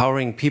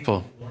empowering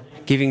people,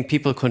 giving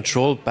people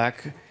control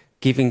back,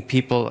 giving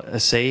people a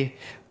say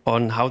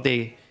on how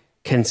they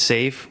can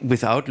save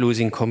without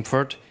losing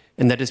comfort.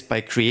 And that is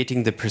by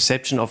creating the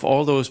perception of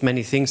all those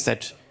many things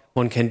that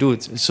one can do.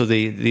 So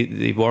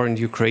the war in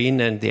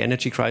Ukraine and the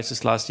energy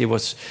crisis last year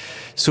was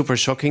super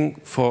shocking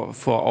for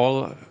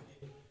all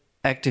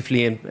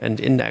actively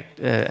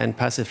and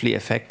passively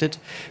affected,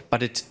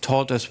 but it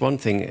taught us one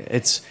thing: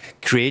 it's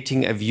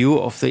creating a view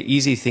of the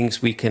easy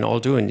things we can all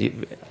do.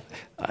 And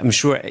I'm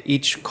sure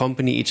each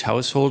company, each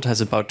household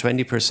has about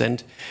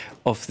 20%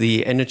 of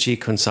the energy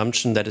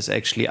consumption that is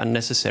actually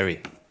unnecessary.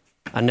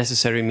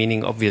 Unnecessary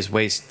meaning obvious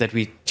waste that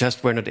we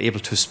just were not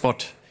able to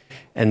spot.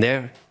 And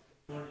there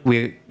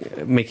we're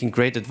making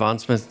great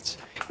advancements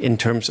in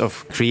terms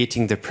of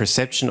creating the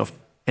perception of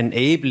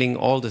enabling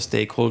all the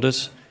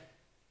stakeholders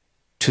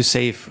to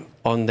save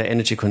on the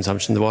energy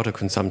consumption, the water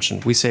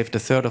consumption. We saved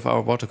 1/3 of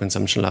our water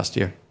consumption last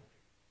year.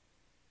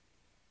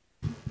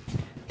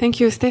 Thank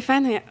you,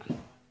 Stefan. Yeah.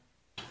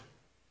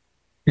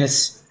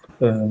 Yes.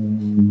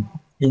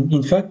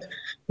 In fact,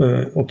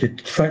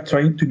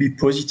 trying to be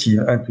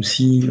positive and to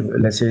see,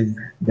 let's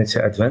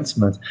say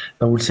advancement.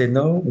 I would say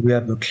now we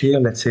have a clear,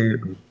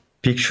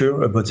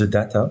 picture about the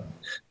data,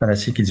 and I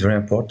think it's very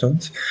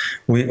important.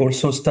 We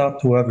also start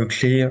to have a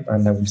clear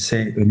and I would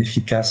say an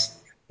efficacious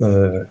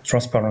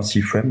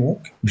transparency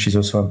framework, which is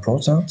also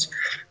important.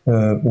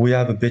 We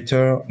have a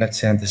better,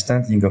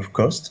 understanding of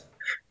cost,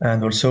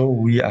 and also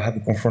we have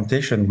a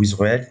confrontation with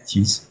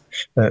realities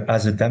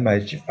as the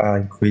damage are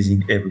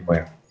increasing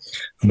everywhere.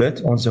 But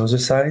on the other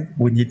side,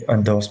 we need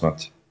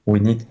endorsement, we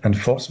need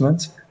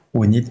enforcement,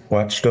 we need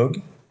watchdog,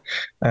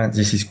 and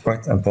this is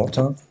quite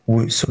important.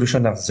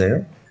 Solutions are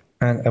there.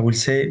 And I will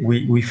say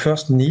we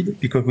first need,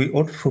 because we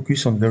all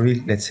focus on very,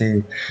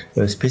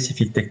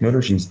 specific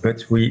technologies, but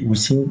we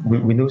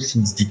know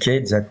since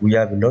decades that we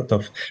have a lot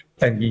of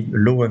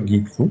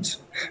low-hanging fruits,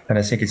 and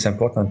I think it's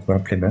important to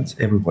implement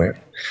everywhere.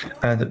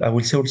 And I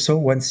will say also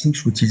one thing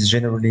which is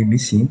generally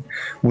missing,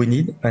 we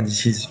need, and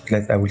this is,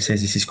 I will say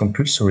this is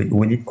compulsory,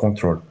 we need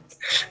control.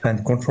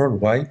 And control,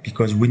 why?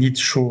 Because we need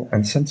sure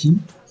incentive,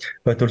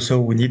 but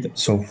also we need,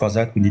 so for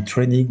that we need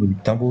training, we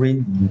need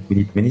tambourine, we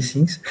need many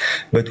things,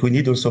 but we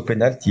need also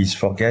penalties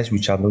for guys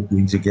which are not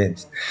doing the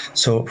games.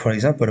 So for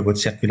example, about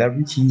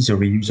circularity, the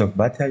reuse of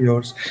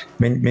materials,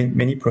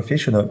 many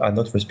professionals are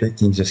not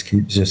respecting the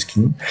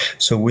scheme.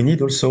 So we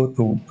need also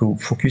to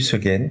focus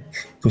again,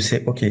 to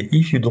say, okay,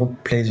 if you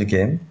don't play the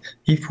game,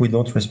 if we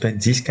don't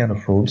respect these kind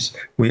of rules,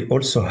 we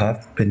also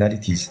have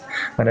penalties.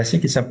 And I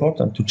think it's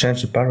important to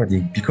change the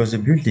paradigm, because the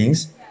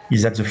buildings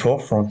is at the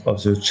forefront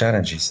of the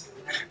challenges.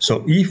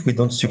 So if we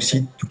don't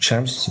succeed to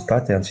change the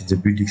patterns in the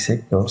building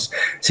sectors,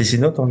 this is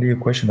not only a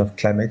question of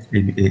climate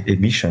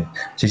emission,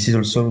 this is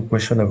also a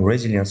question of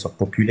resilience of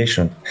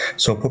population.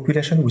 So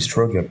population will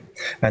struggle.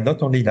 And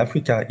not only in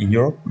Africa, in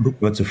Europe, look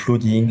about the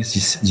flooding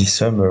this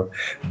summer,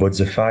 about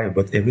the fire,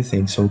 about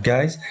everything. So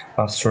guys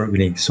are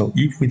struggling. So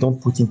if we don't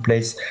put in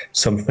place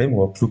some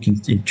framework, look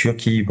in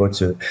Turkey about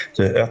the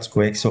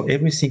earthquake, so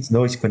everything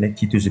now is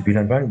connected to the built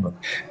environment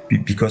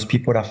because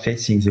people are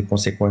facing the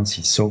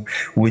consequences. So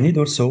we need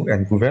also,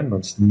 and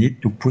governments need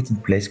to put in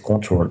place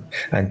control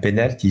and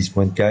penalties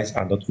when guys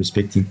are not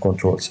respecting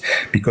controls.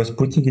 Because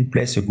putting in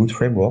place a good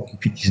framework,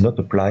 if it is not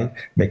applied,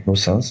 makes no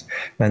sense.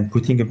 And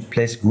putting in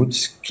place good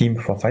scheme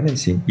for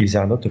financing, if they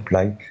are not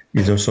applied,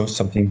 is also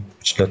something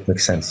which does not make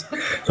sense.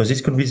 So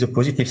this could be the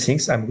positive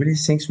things. I really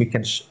think we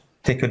can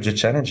tackle the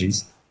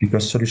challenges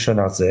because solutions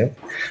are there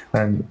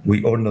and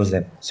we all know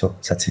them. So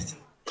that's it.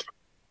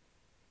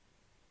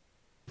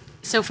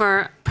 So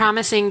for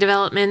promising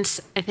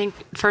developments, I think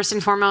first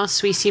and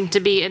foremost, we seem to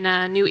be in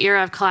a new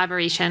era of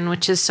collaboration,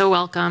 which is so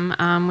welcome.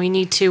 We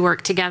need to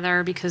work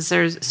together because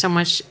there's so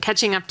much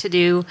catching up to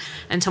do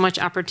and so much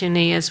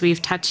opportunity, as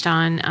we've touched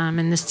on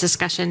in this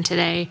discussion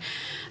today.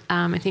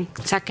 I think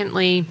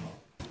secondly,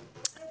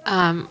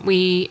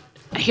 we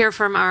hear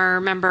from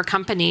our member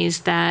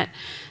companies that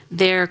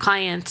their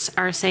clients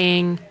are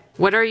saying,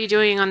 what are you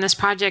doing on this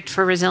project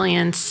for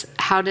resilience?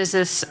 How does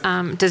this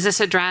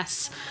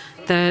address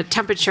the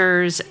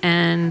temperatures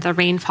and the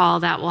rainfall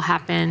that will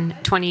happen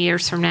 20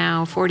 years from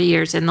now, 40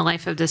 years in the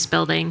life of this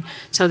building?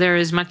 So there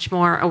is much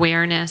more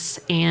awareness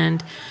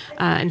and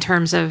in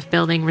terms of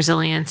building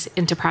resilience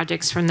into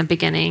projects from the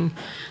beginning.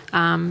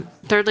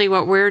 Thirdly,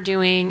 what we're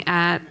doing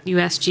at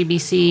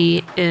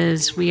USGBC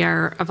is we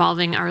are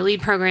evolving our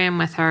LEAD program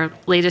with our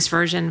latest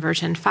version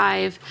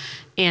 5,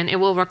 and it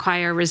will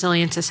require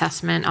resilience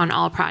assessment on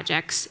all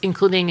projects,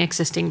 including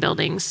existing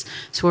buildings.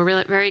 So we're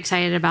really very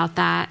excited about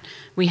that.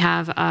 We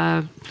have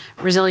a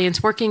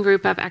resilience working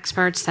group of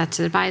experts that's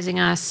advising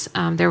us.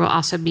 There will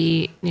also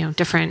be,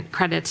 different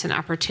credits and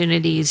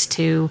opportunities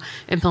to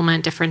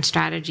implement different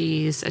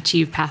strategies,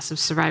 achieve passive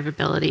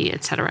survivability,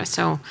 et cetera.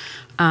 So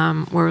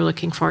we're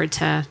looking forward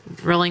to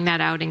rolling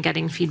that out and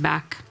getting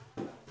feedback.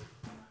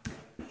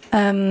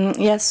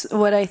 Yes,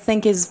 what I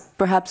think is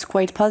perhaps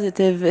quite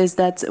positive is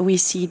that we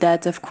see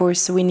that, of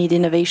course, we need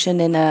innovation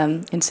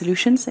in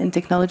solutions, in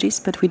technologies,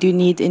 but we do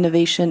need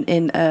innovation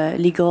in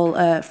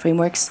legal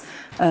frameworks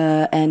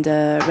and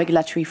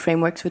regulatory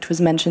frameworks, which was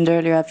mentioned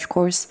earlier, of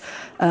course.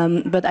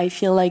 But I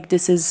feel like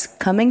this is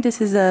coming. This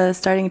is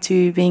starting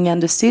to being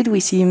understood. We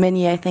see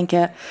many, I think,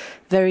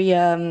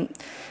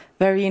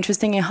 very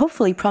interesting and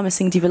hopefully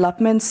promising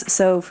developments.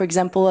 So, for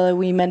example,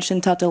 we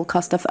mentioned total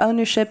cost of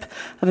ownership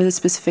of a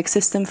specific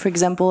system. For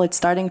example, it's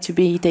starting to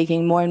be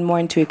taken more and more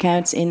into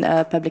account in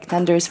public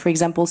tenders, for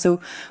example.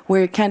 So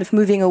we're kind of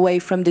moving away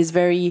from this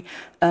very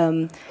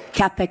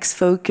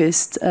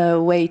capex-focused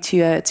way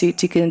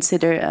to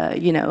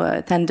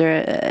consider,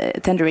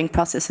 tendering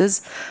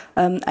processes.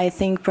 I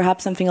think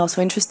perhaps something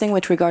also interesting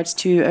with regards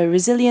to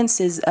resilience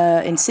is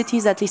in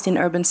cities, at least in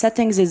urban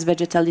settings, is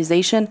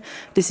vegetalization.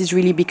 This is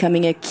really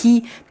becoming a key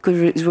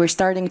because we're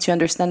starting to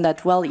understand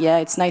that, well, yeah,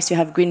 it's nice to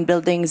have green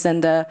buildings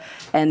and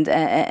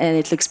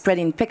it looks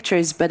pretty in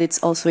pictures, but it's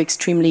also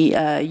extremely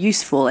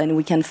useful, and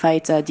we can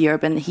fight the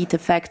urban heat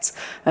effects.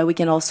 We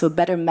can also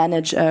better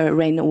manage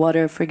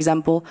rainwater, for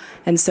example.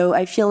 And so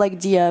I feel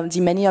like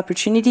the many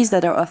opportunities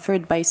that are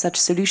offered by such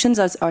solutions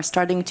are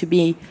starting to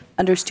be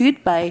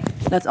understood by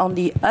not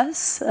only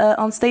us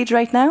on stage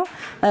right now,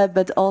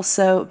 but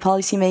also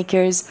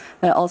policymakers,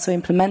 also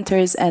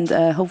implementers, and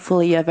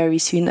hopefully very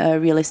soon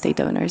real estate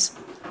owners.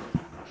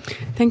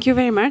 Thank you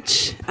very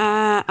much.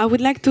 I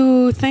would like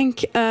to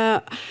thank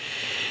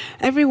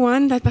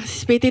everyone that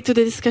participated to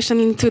the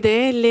discussion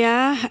today: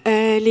 Leah,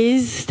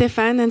 Liz,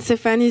 Stéphane, and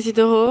Stéphane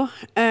Isidoro,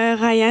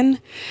 Ryan,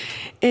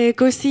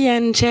 Kosi,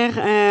 and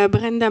Chair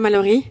Brenda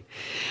Mallory.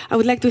 I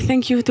would like to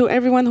thank you to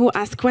everyone who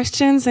asked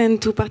questions and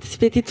to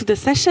participated to the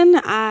session.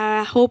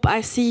 I hope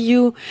I see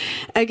you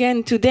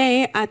again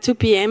today at 2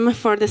 p.m.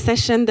 for the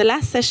session, the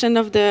last session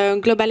of the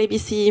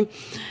GlobalABC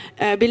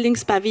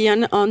Buildings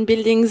Pavilion on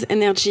buildings,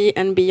 energy,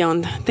 and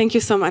beyond. Thank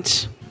you so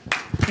much.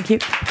 Thank you.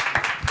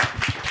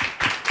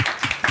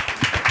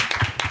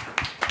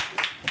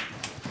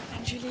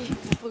 Julie.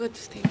 forgot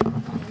to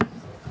stay.